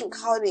信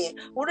靠你，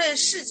无论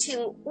事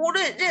情，无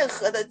论任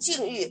何的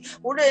境遇，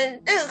无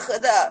论任何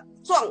的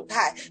状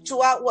态，主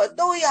啊，我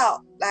都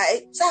要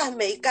来赞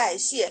美感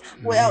谢，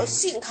我要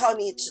信靠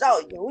你直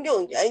到永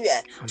永远远。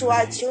主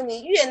啊，求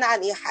你悦纳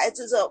你孩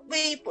子这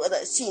微薄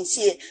的信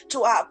心。主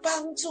啊，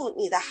帮助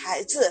你的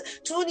孩子。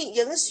主，你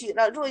允许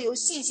了，若有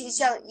信心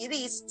像一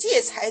粒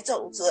芥菜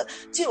种子，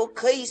就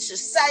可以使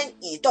山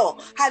移动。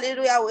哈利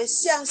路亚，我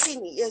相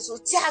信你，耶稣，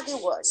加给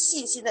我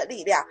信心的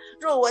力量。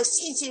若我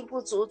信心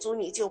不足，主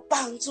你就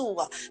帮助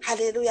我。哈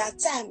利路亚，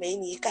赞美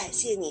你，感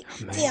谢你。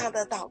这样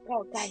的祷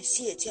告感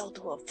谢交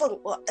托，奉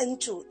我恩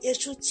主耶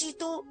稣基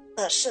督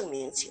的圣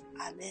名求，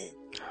阿们。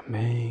阿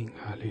们，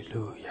哈利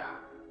路亚，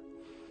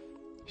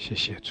谢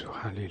谢主，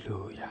哈利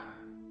路亚。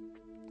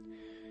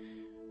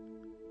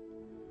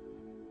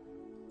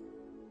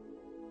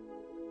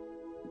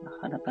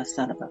哈拉巴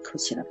萨拉巴口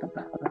西拉巴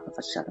巴，哈拉巴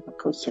萨拉巴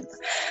口西拉巴，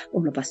我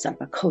们巴萨拉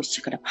巴口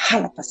西格拉巴，哈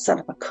拉巴萨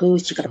拉巴口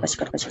西格拉巴西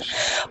格拉巴西格拉。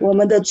我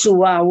们的主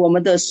啊，我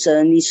们的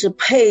神，你是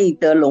配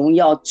得荣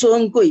耀、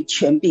尊贵、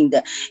权柄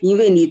的，因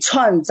为你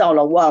创造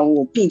了万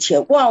物，并且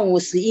万物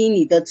是因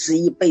你的旨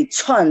意被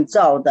创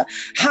造的。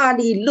哈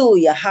利路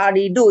亚，哈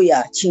利路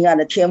亚！亲爱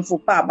的天父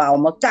爸爸，我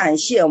们感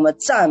谢，我们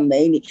赞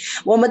美你。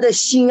我们的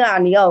心啊，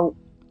你要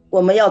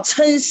我们要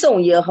称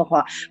颂耶和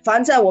华，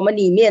凡在我们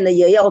里面的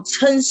也要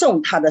称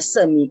颂他的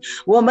圣名。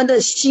我们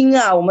的心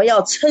啊，我们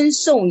要称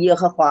颂耶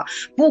和华，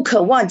不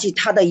可忘记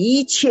他的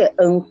一切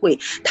恩惠，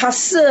他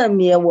赦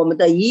免我们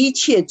的一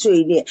切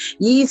罪孽，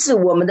医治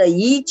我们的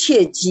一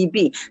切疾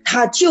病，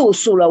他救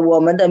赎了我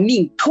们的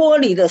命，脱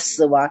离了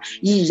死亡，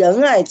以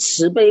仁爱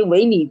慈悲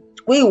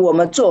为我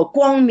们做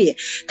光冕，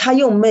他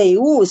用美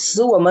物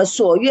使我们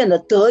所愿的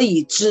得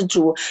以知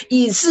足，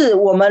以致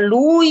我们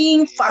如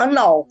因返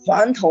老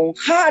还童。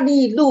哈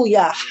利路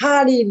亚，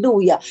哈利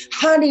路亚，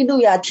哈利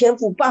路亚！天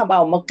父爸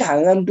爸，我们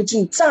感恩不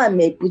尽，赞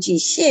美不尽，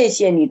谢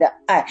谢你的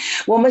爱。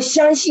我们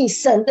相信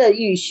神的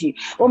预许，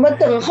我们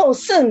等候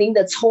圣灵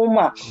的充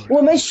满，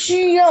我们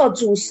需要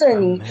主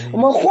圣灵，我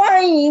们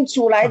欢迎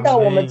主来到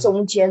我们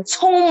中间，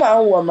充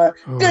满我们，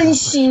更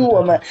新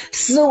我们，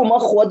使我们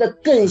活得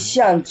更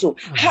像主。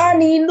哈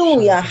利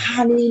路亚，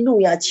哈利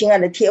路亚！亲爱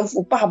的天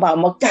父爸爸，我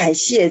们感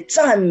谢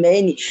赞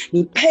美你，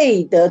你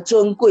配得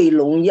尊贵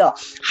荣耀。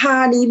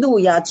哈利路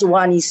亚！主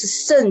啊，你是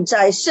圣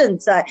哉圣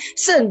哉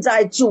圣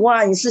哉！主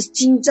啊，你是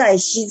今在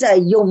昔在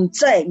永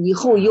在以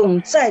后永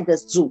在的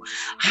主。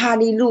哈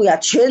利路亚！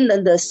全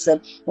能的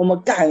神，我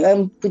们感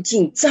恩不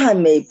尽，赞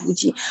美不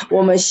尽。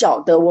我们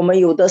晓得我们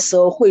有的时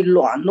候会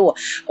软弱，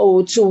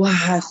主啊，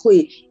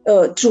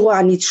主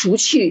啊，你除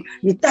去，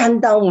你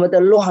担当我们的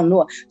软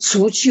弱，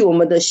除去我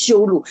们的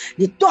羞辱，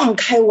你断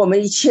开我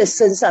们一切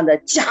身上的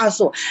枷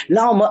锁，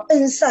让我们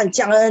恩上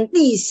加恩，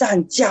利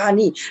上加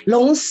利，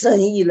荣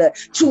神一人。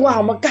主啊，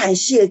我们感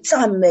谢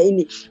赞美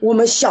你。我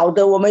们晓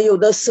得我们有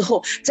的时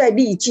候在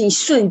逆境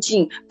顺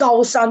境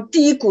高山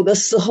低谷的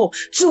时候，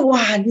主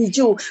啊，你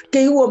就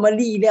给我们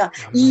力量，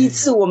医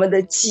治我们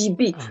的疾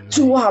病。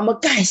主啊，我们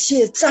感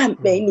谢赞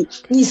美你，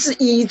你是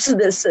医治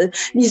的神，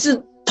你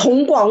是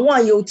统管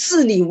万有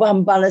治理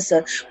万邦的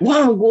神，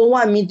万国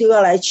万民都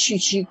要来区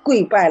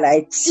跪拜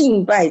来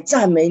敬拜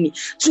赞美你。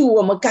主，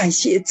我们感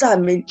谢赞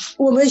美你。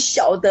我们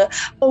晓得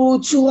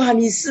主啊，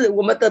你是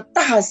我们的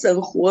大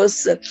神活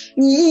神，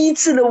你医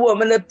治了我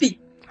们的病。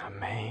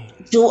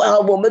主啊，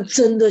我们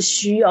真的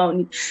需要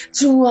你。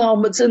主啊，我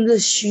们真的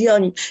需要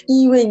你，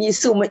因为你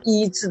是我们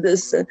医治的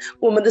神，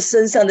我们的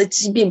身上的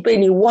疾病被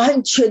你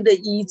完全的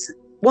医治，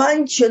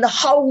完全的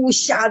毫无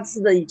瑕疵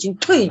的已经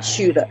退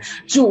去了。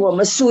主，我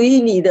们属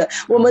于你的，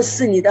我们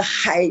是你的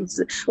孩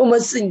子，我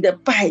们是你的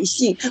百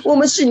姓，我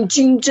们是你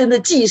君尊的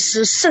祭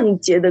司，圣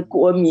洁的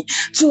国民。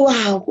主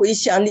啊，回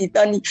想你，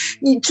当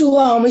你主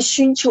啊，我们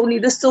寻求你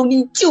的时候，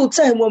你就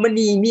在我们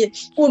里面，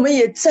我们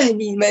也在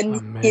你们，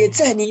也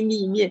在你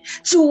里面。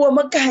主，我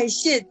们感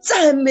谢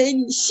赞美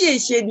你，谢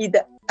谢你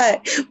的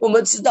爱。我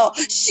们知道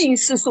信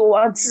是所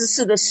望之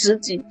事的实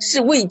际，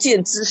是未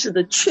见之事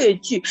的确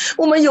据。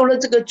我们有了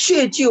这个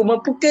确据，我们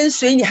不跟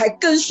随你还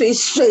跟随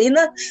谁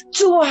呢？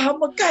主啊，我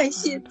们感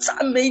谢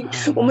赞美你，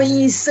我们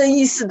一生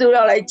一世都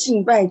要来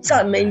敬拜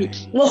赞美你，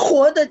我们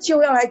活的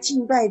就要来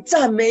敬拜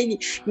赞美你，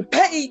你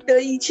配得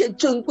一切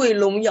尊贵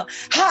荣耀。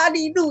哈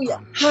利路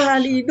亚，哈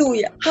利路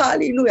亚，哈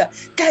利路亚！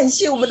感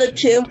谢我们的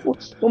天父，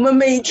我们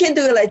每天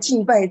都要来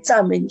敬拜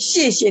赞美你，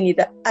谢谢你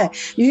的爱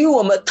与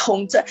我们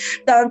同在。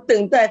当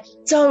等待，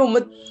在我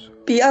们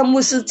彼岸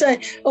牧师在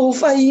欧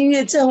发音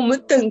乐在我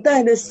们等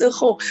待的时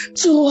候，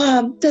主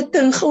啊，在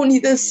等候你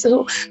的时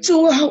候，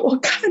主啊，我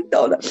看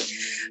到了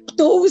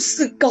都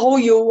是膏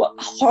油啊，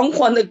黄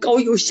黄的膏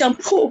油像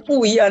瀑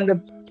布一样的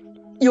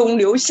涌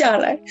流下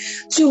来。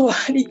主啊，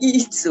你医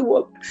治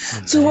我，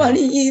主啊，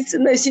你医治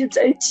那些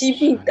在疾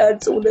病当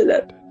中的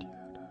人。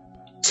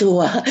主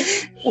啊，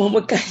我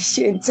们感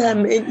谢赞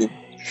美你，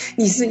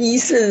你是医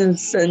生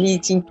神，你已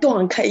经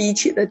断开一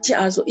切的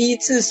枷锁，医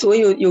治所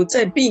有有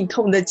在病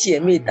痛的姐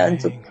妹当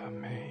中。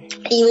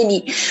因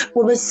为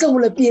我们受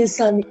了鞭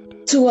伤，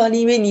主啊，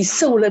因为你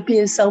受了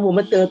鞭伤，我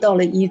们得到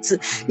了医治；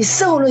你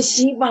受了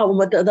刑罚，我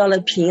们得到了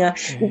平安；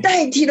你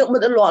代替了我们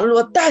的软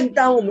弱，担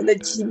当我们的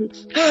疾病。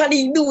哈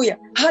利路亚，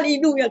哈利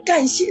路亚！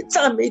感谢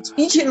赞美主，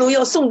一切荣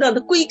耀颂赞的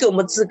归给我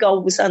们至高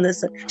无上的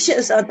神。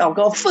献上祷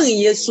告，奉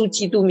耶稣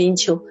基督名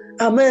求，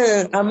阿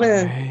们，阿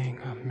们。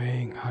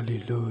哈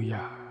利路亚，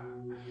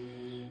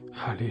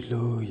哈利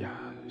路亚，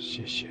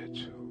谢谢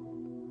主，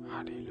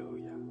哈利路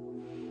亚。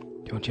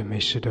弟兄姐妹，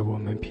是的，我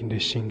们凭着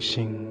信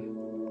心，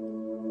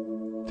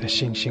在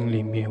信心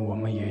里面，我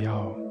们也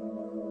要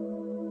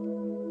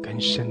更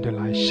深的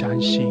来相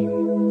信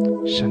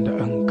神的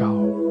恩膏，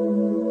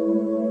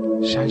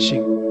相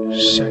信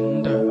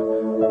神的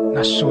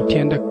那属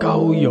天的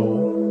膏油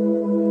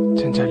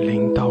正在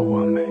领导我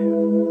们。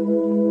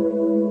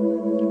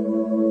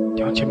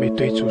弟兄姐妹，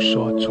对主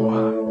说：主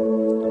啊，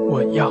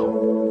我要，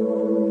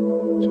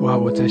主啊，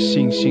我在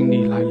信心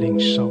里来领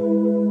受，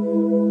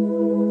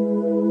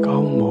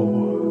膏抹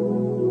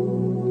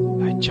我，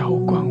来浇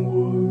灌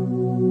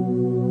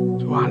我，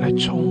主啊，来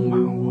充满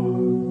我。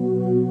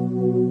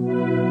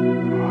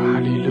哈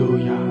利路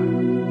亚，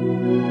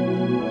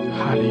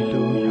哈利路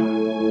亚，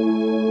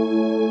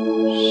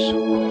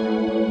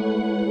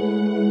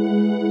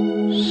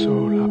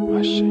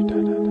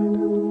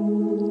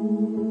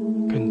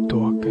更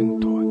多更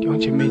多，弟兄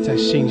姐妹在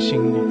信心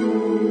里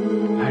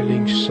来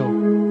领受，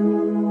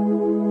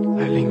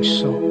来领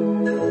受。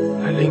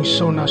来领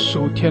受那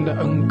属天的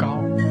恩膏。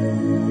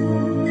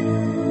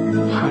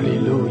哈利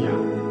路亚，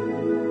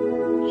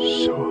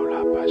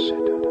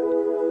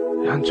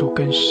让主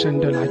更深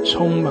的来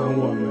充满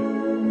我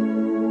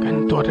们，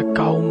更多的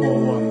高摩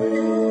我们。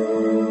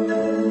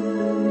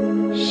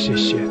谢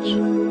谢主，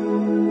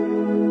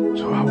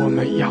主啊，我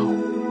们要，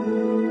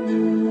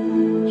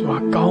主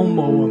啊，高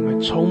摩我们，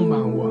充满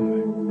我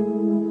们。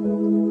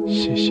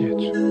谢谢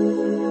主。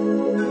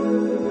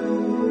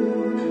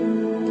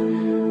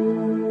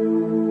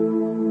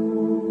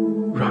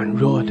软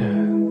弱的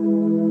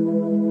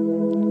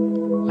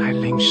来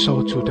领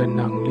受主的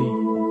能力，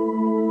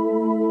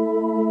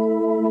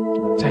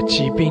在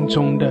疾病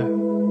中的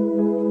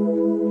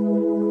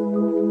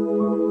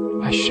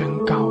来宣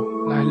告，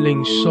来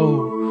领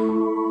受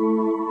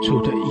主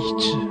的医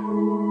治。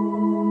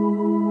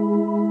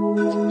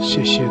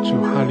谢谢主，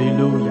哈利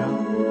路亚！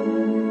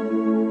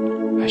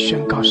来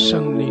宣告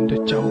圣灵的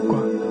浇灌，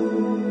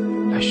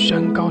来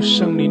宣告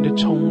圣灵的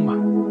充满，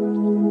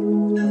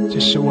这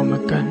是我们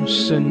更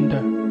深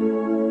的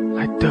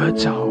来得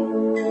着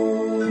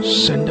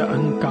神的恩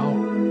膏，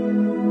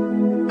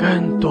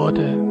更多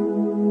的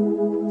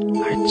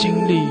来经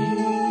历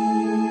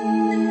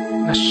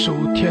那属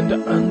天的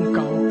恩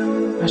膏，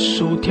那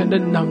属天的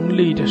能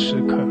力的时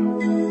刻。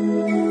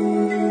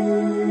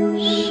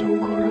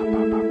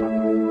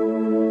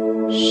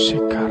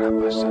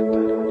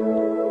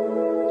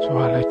主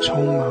啊，来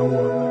充满我们，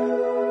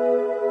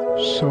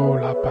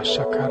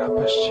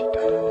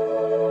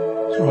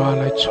主啊，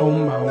来充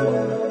满我们，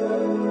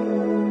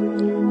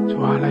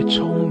主啊，来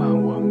充满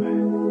我们，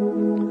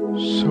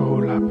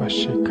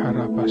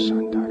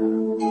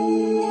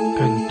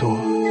更多，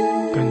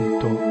更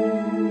多，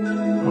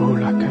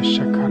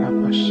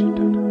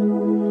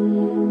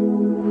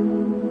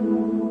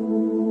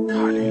哈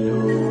利路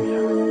亚。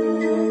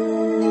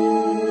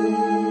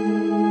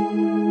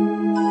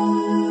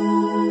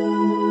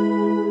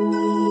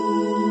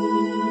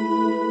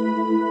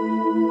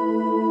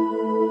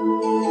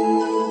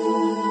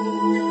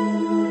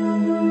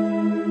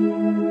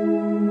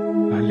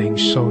领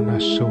受那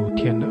属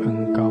天的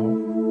恩膏，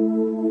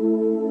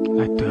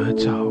来得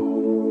着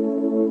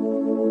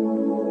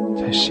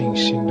在信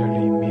心的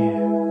里面。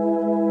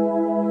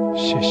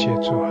谢谢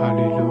主，哈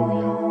利路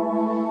亚！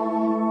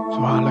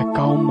主啊，来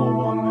高摩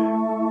我们，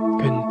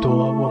更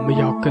多，我们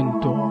要更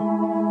多。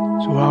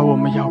主啊，我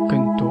们要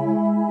更多。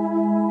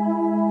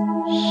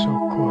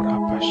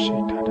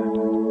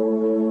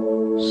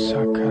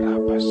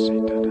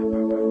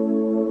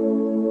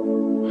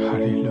哈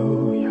利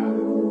路亚！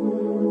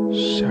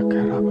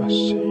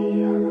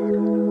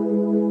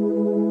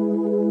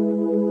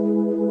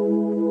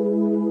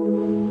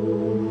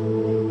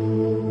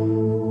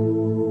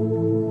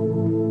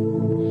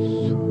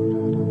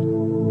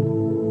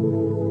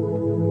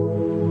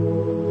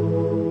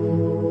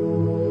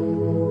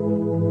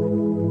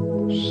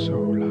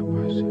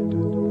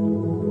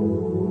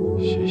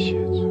谢谢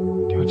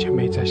主，弟兄姐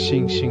妹在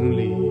信心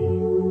里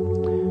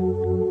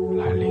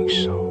来领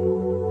受，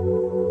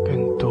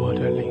更多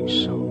的领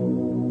受。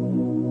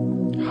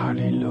哈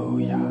利路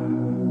亚，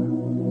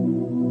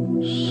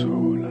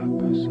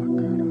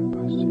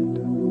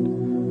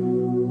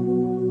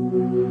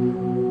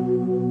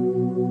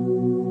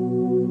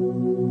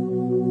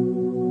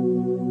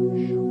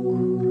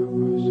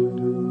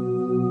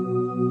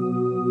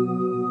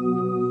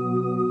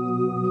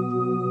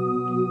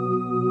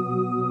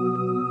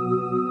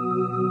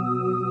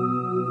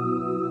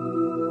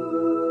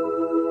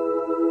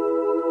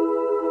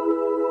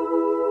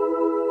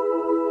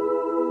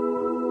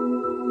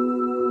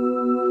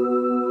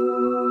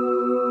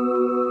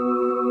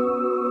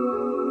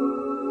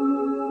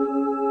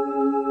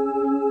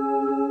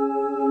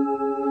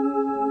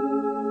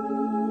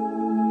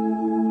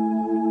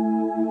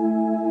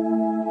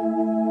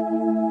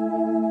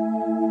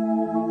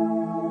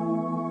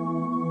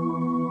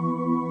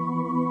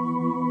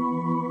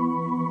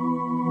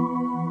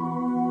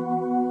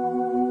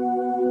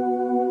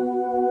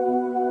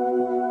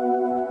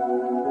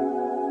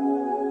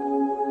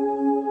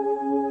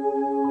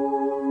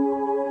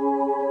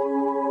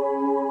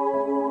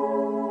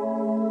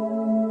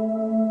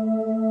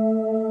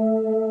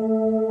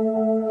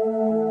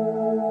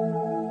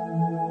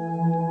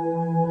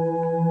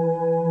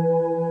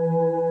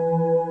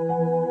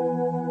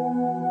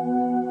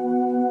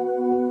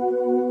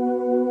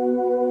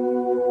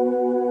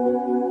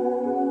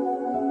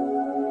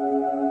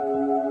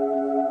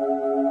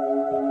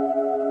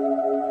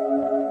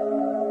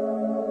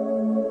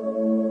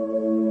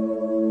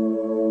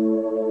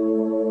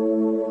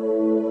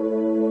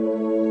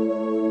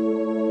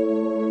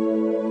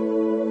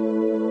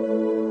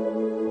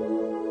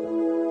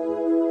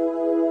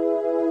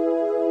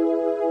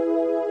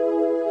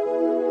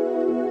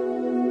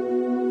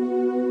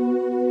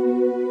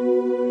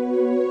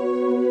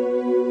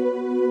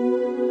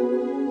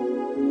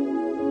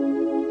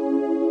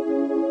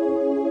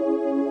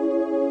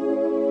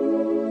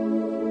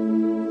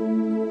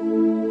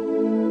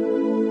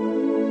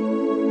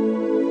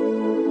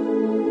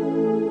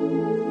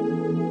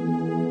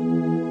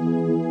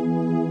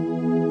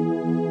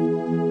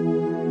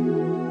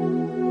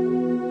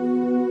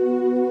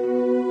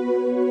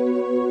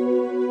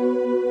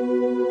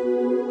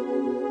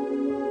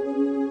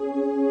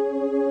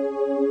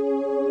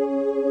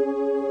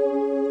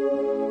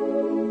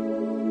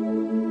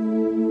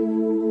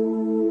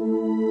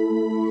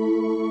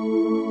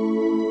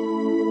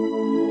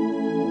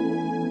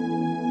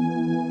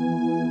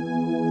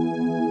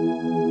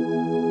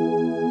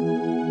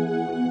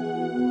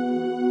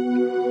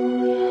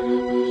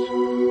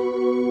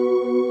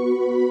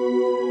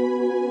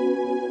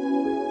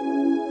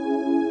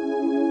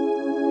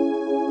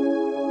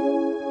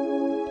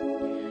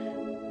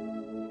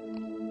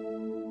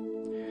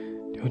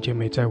弟兄姐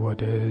妹，在我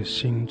的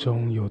心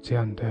中有这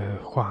样的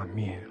画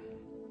面，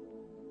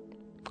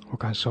我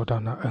感受到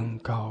那恩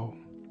膏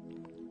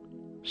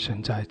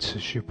神在持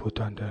续不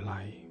断的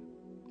来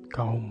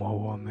膏抹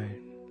我们，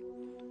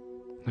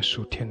那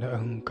属天的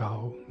恩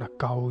膏，那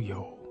膏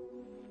油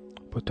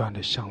不断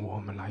的向我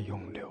们来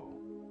涌流。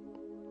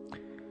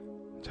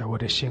在我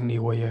的心里，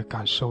我也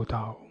感受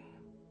到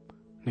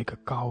那个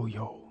膏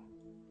油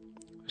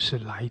是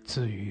来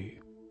自于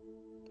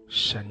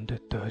神的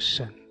得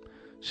胜，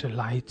是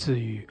来自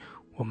于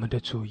我们的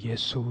主耶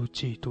稣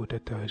基督的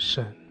得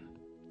胜。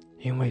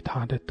因为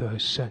他的得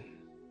胜，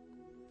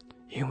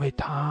因为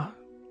他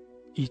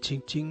已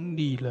经经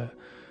历了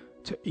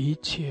这一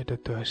切的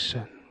得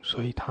胜，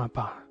所以他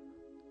把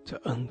这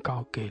恩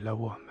膏给了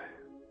我们。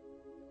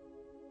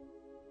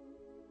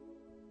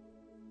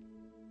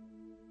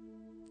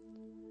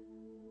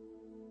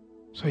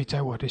所以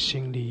在我的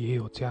心里也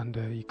有这样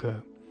的一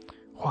个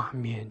画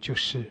面，就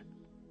是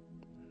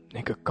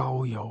那个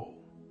膏油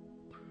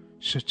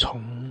是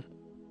从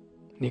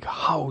那个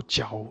号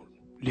角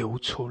流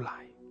出来，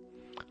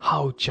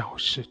号角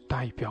是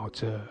代表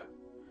着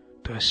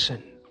得胜，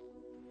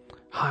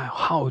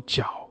号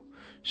角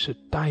是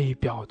代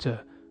表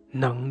着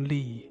能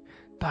力，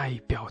代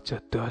表着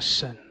得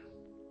胜。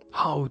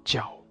号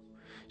角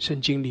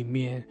圣经里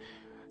面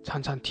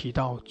常常提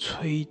到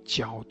吹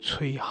角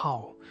吹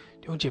号，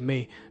弟兄姐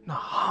妹，那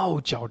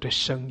号角的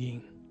声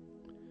音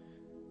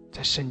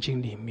在圣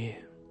经里面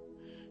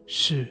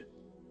是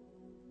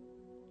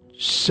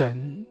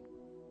神，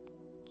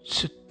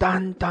是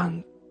单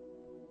单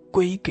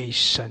归给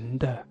神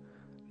的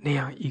那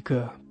样一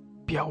个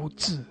标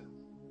志。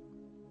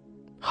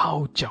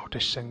号角的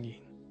声音，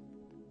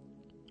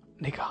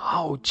那个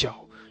号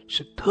角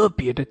是特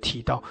别的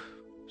提到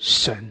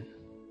神，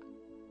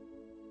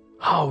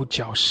号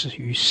角是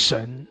与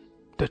神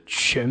的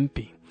权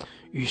柄，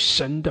与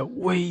神的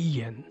威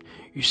严，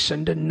与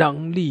神的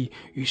能力，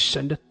与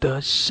神的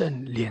得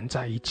胜连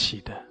在一起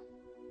的。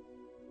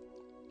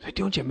所以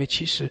弟兄姐妹，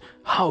其实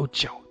号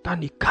角，当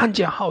你看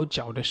见号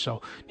角的时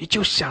候，你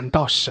就想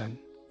到神，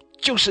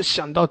就是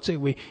想到这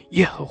位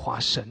耶和华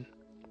神。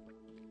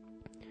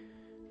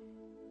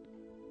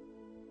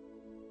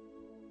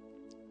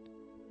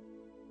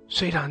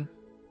虽然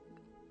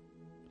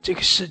这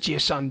个世界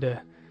上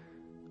的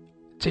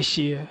这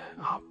些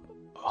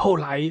后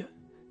来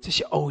这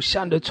些偶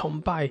像的崇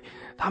拜，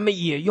他们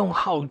也用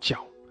号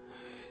角，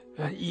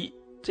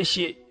这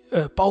些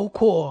包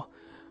括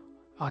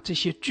这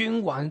些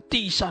君王，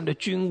地上的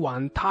君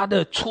王，他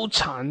的出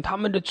场，他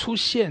们的出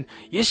现，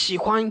也喜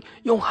欢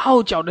用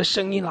号角的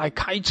声音来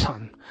开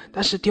场。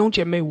但是弟兄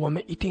姐妹，我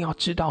们一定要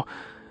知道，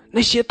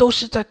那些都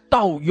是在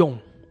盗用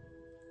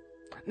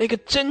那个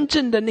真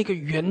正的那个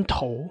源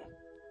头，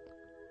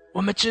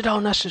我们知道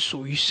那是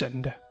属于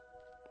神的。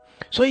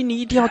所以你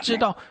一定要知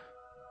道，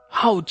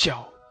号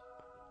角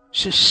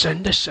是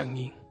神的声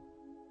音。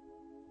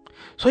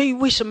所以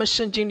为什么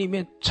圣经里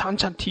面常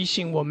常提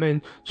醒我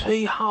们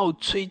吹号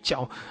吹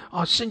角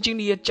圣经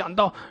里也讲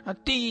到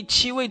第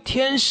7位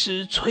天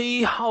使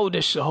吹号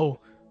的时候，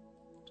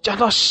讲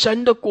到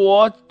神的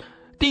国，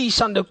地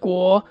上的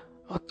国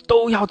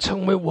都要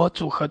成为我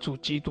主和主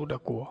基督的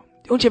国。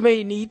弟兄姐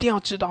妹，你一定要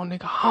知道，那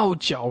个号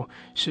角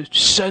是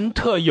神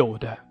特有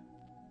的。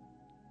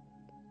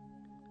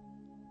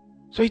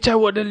所以在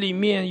我的里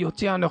面有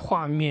这样的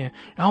画面，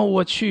然后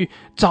我去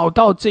找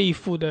到这一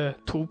幅的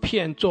图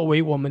片作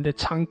为我们的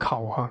参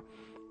考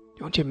弟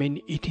兄姐妹，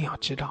你一定要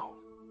知道，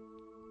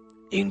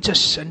因着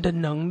神的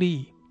能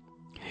力，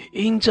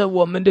因着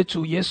我们的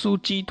主耶稣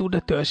基督的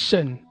得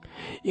胜，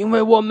因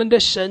为我们的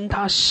神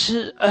他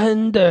施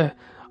恩的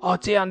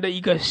这样的一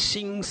个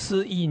心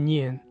思意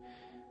念，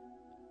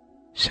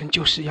神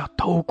就是要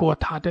透过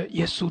他的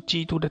耶稣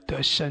基督的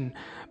得胜，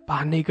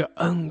把那个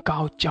恩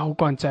膏浇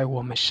灌在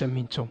我们生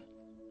命中，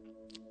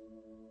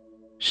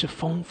是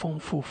丰丰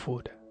富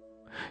富的，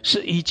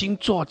是已经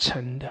做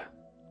成的。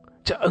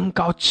这恩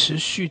膏持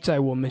续在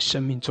我们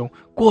生命中，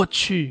过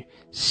去、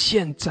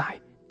现在、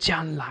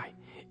将来，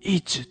一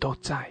直都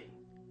在，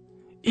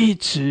一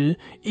直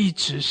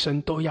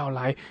神都要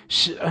来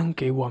施恩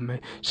给我们，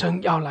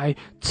神要来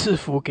赐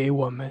福给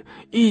我们，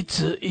一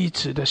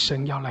直的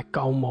神要来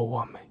膏抹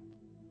我们。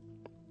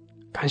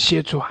感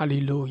谢主，哈利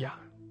路亚！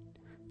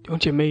弟兄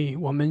姐妹，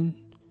我们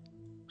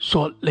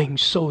所领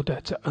受的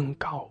这恩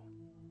膏，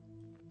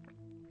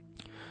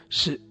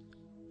是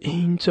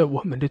因着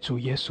我们的主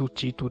耶稣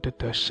基督的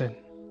得胜，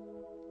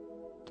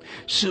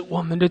是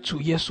我们的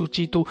主耶稣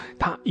基督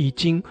他已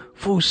经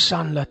付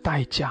上了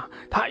代价，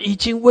他已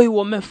经为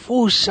我们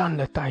付上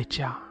了代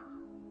价。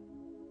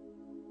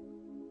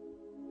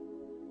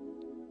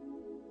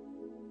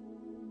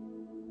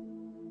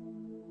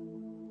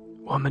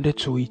我们的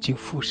主已经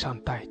付上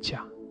代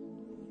价，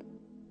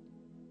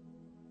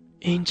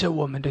因着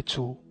我们的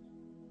主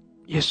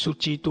耶稣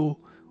基督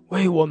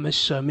为我们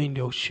舍命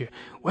流血，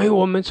为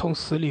我们从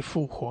死里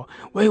复活，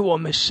为我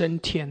们升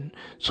天，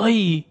所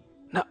以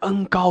那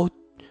恩膏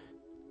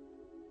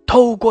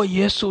透过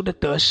耶稣的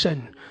得胜，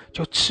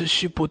就持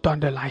续不断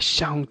的来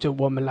向着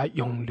我们来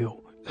涌流，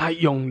来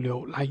涌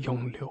流，来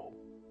涌流。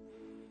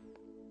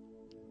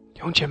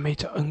弟兄姐妹，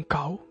这恩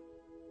膏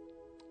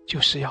就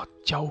是要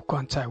浇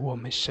灌在我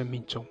们生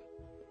命中，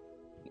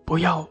不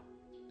要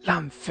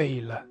浪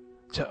费了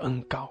这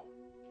恩膏，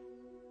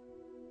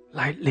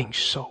来领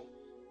受，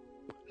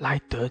来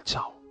得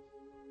着。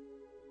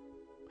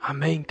阿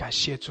们，感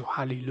谢主，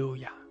哈利路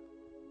亚，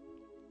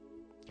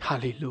哈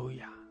利路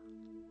亚。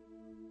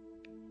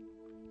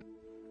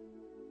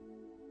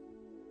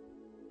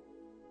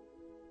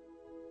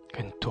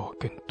更多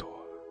更多，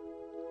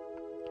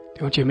弟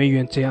兄姐妹，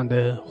愿这样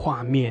的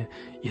画面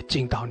也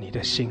进到你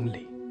的心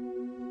里，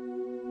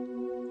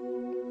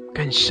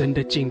更深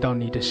的进到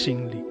你的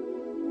心里。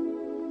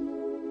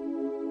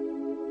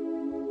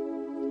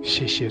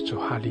谢谢主，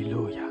哈利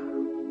路亚。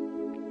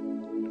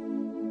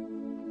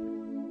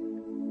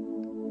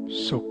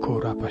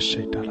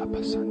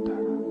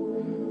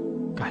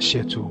感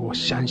谢主，我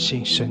相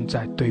信神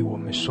在对我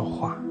们说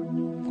话，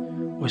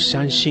我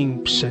相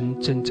信神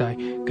正在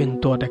更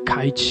多的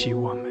开启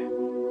我们，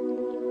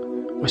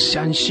我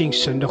相信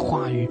神的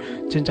话语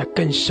正在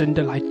更深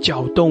的来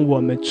搅动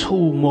我们，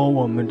触摸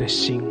我们的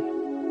心。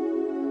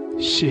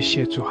谢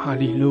谢主，哈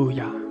利路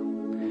亚。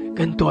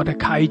更多的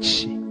开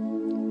启，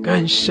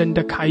更深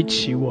的开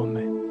启我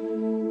们。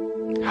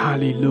哈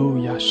利路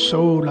亚，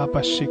收拉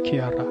巴西基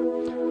亚拉，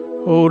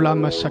欧拉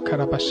玛萨卡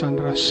拉巴桑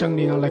德拉，圣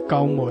灵要来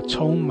高抹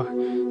充满，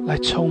来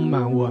充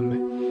满我们。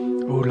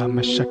欧拉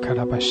玛萨卡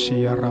拉巴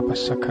西亚拉巴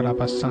萨卡拉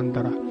巴桑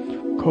德拉，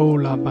欧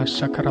拉玛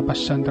萨卡拉巴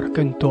桑德拉，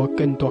更多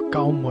更多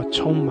高抹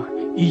充满，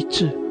医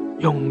治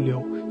涌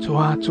流，主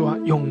啊主啊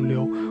涌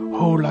流。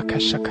欧拉卡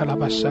萨卡拉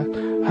巴桑，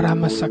阿拉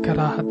玛萨卡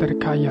拉哈德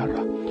卡亚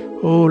拉。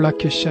哦，拉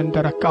克山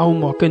达拉高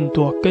摩更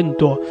多更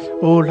多。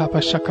哦，拉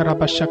巴沙卡拉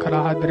巴沙卡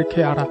拉哈德里基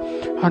亚拉，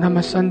哈纳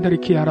马桑德里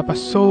基亚拉巴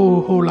索，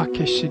哦拉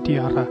克西迪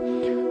亚拉，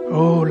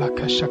哦拉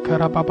克沙卡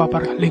拉巴巴巴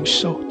领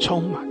受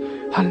充满，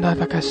哈纳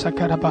拉克沙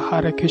卡拉巴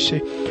哈勒克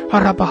西，哈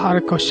拉巴哈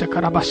勒克沙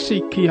卡拉巴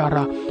西基亚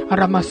拉，哈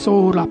拉马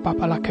索拉巴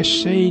巴拉克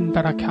西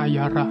达拉卡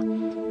亚拉，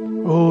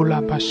哦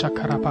拉巴沙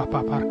卡拉巴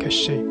巴巴克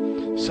西。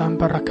三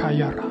巴拉卡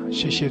亚拉，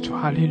谢谢主，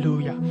哈利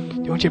路亚。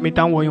弟兄姐妹，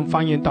当我用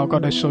方言祷告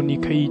的时候，你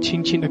可以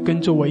轻轻的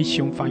跟着我一起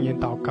用方言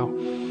祷告。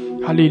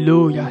哈利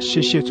路亚，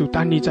谢谢主。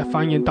当你在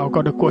方言祷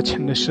告的过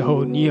程的时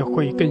候，你也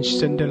会更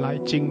深的来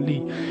经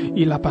历。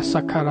伊拉巴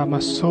萨卡拉马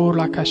索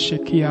拉卡西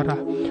基亚拉，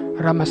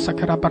拉马萨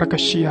卡拉巴拉卡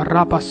西亚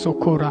拉巴索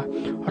库拉，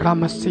拉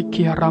马西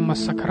基亚拉马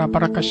萨卡拉巴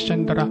拉卡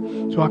申德拉，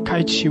主啊，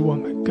开启我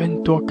们，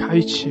更多开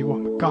启我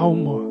们，高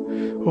摩。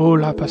哦，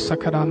拉巴萨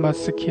卡拉马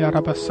西基亚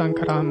拉巴桑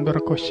卡拉安德拉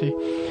科西。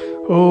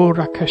哦，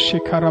拉卡西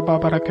卡拉巴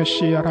巴拉卡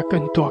西亚拉，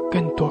更多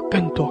更多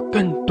更多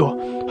更多，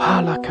哈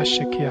拉卡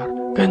西基亚拉，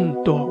更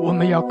多，我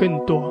们要更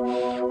多。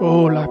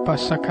哦，拉巴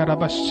萨卡拉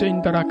巴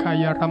辛德拉卡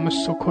亚拉马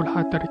索库拉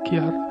哈德里基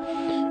亚拉，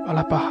阿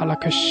拉巴哈拉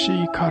卡西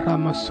卡拉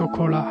马索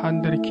库拉哈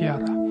德里基亚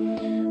拉，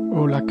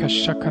哦，拉卡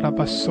沙卡拉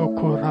巴索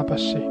库拉巴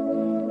西，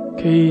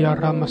基亚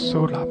拉马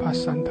索拉巴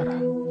桑德拉，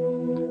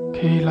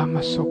基拉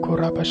马索库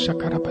拉巴沙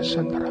卡拉巴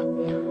桑德拉，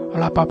阿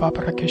拉巴巴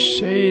巴拉卡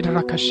西德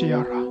拉卡西亚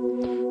拉。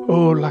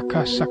哦，拉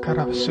卡萨卡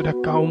拉斯的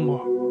高摩，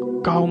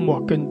高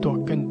摩更多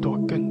更多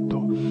更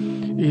多。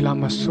伊拉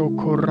马索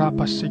库拉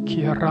巴西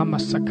基亚拉马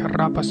萨卡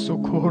拉巴索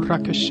库拉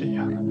克西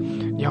亚拉，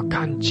你要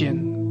看见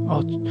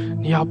哦，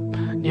你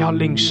要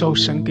领受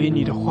神给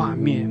你的画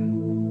面，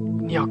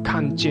你要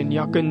看见，你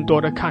要更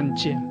多的看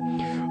见。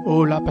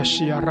哦，拉巴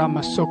西亚拉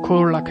马索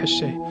库拉克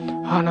西，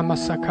哈纳马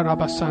萨卡拉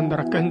巴桑德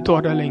拉，更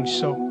多的领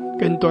受，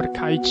更多的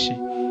开启。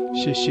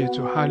谢谢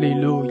主，哈利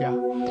路亚。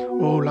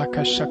哦，拉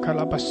卡沙卡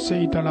拉巴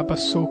西达拉巴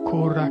索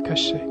库拉克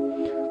西，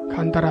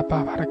坎达拉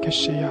巴巴拉克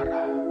西亚拉，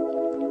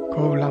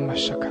哦拉玛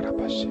沙卡拉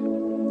巴西，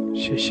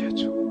谢谢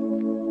主，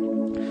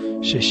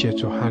谢谢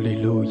主，哈利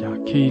路亚。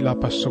基拉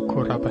巴索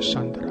库拉巴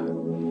桑德拉，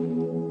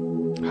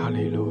哈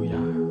利路亚，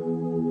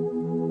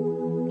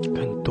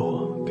更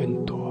多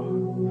更多。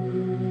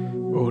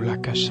哦，拉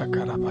卡沙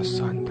卡拉巴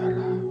桑德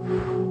拉，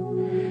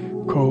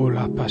哦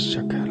拉巴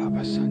沙卡拉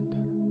巴桑德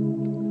拉。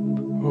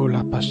哦，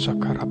拉巴沙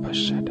卡拉巴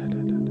沙达达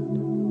达达，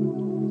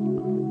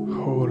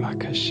哦拉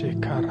卡西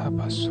卡拉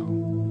巴苏，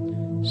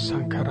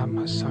桑卡拉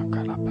玛桑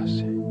卡拉巴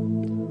西，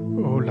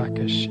哦拉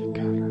卡西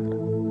卡拉，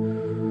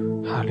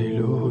哈利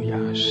路亚，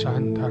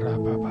山达拉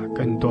巴巴，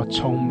更多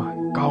充满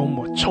高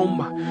摩充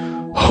满，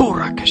哦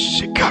拉卡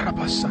西卡拉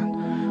巴桑，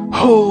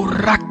哦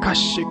拉卡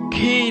西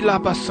基拉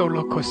巴苏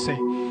罗科西，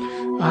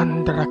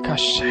安德拉卡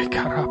西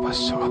卡拉巴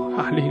苏，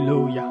哈利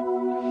路亚，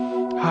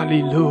哈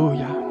利路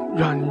亚，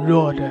软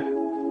弱的。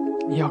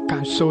你要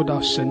感受到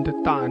神的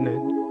大能，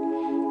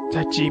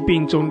在疾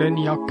病中的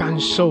你要感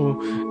受，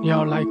你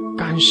要来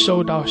感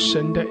受到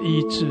神的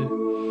医治。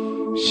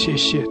谢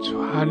谢主，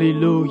哈利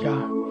路亚。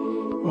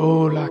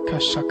哦，拉卡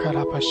沙卡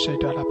拉巴西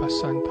达拉巴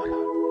桑达拉，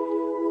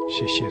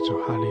谢谢主，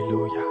哈利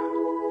路亚，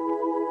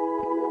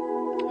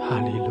哈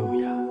利路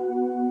亚。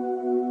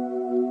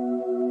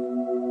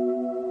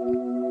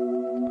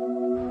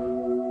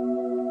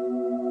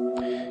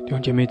弟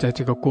兄姐妹，在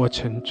这个过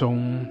程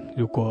中，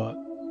如果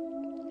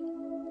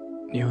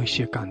你有一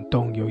些感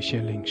动，有一些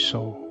领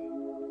受，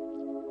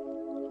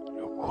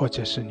或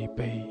者是你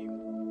被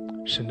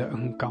神的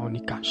恩膏，你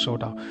感受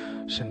到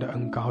神的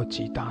恩膏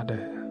极大的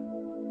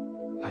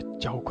来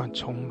浇灌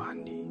充满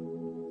你。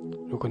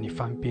如果你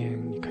方便，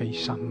你可以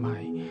上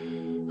麦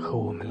和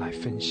我们来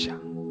分享。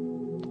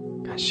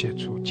感谢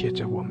主，借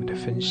着我们的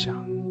分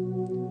享，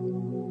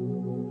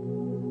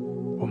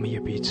我们也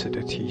彼此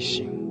的提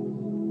醒，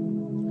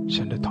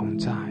神的同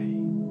在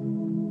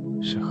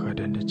是何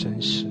等的真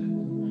实，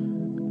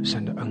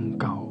神的恩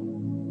膏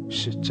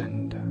是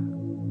真的。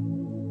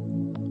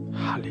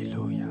哈利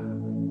路亚。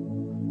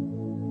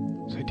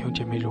所以弟兄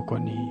姐妹，如果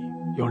你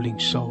有领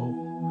受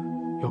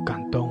有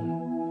感动，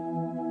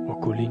我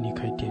鼓励你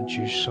可以点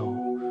举手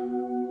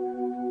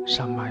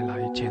上麦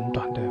来简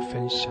短的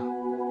分享，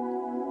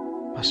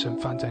把神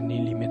放在你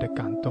里面的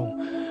感动，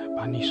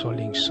把你所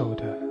领受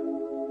的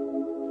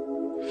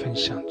分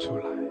享出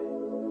来。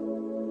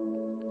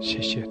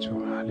谢谢主，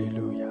哈利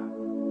路亚，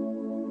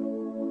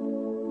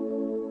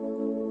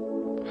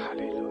哈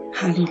利路亚，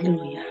哈利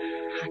路亚，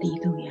哈利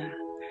路亚，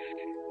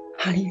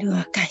哈利路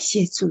亚！感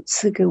谢主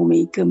赐给我们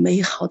一个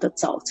美好的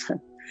早晨，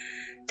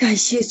感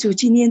谢主，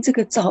今天这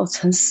个早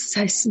晨实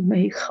在是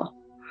美好。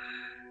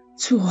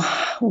主啊，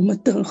我们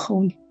等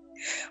候你，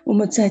我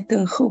们在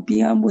等候比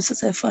亚牧师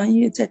在翻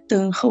阅，在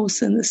等候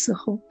神的时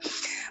候，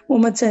我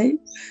们在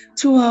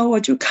主啊，我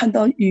就看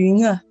到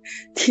云啊，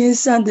天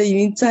上的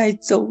云在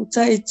走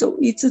在走，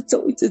一直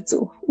走一直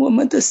走，我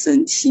们的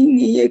身心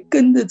灵也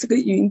跟着这个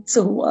云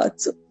走啊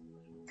走，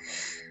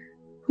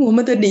我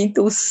们的灵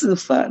都释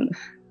放了，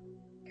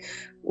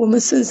我们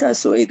身上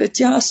所有的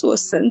枷锁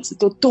绳子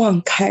都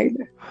断开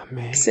了，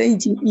神已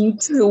经医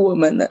治我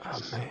们了，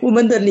我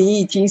们的灵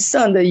已经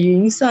上到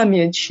云上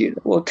面去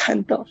了。我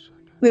看到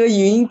那个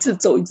云一直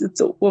走一直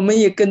走，我们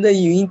也跟着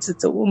云一直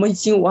走，我们已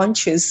经完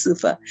全释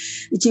放，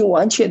已经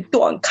完全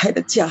断开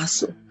的枷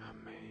锁，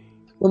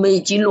我们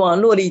已经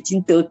软弱了，已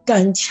经得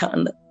刚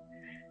强了。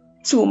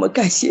主，我们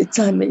感谢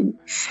赞美你。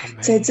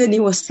在这里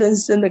我深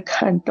深的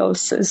看到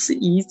神是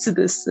医治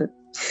的神，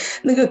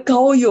那个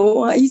膏油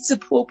啊一直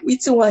瀑布，一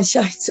直往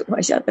下一直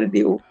往下的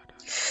流，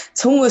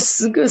从我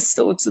10个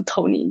手指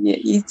头里面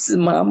一直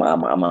麻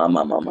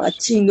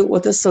进入我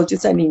的手，就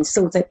在领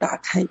受在打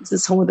开，一直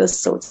从我的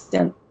手这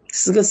样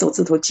10个手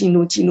指头进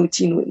入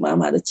麻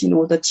麻的进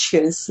入我的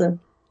全身。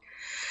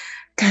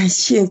感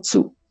谢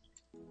主，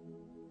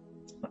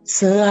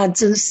神啊，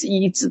真是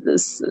医治的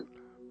神。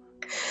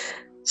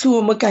主，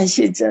我们感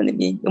谢在里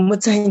面，我们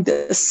在你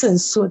的圣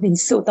所领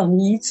受到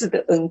你医治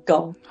的恩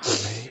膏，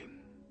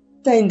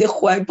在你的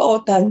怀抱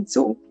当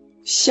中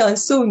享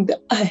受你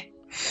的爱。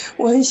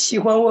我很喜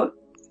欢我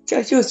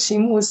家就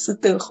请牧师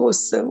等候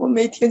神，我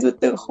每天都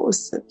等候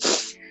神，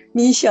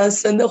冥想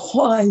神的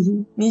话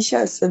语，冥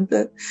想神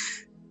的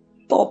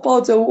抱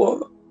着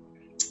我，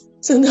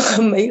真的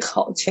很美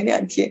好。前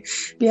2天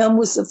比亚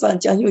牧师放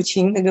江又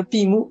琴那个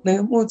闭幕那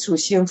个牧主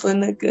先锋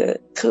那个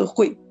特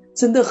会，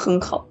真的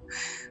很好。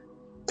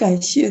感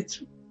谢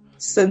主，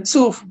神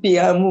祝福比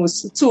亚牧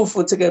师，祝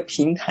福这个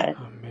平台，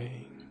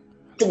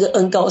这个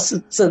恩膏是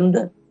真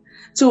的。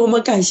主，我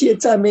们感谢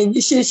赞美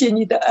你，谢谢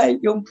你的爱，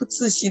永不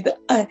窒息的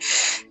爱，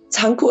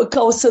长阔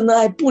高深的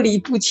爱，不离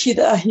不弃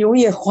的爱，永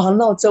远环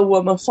绕着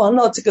我们，环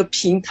绕这个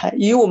平台，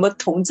与我们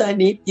同在。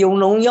你有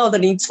荣耀的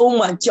灵充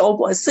满浇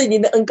灌，圣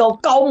灵的恩膏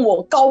高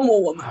抹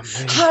我们。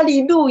哈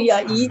利路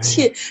亚！一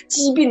切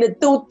疾病的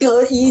都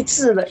得医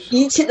治了，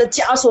一切的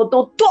枷锁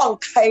都断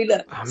开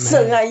了。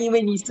神啊，因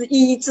为你是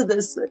医治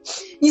的神，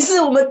你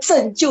是我们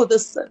拯救的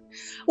神，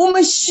我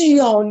们需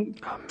要你。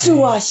主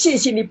啊，谢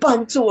谢你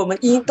帮助我们，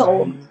引导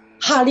我们。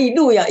哈利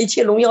路亚！一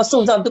切荣耀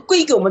颂赞都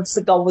归给我们至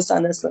高无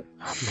上的神。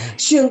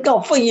宣告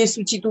奉耶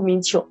稣基督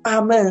名求，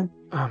阿们，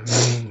阿们。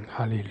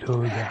哈利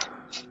路亚，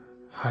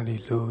哈利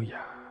路亚。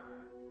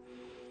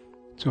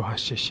主啊，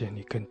谢谢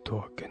你更多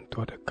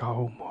的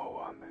膏抹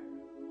我们。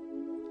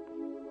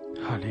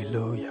哈利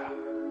路亚。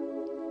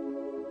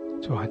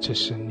主啊，这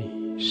是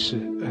你施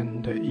恩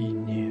的意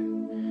念，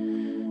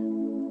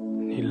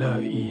你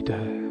乐意的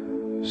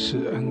施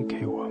恩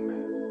给我们。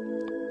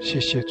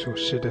谢谢主，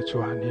是的，主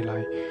啊，你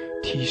来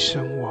提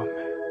升我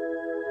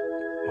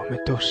们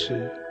都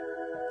是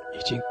已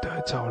经得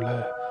着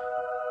了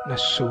那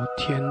属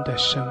天的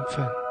身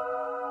份，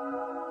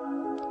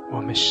我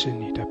们是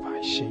你的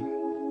百姓。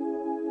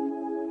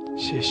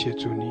谢谢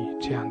主，你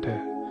这样的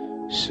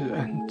施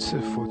恩赐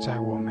福在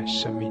我们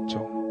生命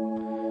中，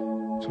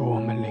主我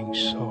们领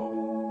受。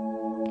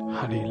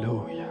哈利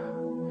路亚，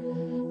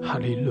哈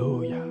利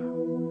路亚。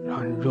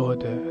软弱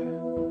的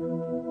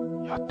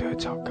要得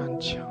着刚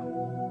强，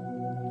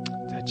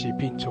在疾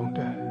病中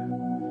的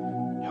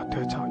要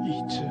得着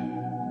医治。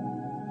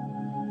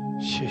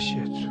谢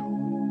谢主，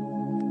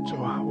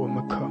主啊，我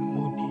们渴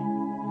慕你，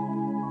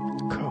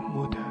渴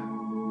慕的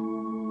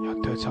要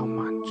得着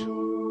满足。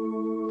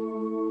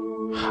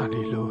哈利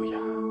路亚，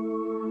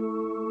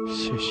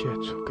谢谢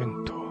主，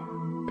更多。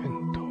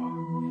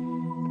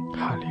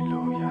哈利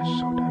路亚，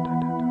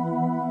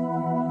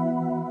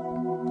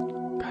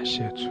感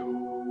谢主，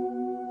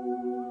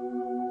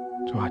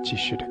主啊，继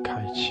续的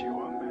开启我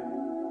们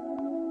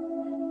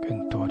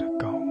更多的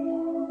膏抹。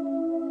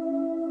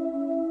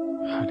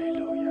哈利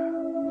路亚。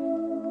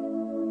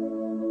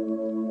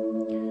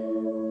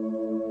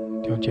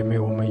姐妹，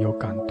我们有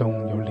感动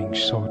有领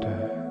受的，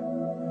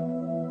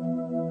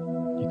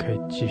你可以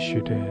继续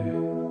的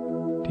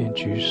点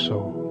举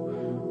手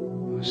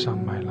上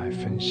麦来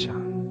分享。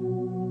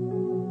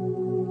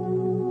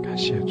感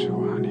谢主，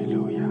哈利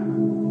路亚。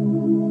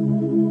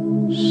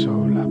手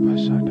拉巴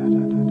沙哒哒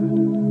哒哒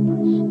哒哒。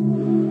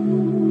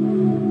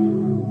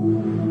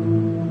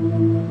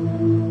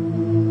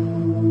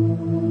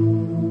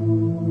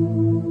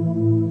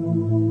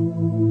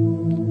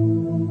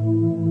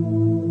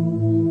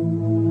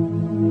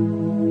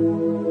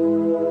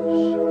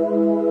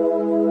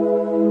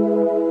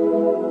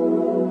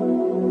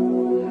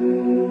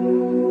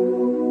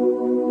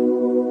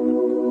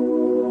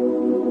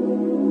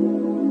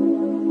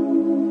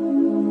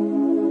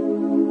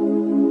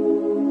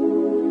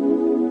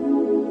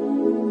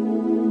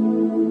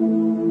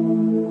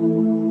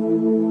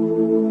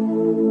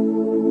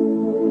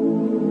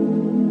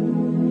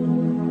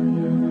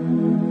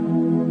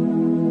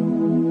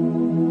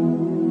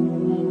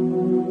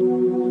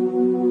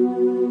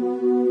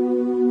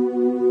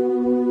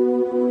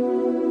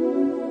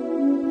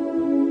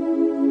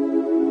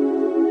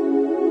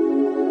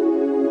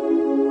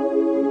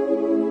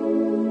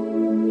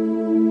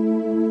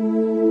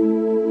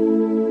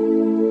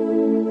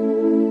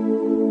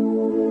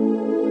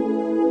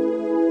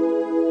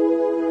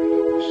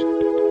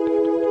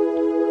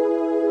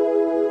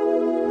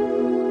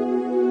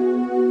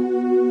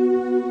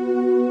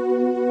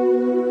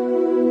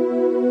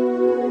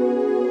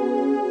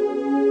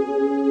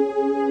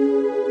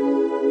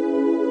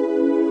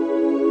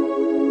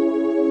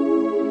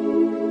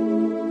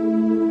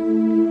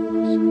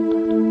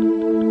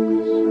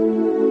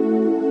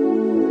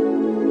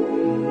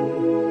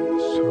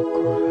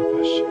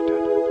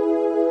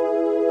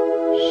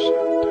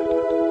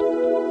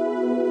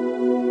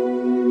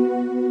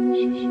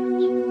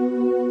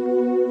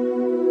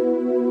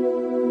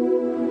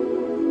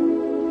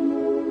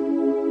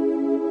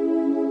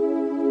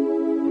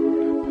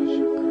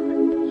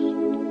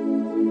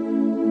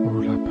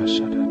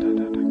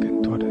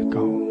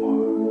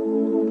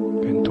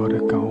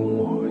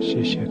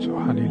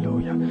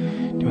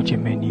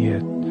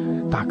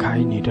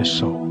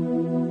手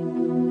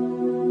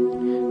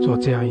做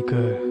这样一个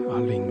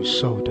领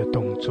受的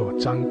动作，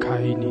张开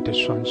你的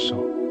双手，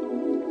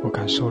我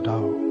感受到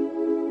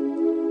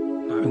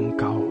那恩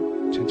膏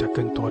正在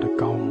更多的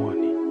膏抹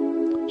你。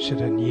是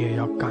的，你也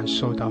要感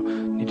受到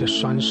你的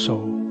双手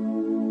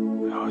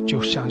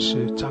就像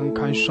是张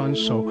开双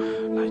手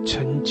来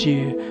承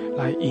接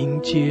来迎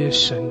接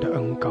神的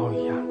恩膏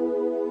一样。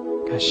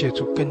感谢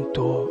主，更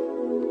多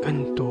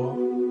更多，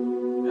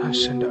让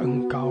神的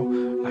恩膏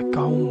来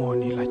膏抹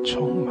你，来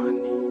充满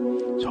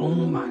你，充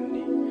满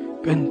你，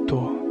更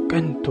多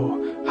更多，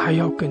还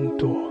要更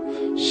多。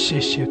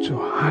谢谢主，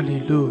哈利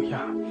路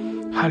亚，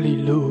哈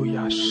利路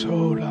亚。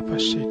收拉巴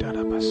西达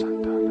拉巴桑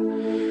达拉，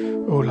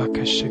欧拉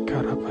卡西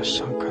卡拉巴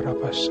桑卡拉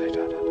巴西达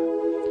拉，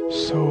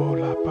收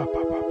拉巴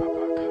巴巴巴巴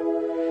卡，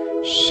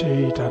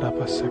西达拉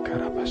巴萨卡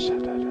拉巴萨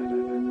达拉。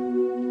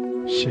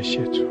谢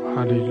谢主，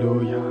哈利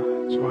路亚。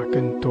主啊，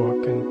更多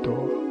更多。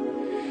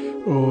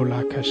哦，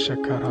拉卡西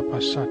卡拉巴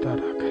萨达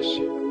拉卡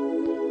西，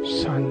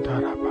桑达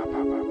拉巴巴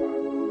巴巴，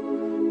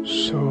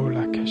收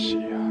拉卡西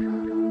亚拉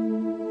拉，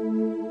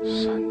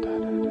桑达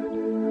拉拉拉。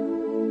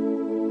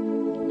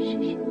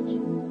谢谢主，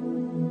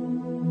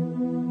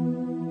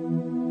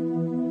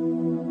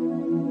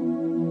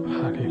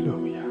哈利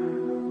路亚。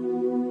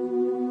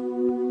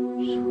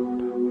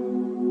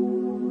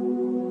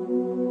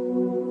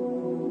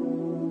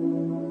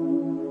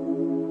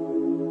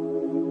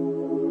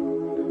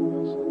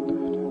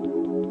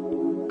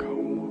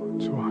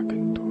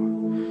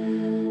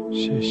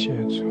谢谢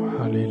主，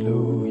哈利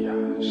路亚。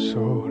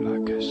收拉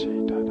卡西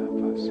达拉巴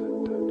萨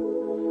达拉。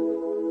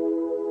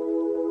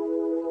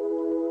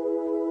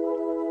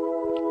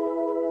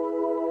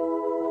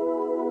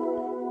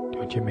弟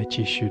兄姐妹，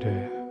继续的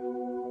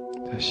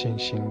在信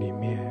心里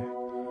面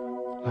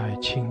来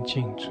亲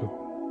近主，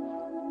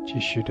继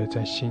续的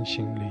在信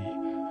心里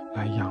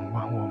来仰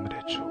望我们的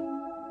主，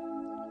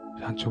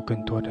让主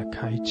更多的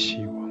开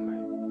启我们，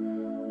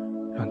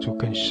让主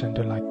更深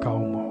的来膏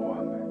抹我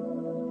们。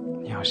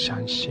你要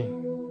相信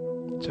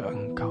这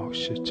恩膏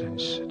是真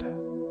实的，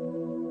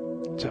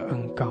这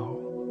恩膏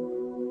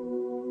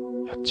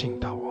要进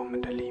到我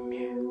们的里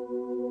面，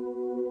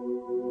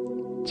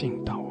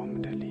进到我们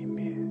的里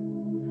面，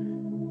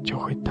就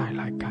会带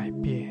来改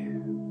变，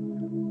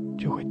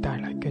就会带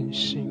来更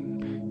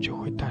新，就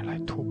会带来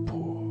突破。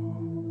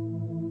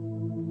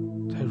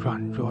在软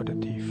弱的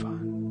地方，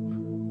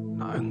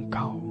那恩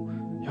膏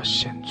要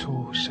显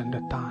出神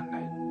的大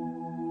能；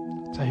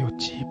在有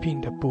疾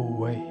病的部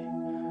位，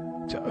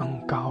这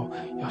恩膏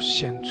要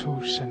显出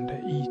神的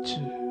医治；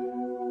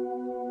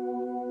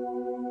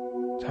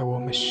在我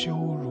们羞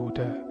辱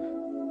的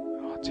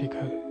这个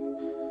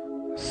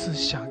思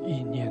想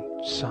意念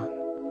上，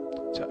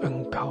这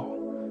恩膏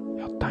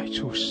要带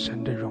出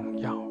神的荣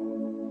耀；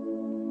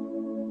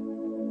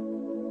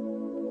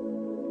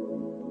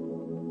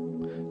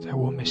在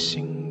我们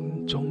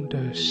心中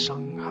的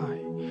伤害、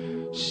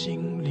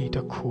心里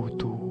的苦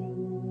毒，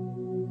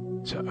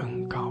这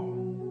恩膏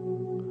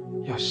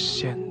要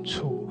显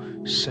出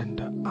神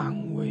的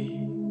安慰，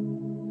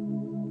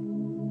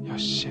要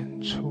显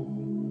出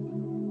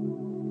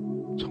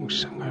从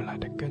神而来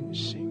的更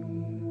新。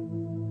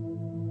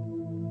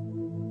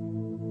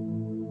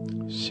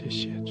谢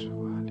谢主，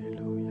哈利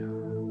路亚，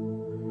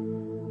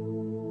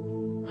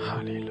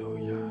哈利路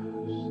亚。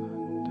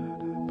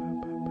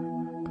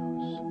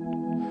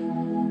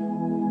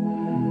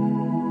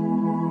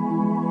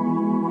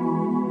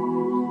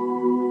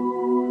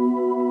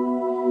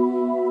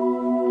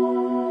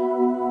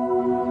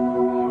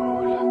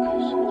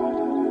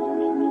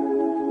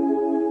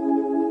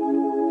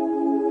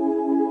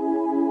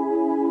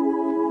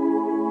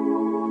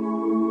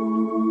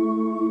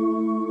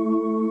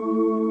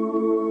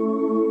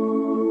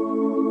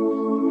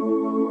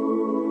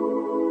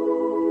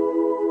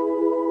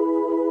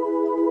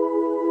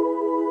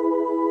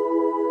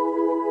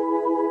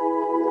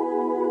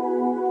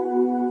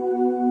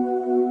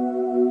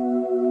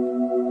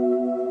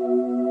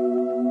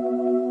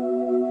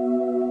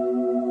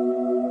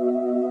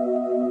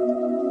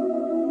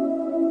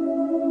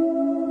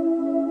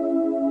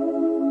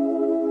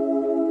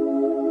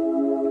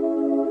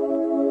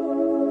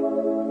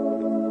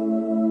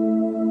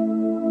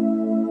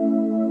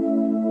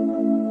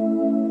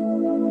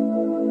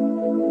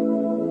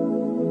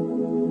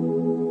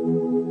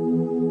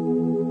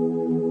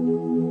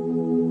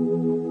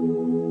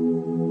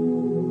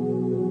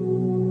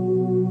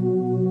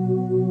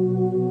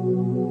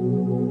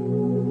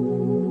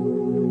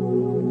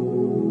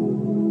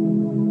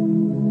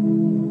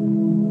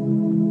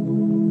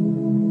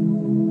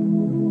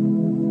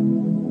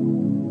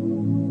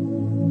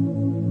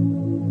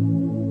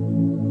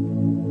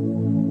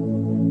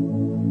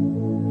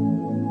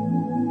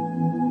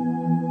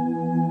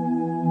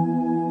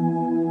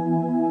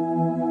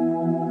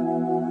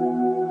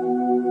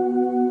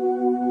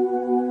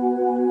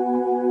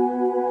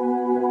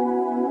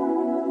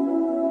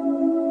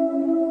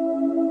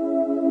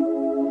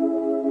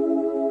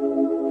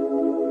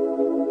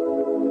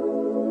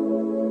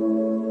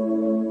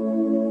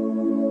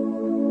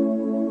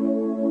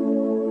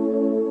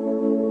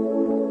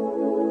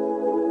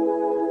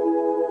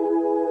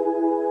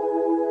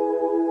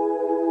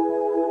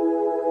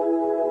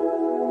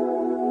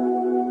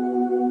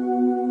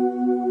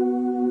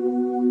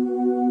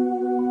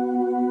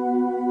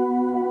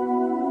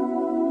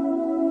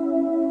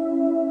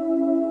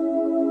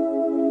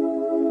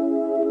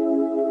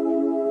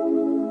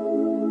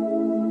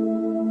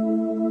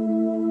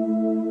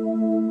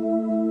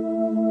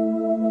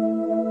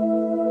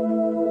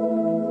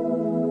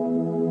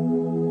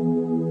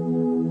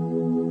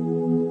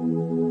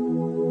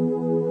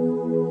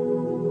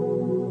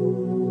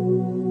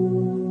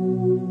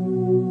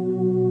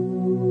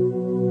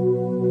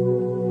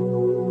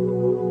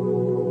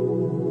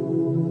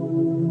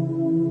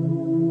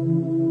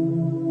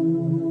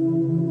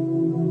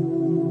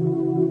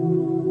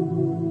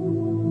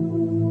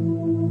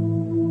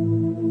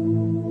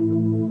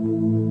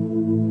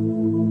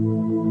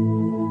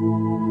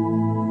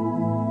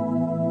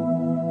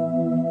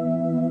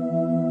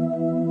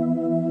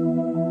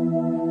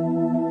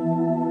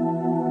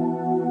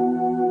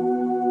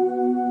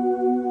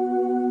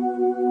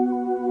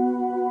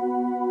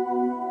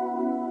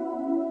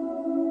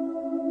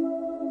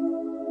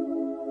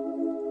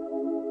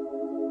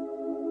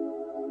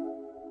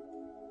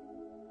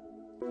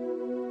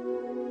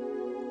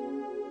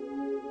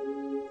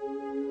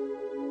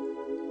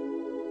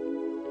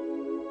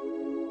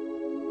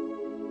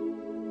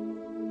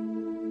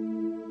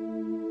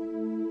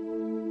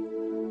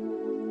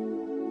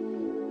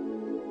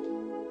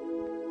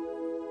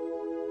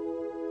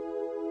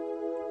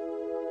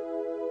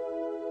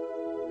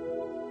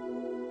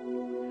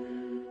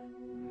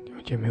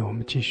姐妹，我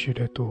们继续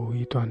的读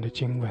一段的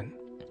经文，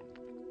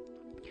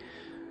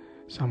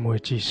撒母耳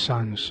记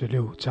上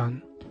16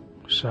章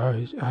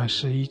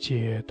11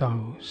节到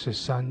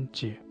13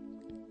节。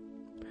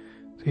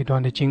这一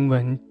段的经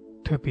文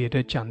特别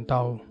的讲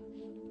到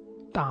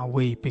大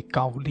卫被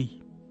膏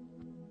立。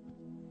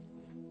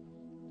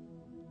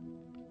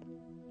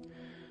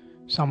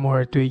撒母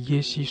耳对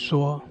耶西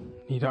说：“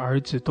你的儿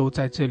子都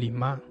在这里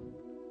吗？”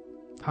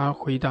他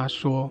回答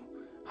说：“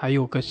还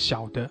有个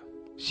小的，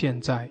现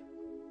在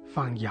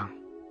放羊。”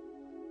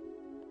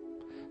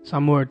撒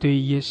母耳对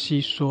耶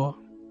西说：“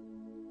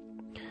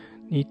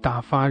你打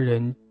发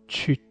人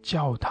去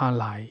叫他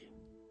来，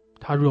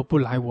他若不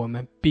来，我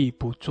们必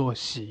不坐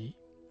席。”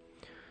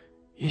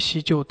耶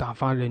西就打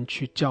发人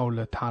去叫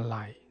了他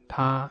来，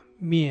他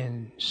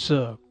面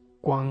色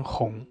光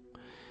红，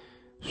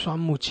双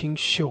目清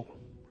秀，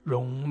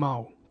容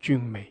貌俊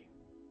美。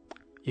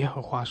耶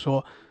和华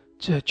说：“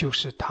这就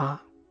是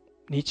他，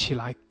你起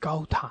来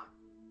膏他。”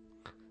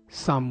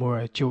撒母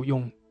耳就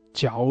用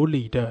脚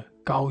里的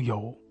膏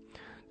油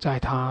在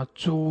他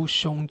猪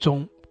胸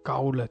中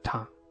膏了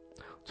他。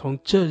从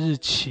这日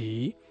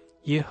起，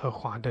耶和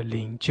华的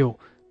灵就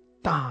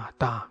大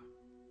大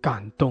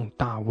感动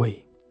大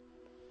卫。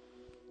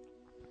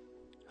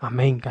阿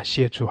们，感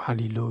谢主，哈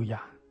利路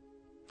亚。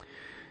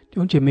弟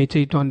兄姐妹，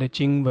这一段的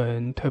经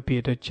文特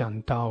别的讲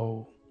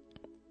到，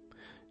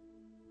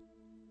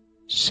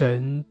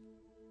神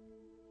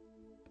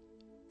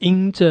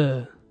因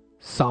着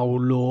扫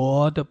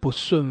罗的不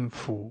顺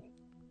服，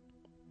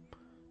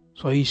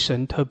所以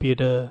神特别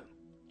的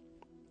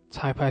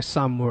差派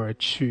撒母耳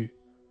去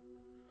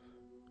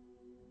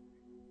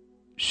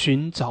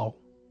寻找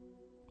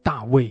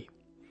大卫，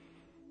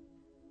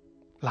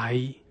来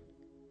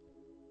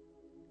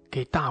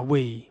给大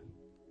卫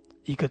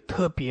一个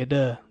特别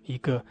的一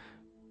个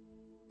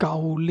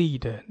高丽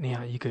的那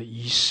样一个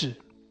仪式。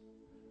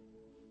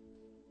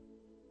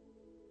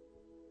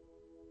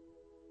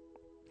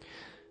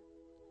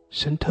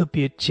神特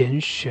别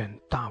拣选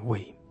大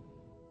卫，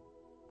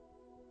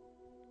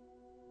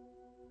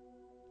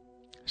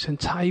神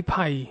差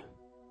派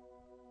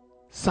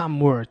撒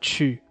母耳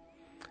去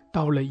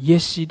到了耶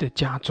西的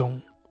家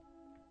中，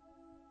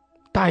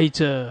带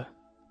着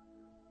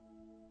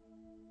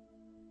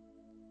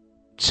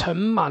盛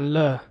满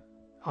了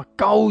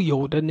膏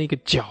油的那个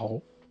角，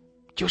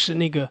就是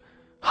那个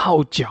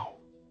号角，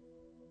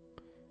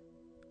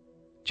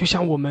就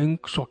像我们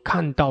所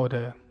看到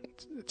的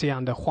这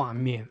样的画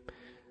面，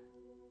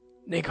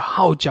那个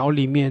号角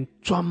里面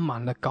装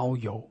满了膏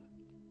油，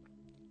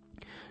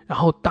然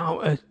后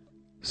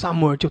撒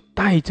母耳就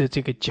带着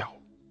这个角，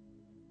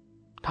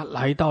他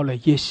来到了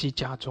耶西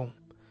家中。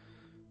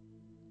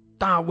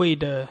大卫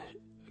的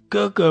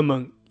哥哥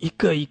们一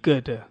个一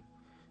个的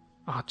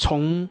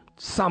从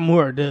撒母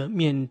耳的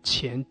面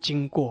前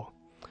经过，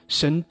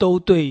神都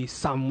对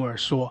撒母耳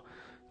说，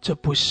这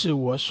不是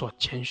我所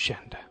拣选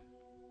的。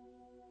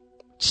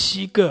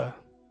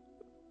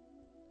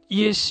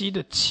耶西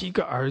的7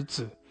个儿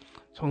子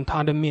从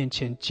他的面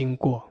前经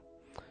过，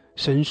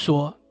神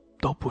说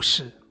都不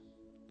是。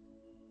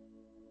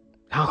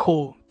然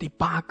后第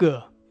8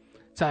个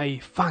在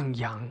放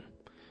羊，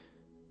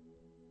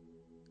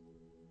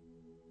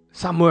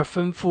撒母耳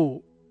吩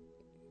咐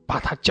把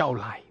他叫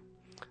来，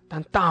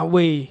但大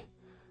卫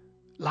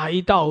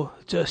来到，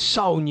这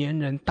少年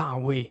人大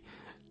卫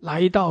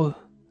来到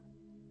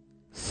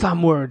撒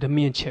母耳的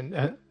面前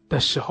的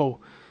时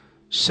候，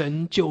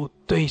神就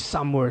对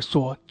撒母耳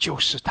说，就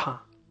是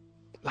他，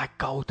来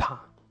膏他。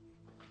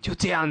就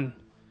这样，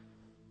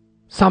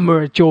撒母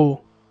耳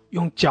就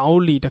用脚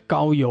里的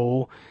膏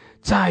油，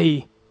在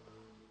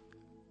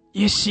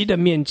耶西的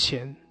面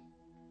前，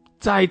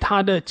在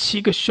他的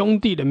7个兄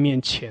弟的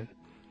面前，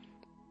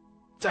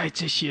在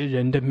这些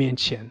人的面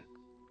前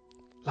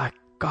来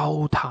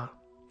膏他，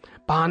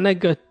把那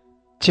个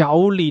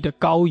脚里的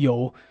膏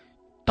油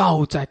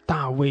倒在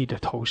大卫的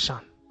头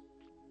上。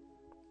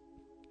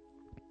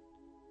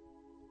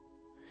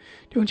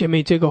弟兄姐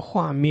妹，这个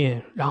画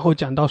面，然后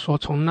讲到说，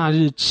从那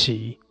日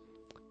起，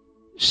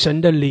神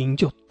的灵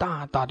就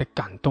大大的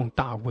感动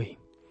大卫。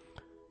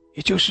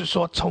也就是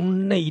说，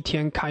从那一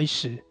天开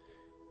始，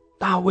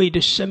大卫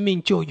的生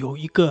命就有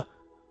一个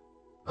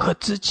和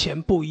之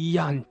前不一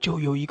样，就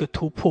有一个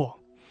突破。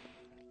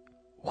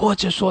或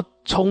者说，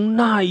从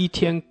那一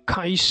天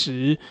开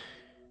始，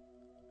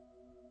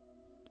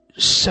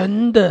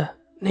神的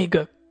那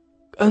个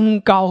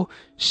恩膏，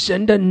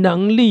神的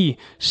能力，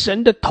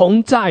神的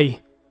同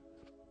在，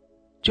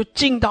就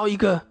进到一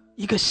个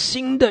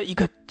新的一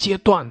个阶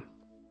段。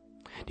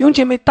弟兄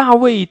姐妹，大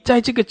卫在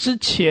这个之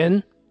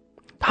前，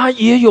他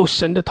也有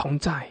神的同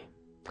在，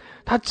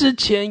他之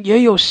前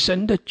也有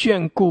神的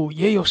眷顾，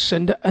也有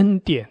神的恩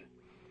典，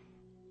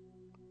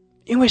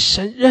因为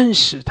神认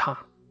识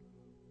他。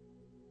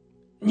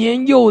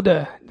年幼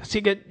的这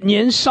个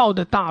年少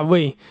的大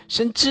卫，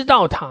神知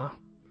道他。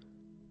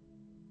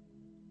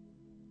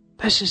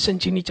但是圣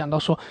经里讲到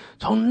说，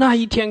从那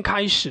一天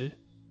开始，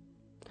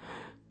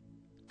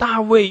大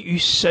卫与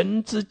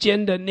神之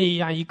间的那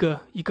样一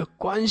个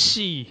关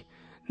系，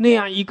那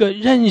样一个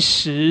认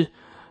识，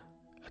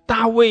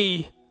大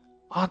卫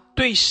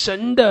对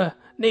神的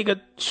那个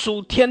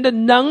属天的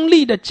能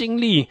力的经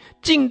历，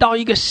进到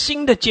一个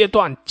新的阶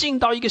段，进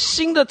到一个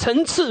新的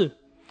层次。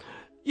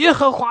耶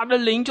和华的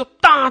灵就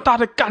大大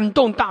的感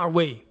动大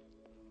卫。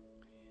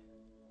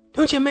弟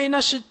兄姐妹，那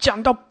是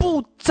讲到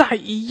不再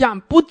一样，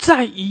不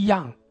再一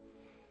样。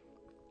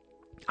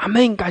阿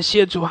们，感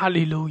谢主，哈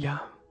利路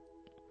亚。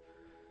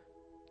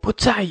不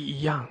再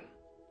一样。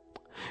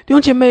弟兄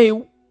姐妹，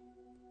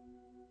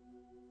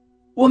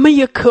我们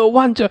也渴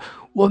望着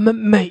我们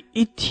每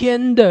一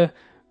天的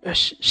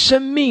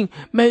生命，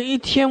每一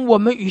天我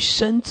们与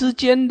神之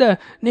间的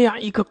那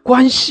样一个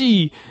关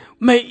系，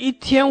每一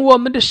天我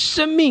们的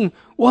生命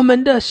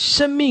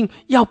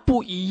要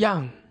不一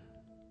样。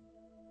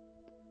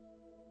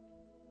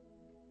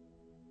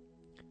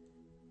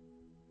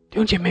弟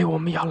兄姐妹，我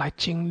们要来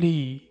经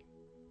历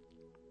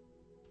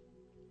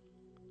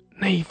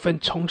那一份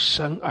从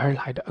神而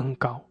来的恩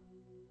膏。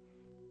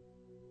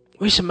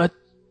为什么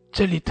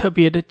这里特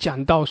别的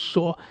讲到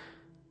说，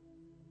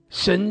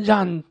神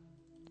让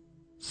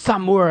撒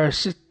母耳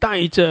是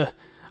带着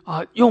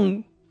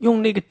用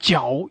那个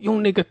角，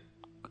用那个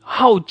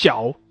号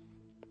角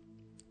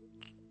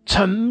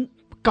盛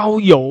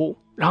膏油，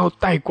然后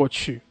带过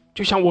去。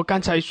就像我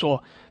刚才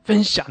所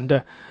分享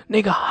的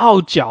那个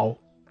号角，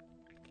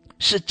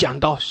是讲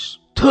到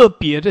特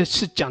别的，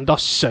是讲到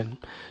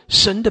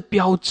神的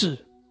标志。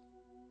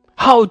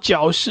号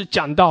角是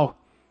讲到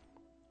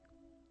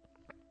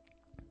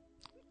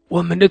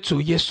我们的主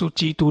耶稣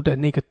基督的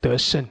那个得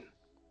胜。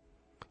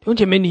弟兄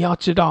姐妹，你要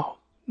知道，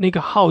那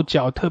个号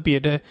角特别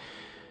的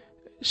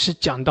是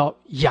讲到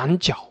羊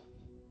角。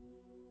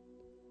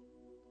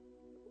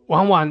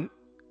往往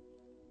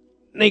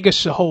那个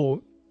时候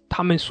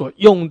他们所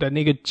用的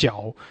那个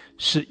角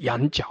是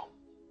羊角，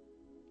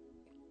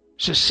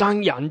是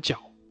山羊角。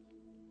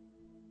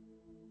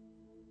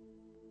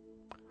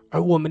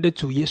而我们的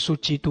主耶稣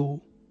基督，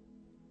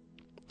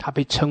他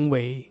被称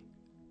为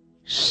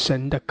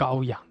神的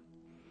羔羊。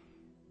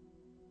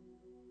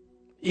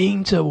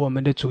因着我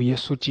们的主耶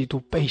稣基督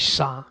被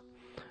杀，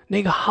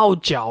那个号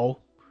角，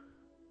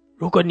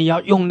如果你要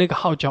用那个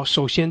号角，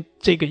首先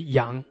这个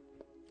羊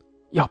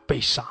要被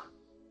杀。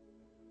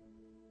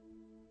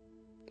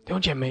弟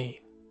兄姐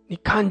妹，你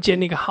看见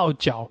那个号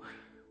角，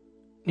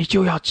你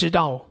就要知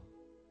道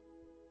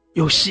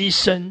有牺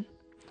牲，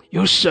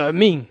有舍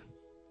命。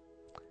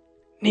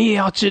你也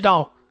要知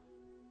道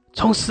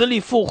从死里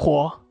复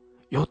活，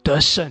有得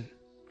胜。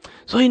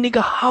所以那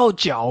个号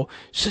角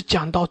是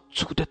讲到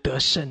主的得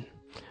胜。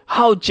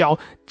号角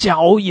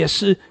也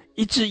是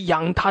一只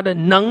羊它的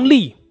能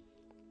力。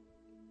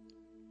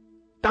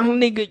当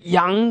那个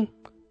羊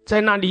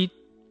在那里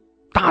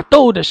打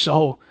斗的时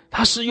候，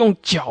它是用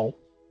角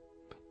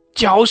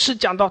是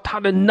讲到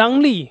它的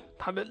能力，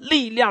它的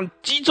力量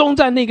集中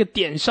在那个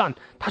点上，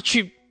它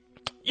去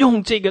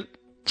用这个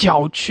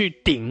角去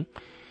顶。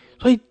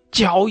所以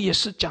角也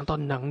是讲到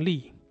能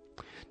力。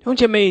弟兄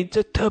姐妹，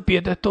这特别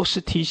的都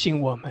是提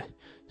醒我们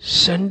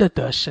神的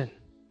得胜。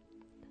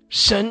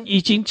神已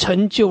经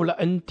成就了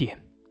恩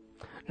典，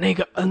那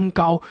个恩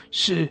膏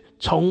是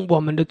从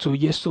我们的主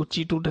耶稣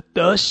基督的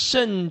得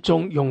胜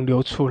中涌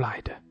流出来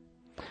的，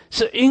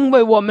是因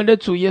为我们的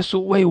主耶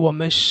稣为我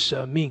们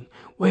舍命，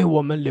为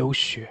我们流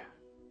血，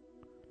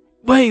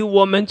为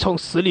我们从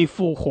死里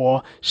复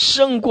活，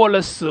胜过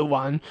了死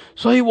亡。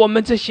所以我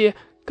们这些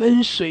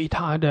跟随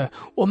他的，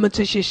我们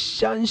这些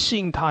相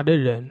信他的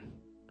人，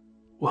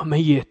我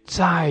们也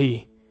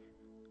在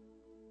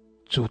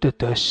主的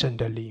得胜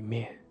的里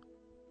面。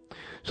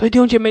所以弟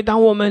兄姐妹，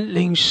当我们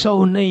领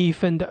受那一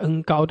份的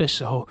恩膏的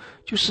时候，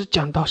就是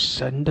讲到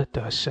神的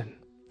得胜。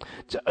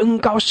这恩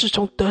膏是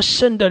从得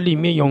胜的里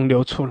面涌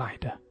流出来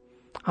的。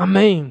阿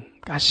们，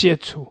感谢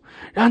主，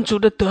让主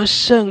的得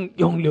胜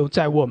涌流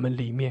在我们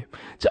里面。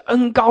这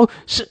恩膏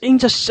是因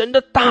着神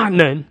的大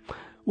能。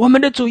我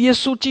们的主耶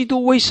稣基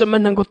督为什么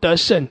能够得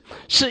胜？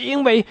是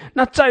因为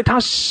那在他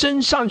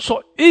身上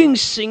所运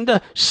行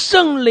的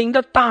圣灵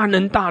的大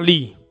能大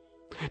力，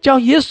叫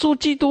耶稣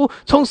基督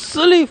从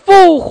死里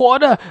复活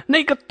的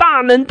那个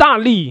大能大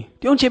力。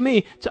弟兄姐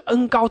妹，这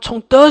恩膏从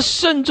得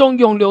胜中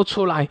涌流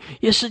出来，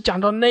也是讲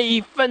到那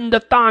一份的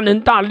大能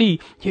大力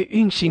也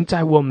运行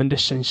在我们的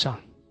身上。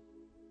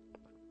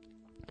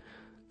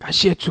感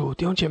谢主，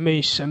弟兄姐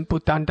妹，神不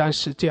单单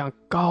是这样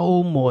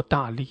高摩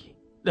大力，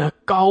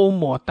高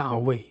摩大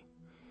卫。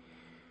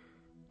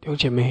弟兄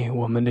姐妹，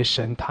我们的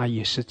神他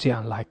也是这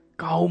样来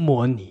高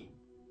摩你。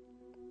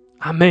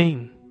阿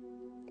们。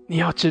你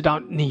要知道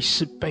你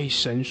是被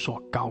神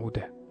所高的。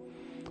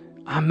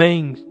阿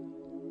们。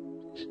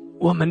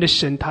我们的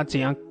神他怎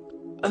样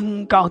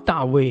恩膏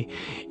大卫，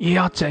也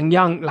要怎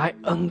样来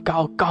恩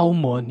膏高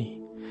摩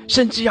你，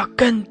甚至要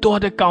更多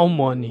的高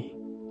摩你。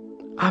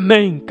阿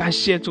们。感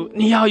谢主，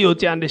你要有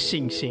这样的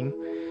信心，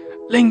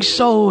领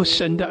受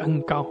神的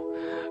恩膏，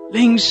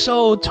领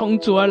受从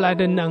主而来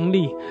的能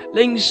力，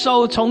领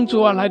受从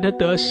主而来的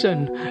得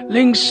胜，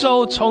领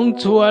受从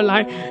主而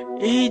来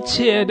一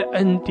切的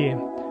恩典，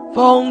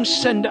丰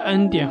盛的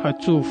恩典和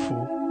祝福。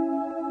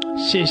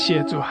谢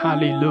谢主，哈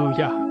利路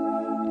亚，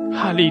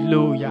哈利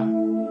路亚。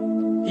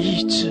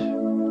医治、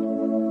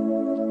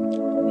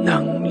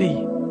能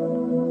力、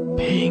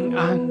平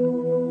安、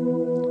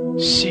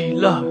喜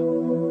乐、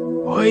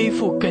恢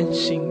复、更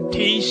新、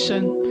提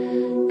升，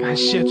感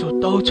谢主，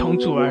都从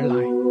主而来，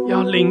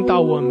要领导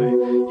我们，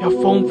要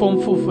丰丰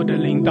富富的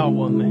领导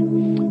我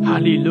们。哈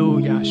利路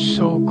亚，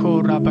收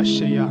库拉巴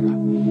西亚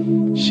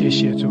拉，谢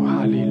谢主，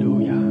哈利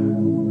路亚，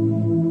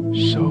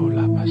收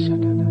拉巴沙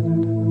达。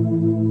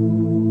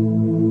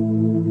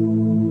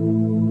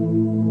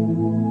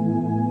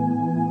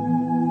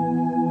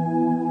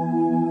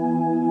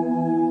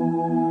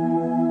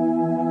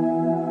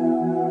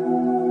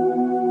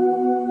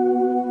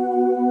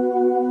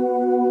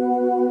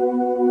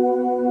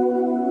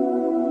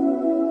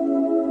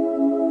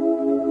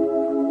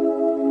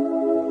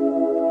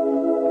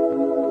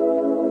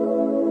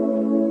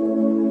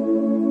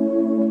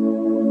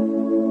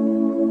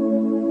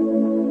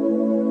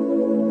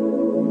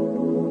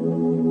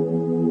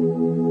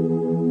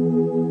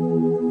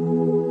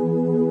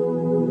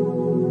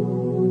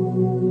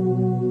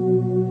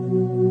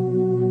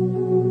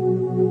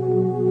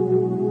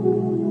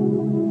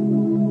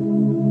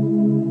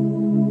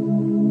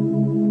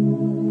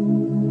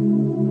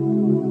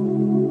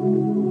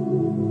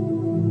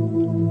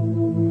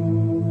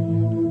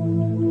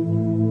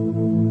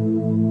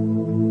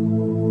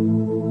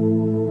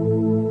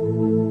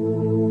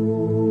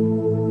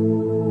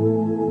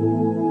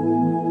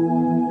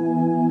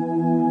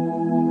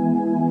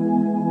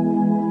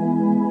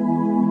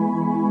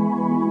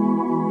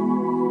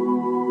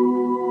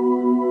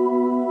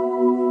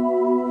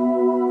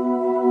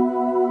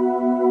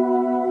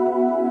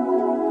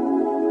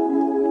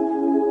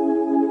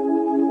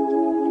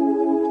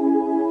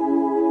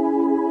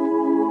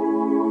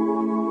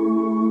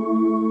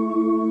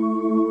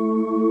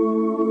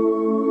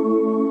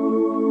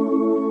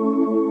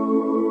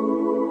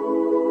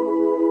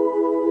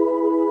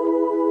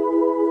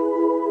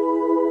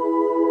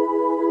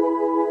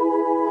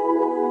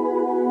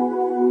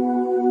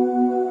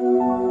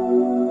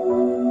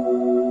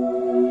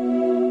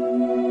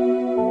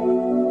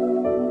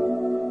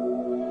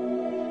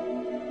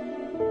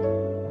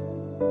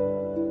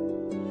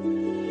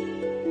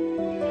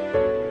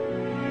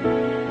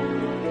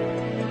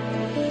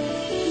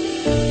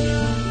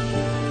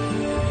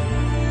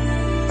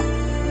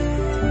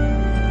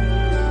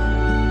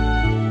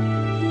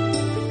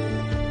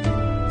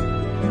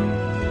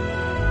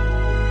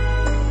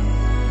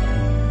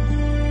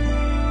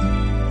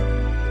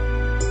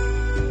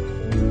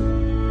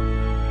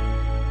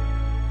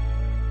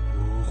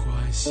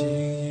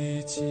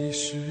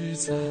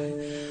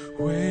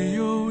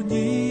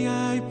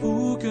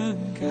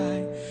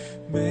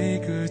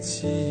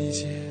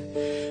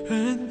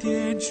恩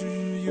典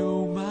只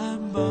有满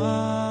满。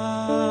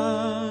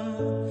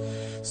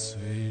虽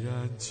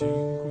然经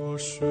过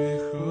水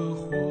和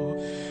火，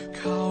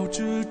靠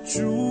着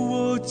主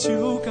我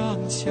就刚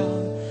强。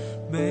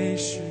每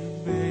时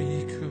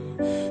每刻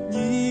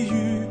你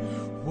与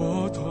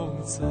我同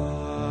在。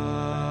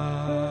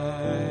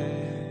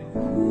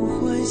呼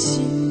唤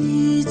心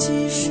意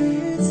即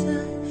实在，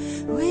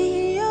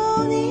唯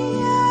有你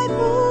爱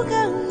不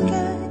更改。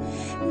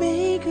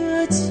每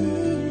个季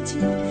节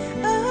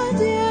恩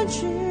典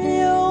只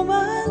有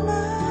满满。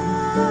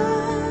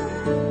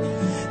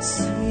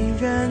虽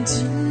然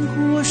经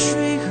过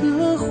水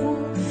和火，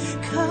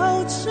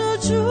靠着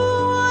主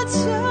我就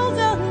刚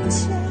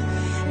强。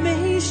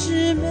每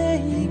时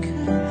每刻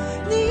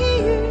你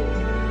与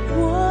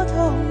我同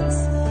在。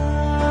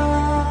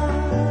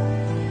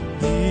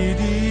你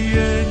的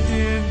恩典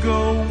够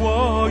我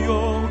用，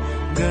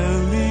能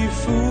力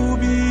覆庇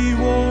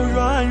我软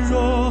弱，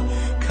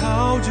靠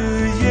着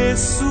耶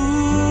稣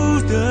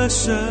的神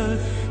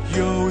有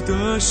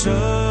得胜。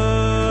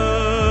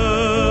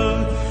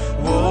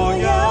我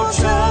要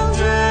唱着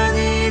你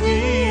的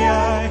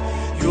爱，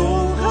永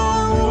恒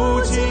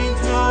无尽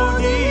头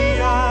的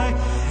爱，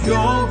永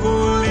不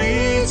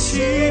离弃，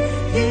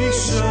一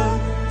生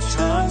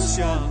常相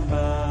伴。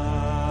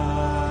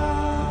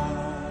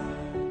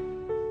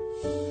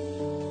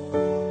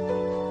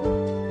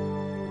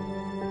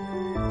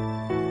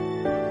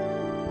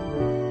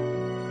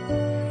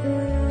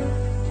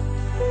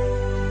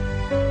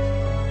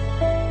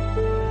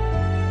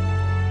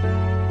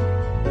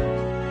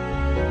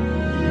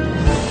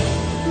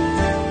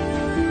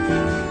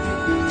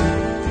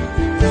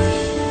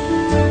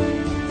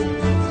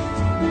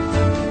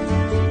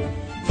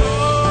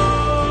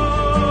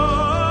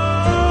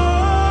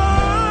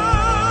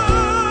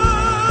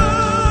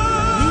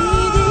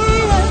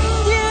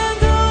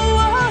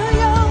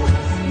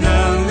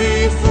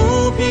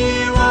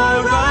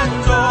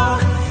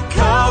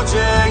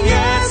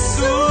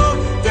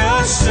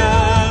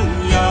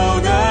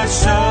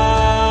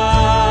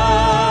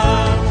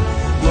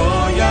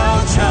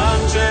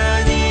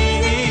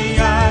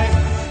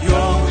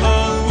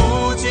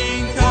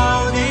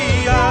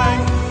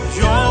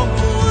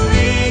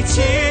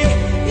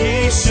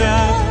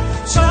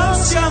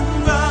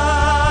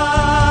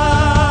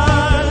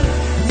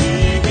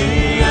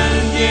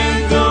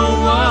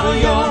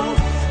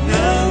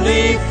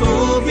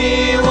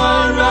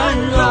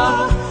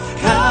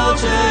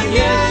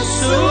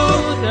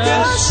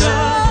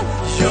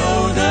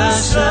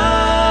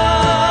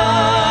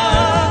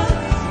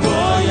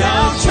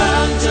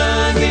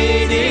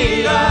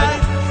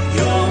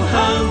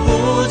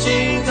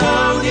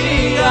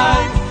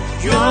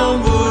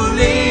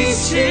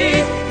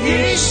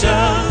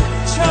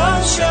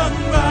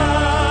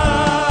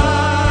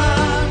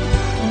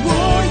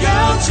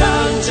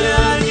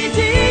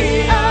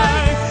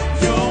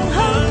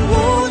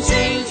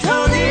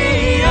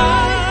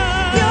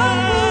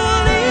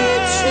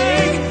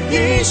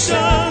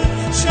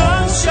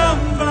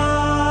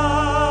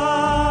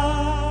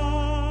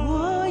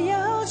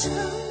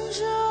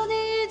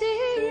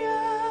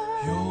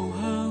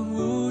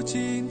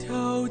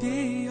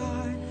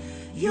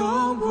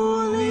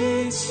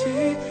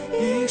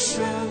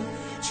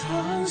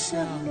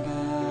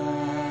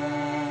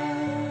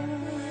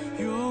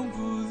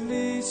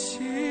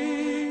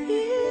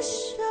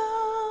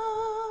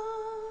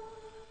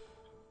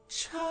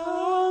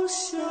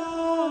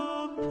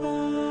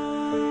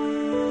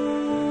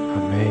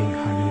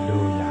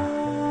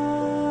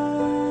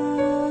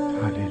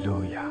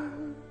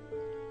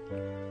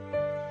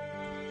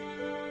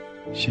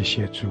谢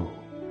谢主，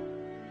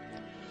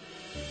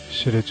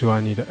是的，主啊，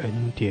你的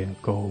恩典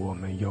够我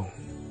们用。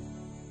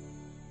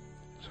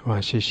主啊，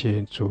谢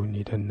谢主，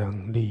你的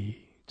能力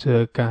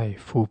遮盖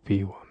覆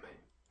庇我们。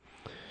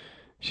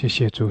谢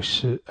谢主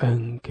施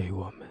恩给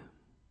我们，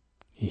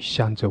你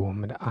向着我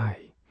们的爱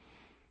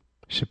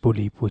是不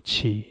离不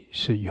弃，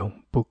是永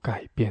不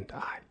改变的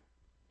爱。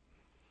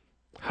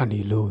哈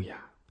利路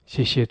亚！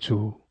谢谢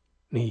主，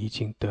你已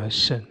经得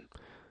胜，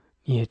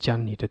你也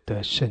将你的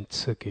得胜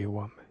赐给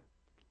我们。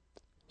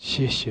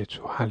谢谢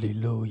主，哈利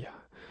路亚！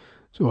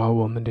主啊，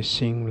我们的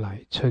心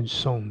来称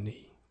颂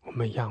你，我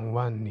们仰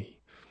望你。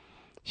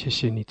谢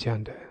谢你这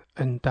样的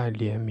恩待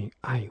怜悯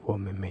爱我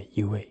们每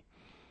一位，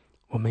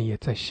我们也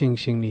在信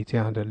心里这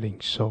样的领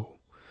受。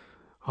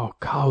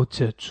靠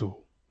着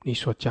主你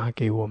所加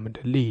给我们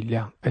的力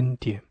量恩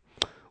典，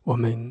我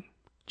们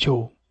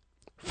就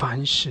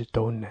凡事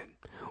都能，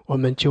我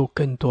们就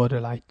更多的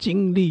来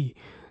经历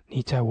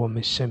你在我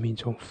们生命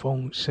中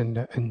丰盛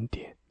的恩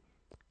典。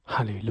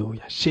哈利路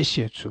亚！谢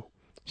谢主，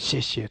谢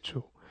谢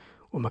主，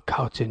我们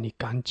靠着你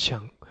刚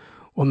强，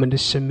我们的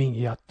生命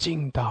也要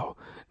进到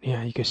那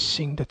样一个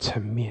新的层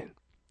面。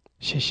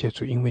谢谢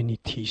主，因为你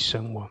提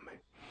升我们。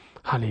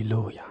哈利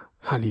路亚，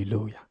哈利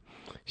路亚！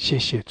谢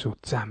谢主，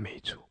赞美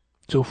主，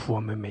祝福我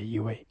们每一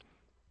位。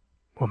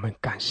我们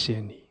感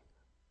谢你，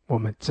我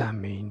们赞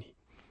美你。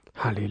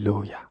哈利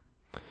路亚！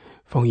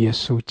奉耶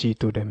稣基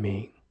督的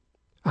名，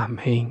阿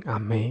们，阿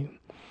们，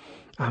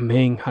阿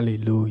们，哈利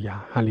路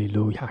亚，哈利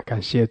路亚，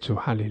感谢主，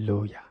哈利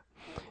路亚。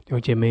弟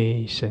兄姐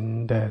妹，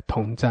神的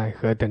同在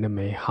何等的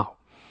美好，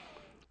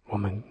我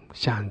们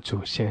向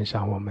主献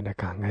上我们的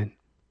感恩，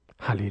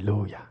哈利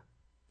路亚。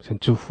神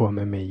祝福我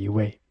们每一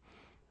位，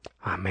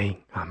阿们，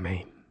阿们。